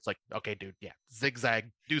down the road. It's like, okay, dude, yeah, zigzag,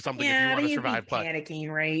 do something if you want to survive. But panicking,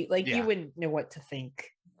 right? Like you wouldn't know what to think.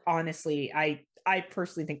 Honestly, I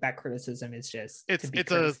personally think that criticism is just it's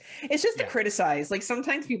just to criticize. Like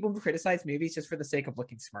sometimes people criticize movies just for the sake of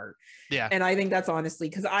looking smart. Yeah. And I think that's honestly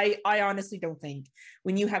because I honestly don't think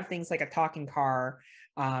when you have things like a talking car,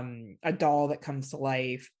 a doll that comes to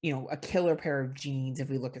life, a killer pair of jeans, if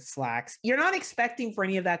we look at slacks, you're not expecting for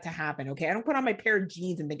any of that to happen. Okay. I don't put on my pair of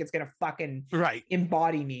jeans and think it's gonna fucking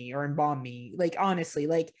embody me or embalm me. Like honestly,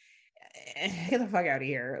 like get the fuck out of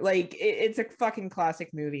here. Like it's a fucking classic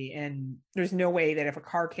movie, and there's no way that if a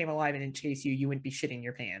car came alive and didn't chase you, you wouldn't be shitting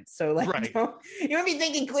your pants. So like you wouldn't be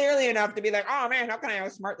thinking clearly enough to be like, oh man, how can I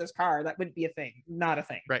outsmart this car? That wouldn't be a thing. Not a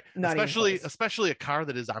thing. Right. Not especially a car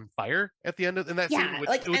that is on fire at the end of that scene.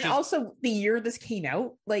 And also the year this came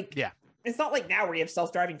out, like it's not like now where you have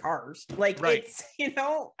self-driving cars. Like it's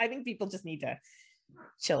I think people just need to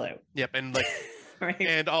chill out. Yep. And like right.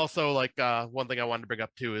 And also, like, one thing I wanted to bring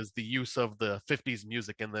up too is the use of the 50s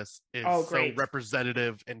music in this is so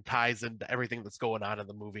representative and ties into everything that's going on in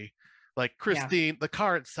the movie. Like Christine, the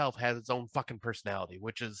car itself has its own fucking personality,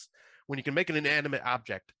 which is when you can make an inanimate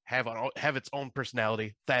object have its own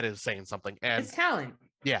personality, that is saying something. And it's talent.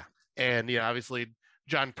 Yeah. And obviously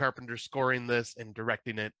John Carpenter scoring this and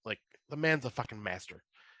directing it, like the man's a fucking master.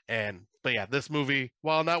 But yeah, this movie,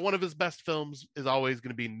 while not one of his best films, is always going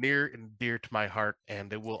to be near and dear to my heart,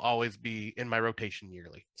 and it will always be in my rotation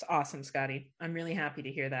yearly. It's awesome, Scotty. I'm really happy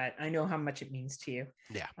to hear that. I know how much it means to you.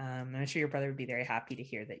 Yeah. I'm sure your brother would be very happy to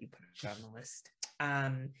hear that you put it on the list.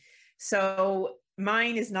 So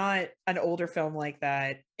mine is not an older film like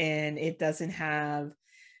that, and it doesn't have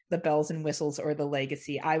the bells and whistles or the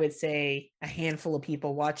legacy. I would say a handful of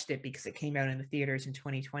people watched it because it came out in the theaters in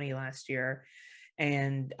 2020 last year.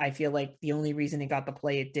 And I feel like the only reason it got the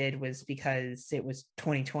play it did was because it was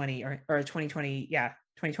 2020 or 2020. Yeah,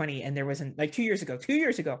 2020. And there wasn't like 2 years ago. 2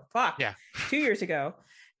 years ago. Fuck. Yeah. 2 years ago.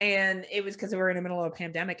 And it was because we were in the middle of a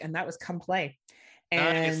pandemic, and that was Come Play.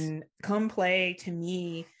 And Come Play to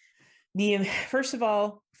me, first of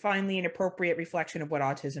all, finally an appropriate reflection of what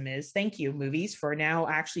autism is. Thank you, movies, for now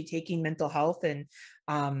actually taking mental health and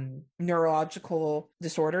neurological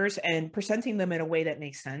disorders and presenting them in a way that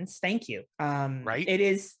makes sense. Thank you. Right. It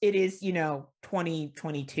is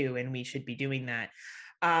 2022, and we should be doing that.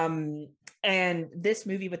 And this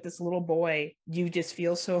movie with this little boy, you just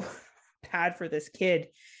feel so bad for this kid.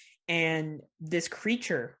 And this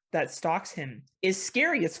creature that stalks him is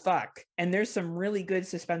scary as fuck. And there's some really good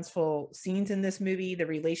suspenseful scenes in this movie. The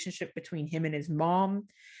relationship between him and his mom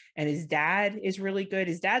and his dad is really good.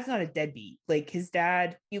 His dad's not a deadbeat. Like his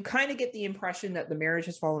dad, you kind of get the impression that the marriage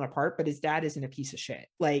has fallen apart, but his dad isn't a piece of shit.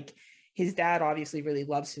 Like his dad obviously really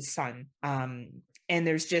loves his son. And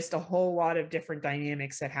there's just a whole lot of different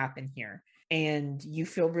dynamics that happen here. And you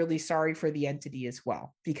feel really sorry for the entity as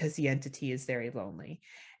well, because the entity is very lonely.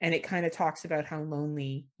 And it kind of talks about how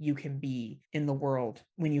lonely you can be in the world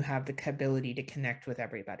when you have the ability to connect with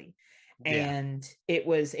everybody. Yeah. And it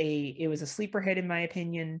was a sleeper hit, in my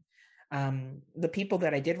opinion. The people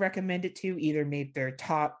that I did recommend it to either made their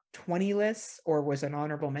top 20 lists or was an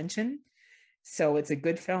honorable mention. So it's a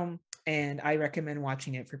good film. And I recommend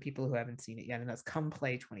watching it for people who haven't seen it yet. And that's Come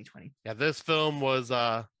Play 2020. Yeah, this film was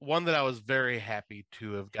one that I was very happy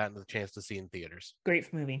to have gotten the chance to see in theaters.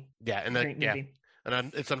 Great movie. Yeah, and great movie.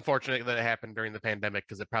 And it's unfortunate that it happened during the pandemic,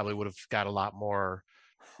 because it probably would have got a lot more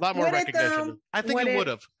recognition. I think it would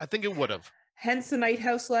have. I think it would have. Hence the Night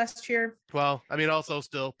House last year. Well, I mean, also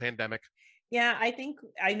still pandemic. Yeah,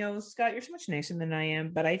 I know, Scott, you're so much nicer than I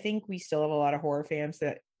am, but I think we still have a lot of horror fans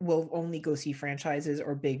that will only go see franchises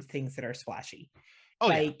or big things that are splashy. Oh,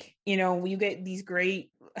 like, you get these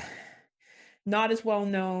great, not as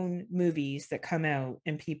well-known movies that come out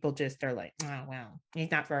and people just are like, oh, wow,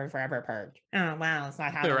 it's not forever apart. Oh, wow, it's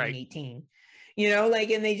not Halloween 18.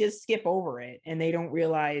 And they just skip over it and they don't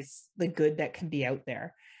realize the good that can be out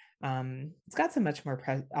there. Scott's a much more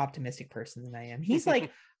optimistic person than I am. He's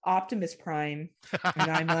like Optimus Prime,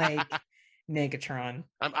 and I'm like Megatron.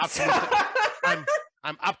 I'm optimistic.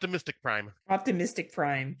 I'm optimistic Prime. Optimistic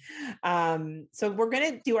Prime. So we're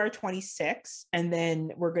gonna do our 26, and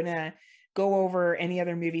then we're gonna go over any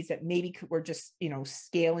other movies that maybe we're just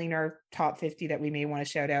scaling our top 50 that we may want to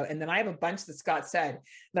shout out. And then I have a bunch that Scott said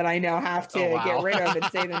that I now have to get rid of and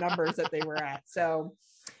say the numbers that they were at. So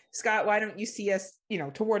Scott, why don't you see us,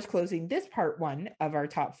 towards closing this part one of our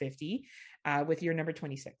top 50 with your number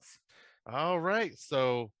 26? All right.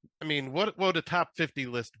 So, I mean, what would a top 50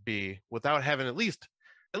 list be without having at least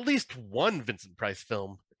one Vincent Price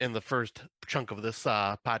film in the first chunk of this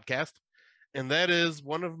podcast? And that is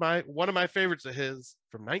one of my favorites of his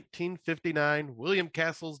from 1959. William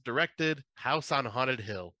Castle's directed House on Haunted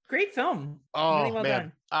Hill. Great film. Really Oh well man,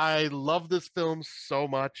 done. I love this film so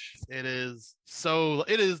much. It is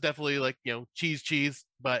definitely like, cheese,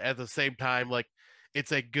 but at the same time, like,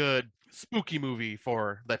 it's a good spooky movie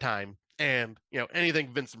for the time. And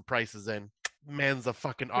anything Vincent Price is in, man's a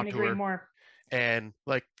fucking Couldn't agree auteur. more. And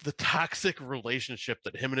like the toxic relationship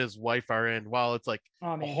that him and his wife are in, while it's like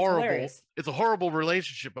Oh a man, it's horrible hilarious. it's a horrible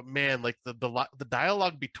relationship, but man, like the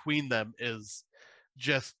dialogue between them is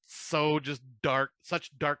just dark,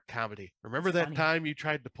 such dark comedy. Remember It's that funny. time you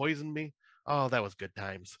tried to poison me? Oh, that was good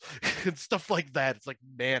times. And stuff like that. It's like,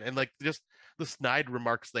 man, and like just the snide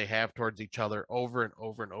remarks they have towards each other over and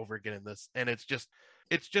over and over again in this. And it's just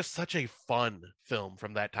such a fun film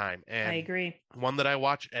from that time, I and agree. one that I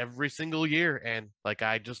watch every single year. And like,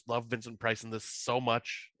 I just love Vincent Price in this so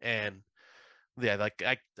much. And yeah, like,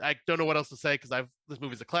 I don't know what else to say, because this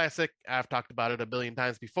movie's a classic. I've talked about it a billion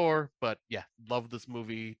times before, but yeah, love this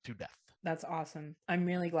movie to death. That's awesome. I'm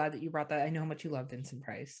really glad that you brought that. I know how much you love Vincent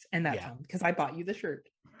Price and that Yeah, film because I bought you the shirt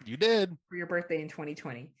you did. for your birthday in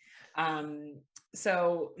 2020.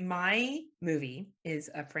 So my movie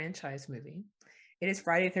is a franchise movie. It is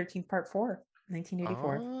Friday the 13th Part 4,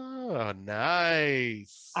 1984. Oh,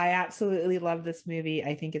 nice. I absolutely love this movie.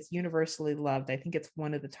 I think it's universally loved. I think it's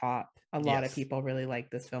one of the top. A lot of Yes. people really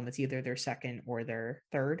like this film. It's either their second or their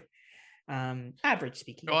third. Average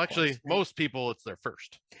speaking. Well, of actually, course, right? most people, it's their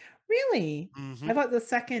first. Really? Mm-hmm. I thought the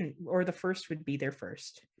second or the first would be their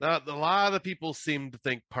first. A lot of people seem to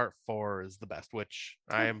think part 4 is the best, which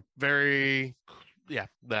I am very, yeah,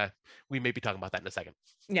 that we may be talking about that in a second.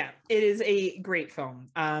 Yeah, it is a great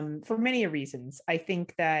film for many reasons. I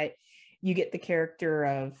think that you get the character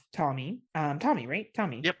of Tommy. Tommy, right?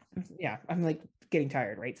 Tommy. Yep. Yeah, I'm like getting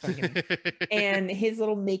tired, right? So I'm getting and his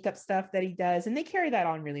little makeup stuff that he does, and they carry that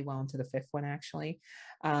on really well into the fifth one, actually.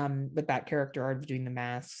 With that character art of doing the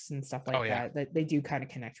masks and stuff like that they do kind of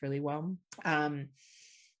connect really well.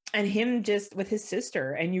 And him just with his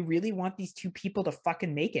sister, and you really want these two people to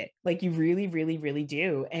fucking make it. Like, you really, really, really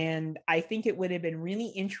do. And I think it would have been really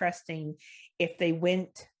interesting if they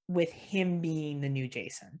went with him being the new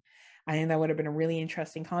Jason. I think that would have been a really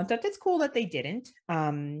interesting concept. It's cool that they didn't.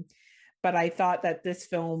 But I thought that this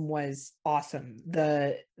film was awesome.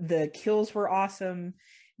 The kills were awesome.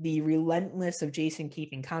 The relentless of Jason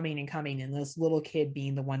keeping coming and coming, and this little kid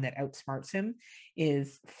being the one that outsmarts him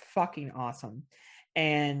is fucking awesome.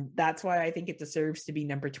 And that's why I think it deserves to be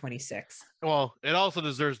number 26. Well, it also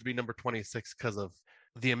deserves to be number 26 because of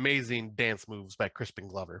the amazing dance moves by Crispin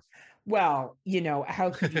Glover. Well, how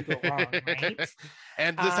could you go wrong, right?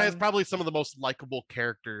 And this has probably some of the most likable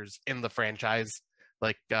characters in the franchise.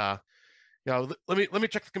 Like, let me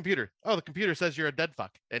check the computer. Oh, the computer says you're a dead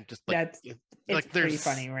fuck. And just like, it's pretty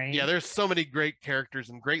funny, right? Yeah, there's so many great characters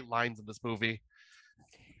and great lines in this movie.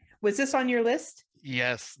 Was this on your list?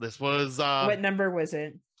 Yes, this was. What number was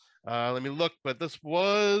it? Let me look, but this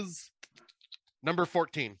was number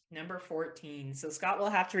 14. Number 14. So Scott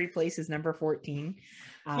will have to replace his number 14.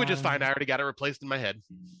 Which is fine. I already got it replaced in my head.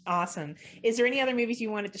 Awesome. Is there any other movies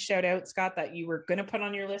you wanted to shout out, Scott, that you were going to put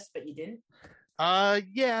on your list, but you didn't?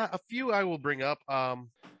 Yeah, a few I will bring up.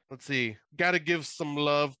 Let's see. Got to give some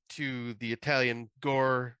love to the Italian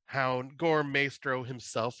gore maestro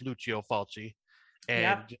himself, Lucio Fulci.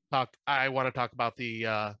 And I want to talk about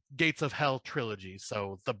the Gates of Hell trilogy.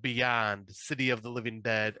 So The Beyond, City of the Living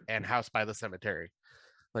Dead, and House by the Cemetery.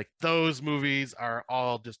 Like, those movies are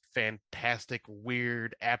all just fantastic,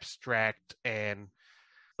 weird, abstract, and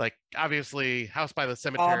like, obviously House by the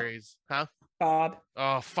Cemeteries. Huh? Bob.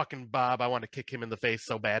 Oh, fucking Bob. I want to kick him in the face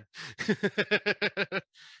so bad.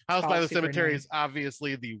 House by the Cemetery is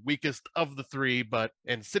obviously the weakest of the three,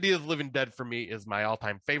 and City of the Living Dead for me is my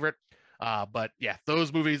all-time favorite. But yeah,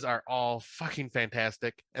 those movies are all fucking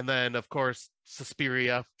fantastic. And then, of course,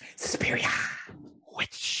 Suspiria.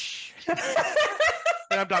 Which...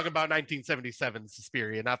 And I'm talking about 1977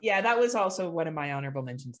 Suspiria. Yeah, that was also one of my honorable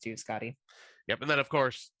mentions too, Scotty. Yep. And then, of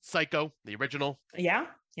course, Psycho, the original. Yeah,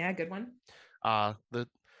 good one.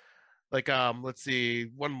 Let's see,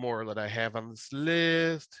 one more that I have on this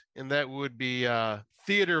list, and that would be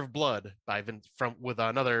Theater of Blood with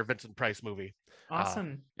another Vincent Price movie.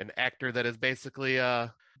 Awesome. An actor that is basically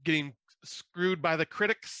getting screwed by the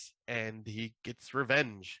critics, and he gets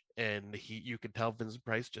revenge. And you can tell Vincent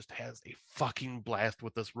Price just has a fucking blast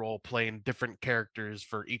with this role, playing different characters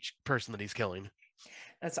for each person that he's killing.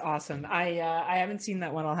 That's awesome. I haven't seen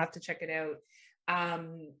that one. I'll have to check it out.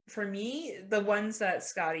 For me, the ones that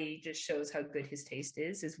Scotty just shows how good his taste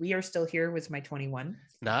is We Are Still Here was my 21.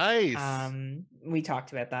 Nice. We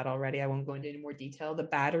talked about that already. I won't go into any more detail. The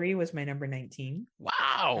Battery was my number 19.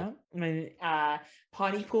 Wow. My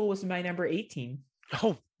Pontypool was my number 18.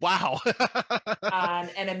 Oh, wow.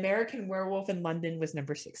 And American Werewolf in London was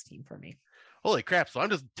number 16 for me. Holy crap. So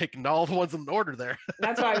I'm just taking all the ones in order there.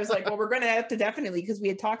 That's why I was like, well, we're going to have to definitely, because we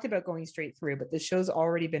had talked about going straight through, but the show's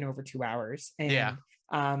already been over 2 hours. And, yeah.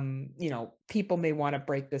 People may want to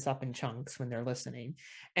break this up in chunks when they're listening.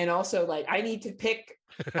 And also, like, I need to pick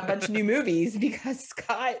a bunch of new movies because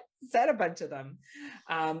Scott said a bunch of them,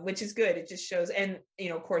 which is good. It just shows. And,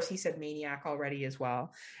 of course, he said Maniac already as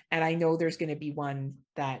well. And I know there's going to be one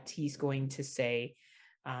that he's going to say,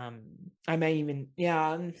 I might even,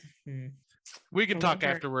 we can talk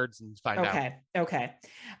afterwards and find out. Okay.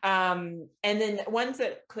 And then ones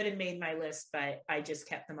that could have made my list, but I just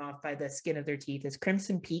kept them off by the skin of their teeth is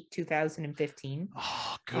Crimson Peak 2015.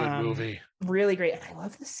 Oh, good movie. Really great. And I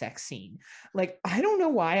love the sex scene. Like, I don't know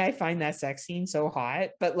why I find that sex scene so hot,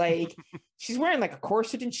 but like she's wearing like a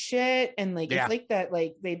corset and shit. And like, it's like that,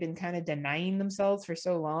 like they've been kind of denying themselves for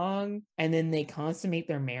so long. And then they consummate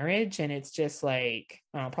their marriage. And it's just like,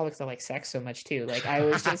 probably because I like sex so much too. Like I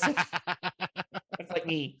was just it's like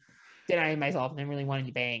me denying myself and then really wanting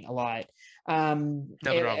to bang a lot. Nothing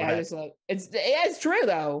wrong with that. Like, it's true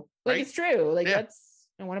though. Like It's true. Like that's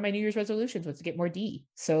one of my New Year's resolutions was to get more D.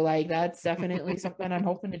 So like that's definitely something I'm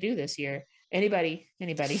hoping to do this year. Anybody?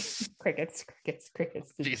 crickets.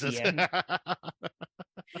 Jesus.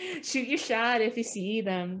 Shoot your shot if you see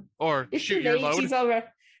them. Or it's shoot your load.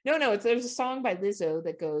 No, there's a song by Lizzo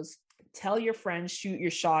that goes, tell your friends, shoot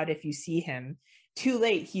your shot if you see him. Too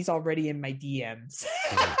late, he's already in my DMs.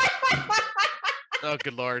 Oh,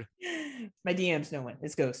 good Lord. My DMs, no one.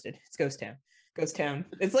 It's ghosted. It's ghost town. Ghost town.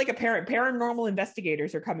 It's like a paranormal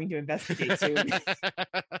investigators are coming to investigate soon.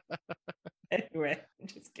 Anyway, I'm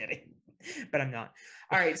just kidding. But I'm not.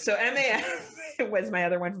 All right. So MAF was my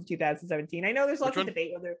other one from 2017. I know there's lots of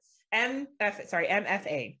debate whether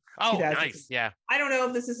MFA. Oh, nice. Yeah. I don't know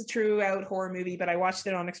if this is a true out horror movie, but I watched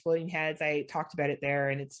it on Exploding Heads. I talked about it there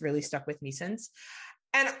and it's really stuck with me since.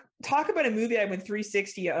 And talk about a movie I went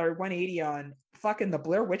 360 or 180 on, fucking The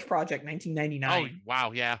Blair Witch Project 1999. Oh,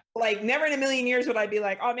 wow. Yeah. Like, never in a million years would I be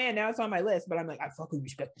like, oh man, now it's on my list. But I'm like, I fucking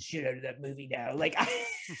respect the shit out of that movie now. Like,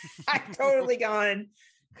 I've totally gone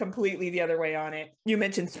completely the other way on it. You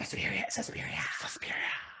mentioned Suspiria.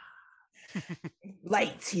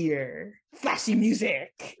 Lights here, flashy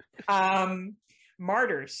music.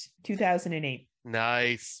 Martyrs 2008.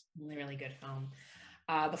 Nice. Really good film.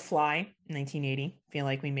 The Fly 1980. Feel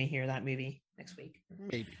like we may hear that movie next week.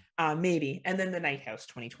 Maybe. And then The Night House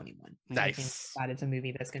 2021. Nice. That is a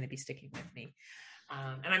movie that's going to be sticking with me.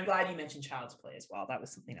 And I'm glad you mentioned Child's Play as well. That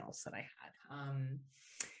was something else that I had.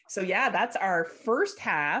 So yeah, that's our first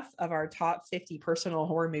half of our top 50 personal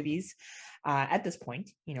horror movies. At this point,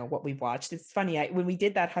 what we've watched. It's funny, when we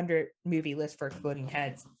did that 100 movie list for Exploding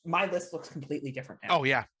Heads, my list looks completely different now. Oh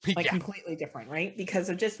yeah. Completely different, right? Because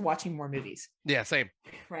of just watching more movies. Yeah, same.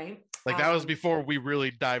 Right? Like that was before we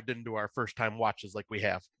really dived into our first time watches like we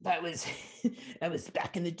have. That was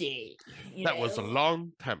back in the day. That was a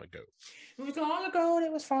long time ago. It was long ago and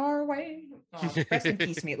it was far away. Oh, rest in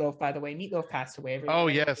peace, Meatloaf, by the way. Meatloaf passed away. Oh,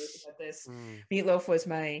 yes. Meatloaf was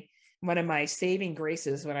one of my saving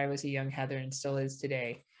graces when I was a young Heather and still is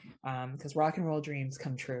today. Because rock and roll dreams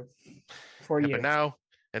come true for you.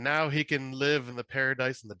 But now he can live in the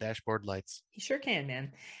paradise and the dashboard lights. He sure can, man.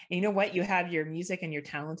 And you know what? You have your music and your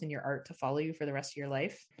talent and your art to follow you for the rest of your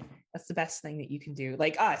life. That's the best thing that you can do.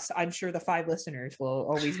 Like us, I'm sure the 5 listeners will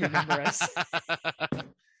always remember us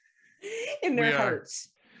in their hearts.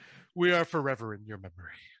 We are forever in your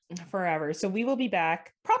memory. Forever. So we will be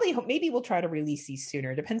back. Maybe we'll try to release these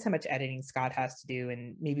sooner. Depends how much editing Scott has to do,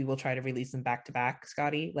 and maybe we'll try to release them back to back,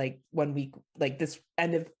 Scotty. Like 1 week, like this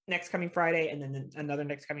end of next coming Friday, and then another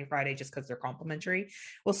next coming Friday, just because they're complimentary.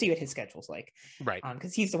 We'll see what his schedule's like, right?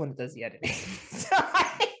 Because he's the one that does the editing. So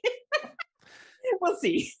we'll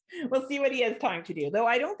see. We'll see what he has time to do. Though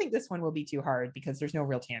I don't think this one will be too hard because there's no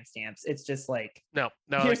real timestamps. It's just like no.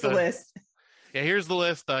 Here's the list. Yeah, here's the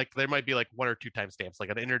list. Like there might be like 1 or 2 timestamps, like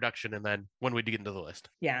an introduction, and then when we get into the list.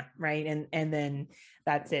 Yeah, right. And then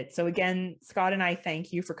that's it. So again, Scott and I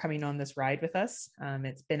thank you for coming on this ride with us.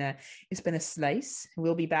 It's been a slice.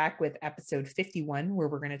 We'll be back with episode 51, where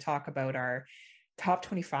we're going to talk about our top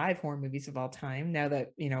 25 horror movies of all time. Now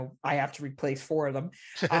that I have to replace 4 of them.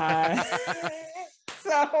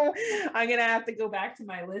 So I'm gonna have to go back to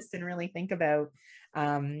my list and really think about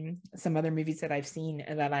some other movies that I've seen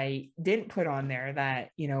that I didn't put on there that,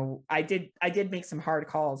 I did make some hard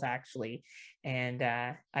calls actually. And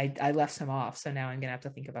I left some off. So now I'm going to have to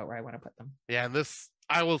think about where I want to put them. Yeah. And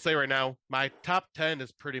I will say right now, my top 10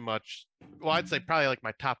 is pretty much, well, I'd say probably like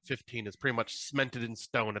my top 15 is pretty much cemented in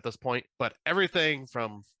stone at this point. But everything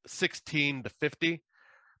from 16 to 50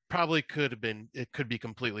 probably it could be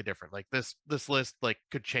completely different. Like this list like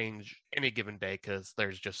could change any given day because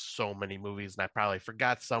there's just so many movies, and I probably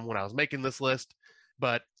forgot some when I was making this list.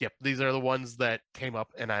 But yep, these are the ones that came up,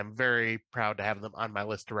 and I'm very proud to have them on my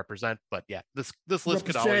list to represent. But yeah, this list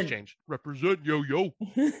could always change. Represent, yo.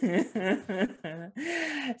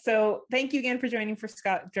 So thank you again for joining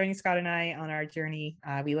Scott and I on our journey.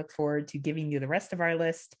 We look forward to giving you the rest of our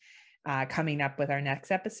list coming up with our next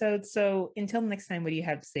episode. So until next time, what do you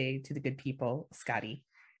have to say to the good people, Scotty?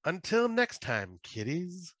 Until next time,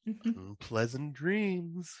 kiddies, pleasant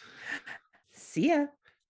dreams. See ya.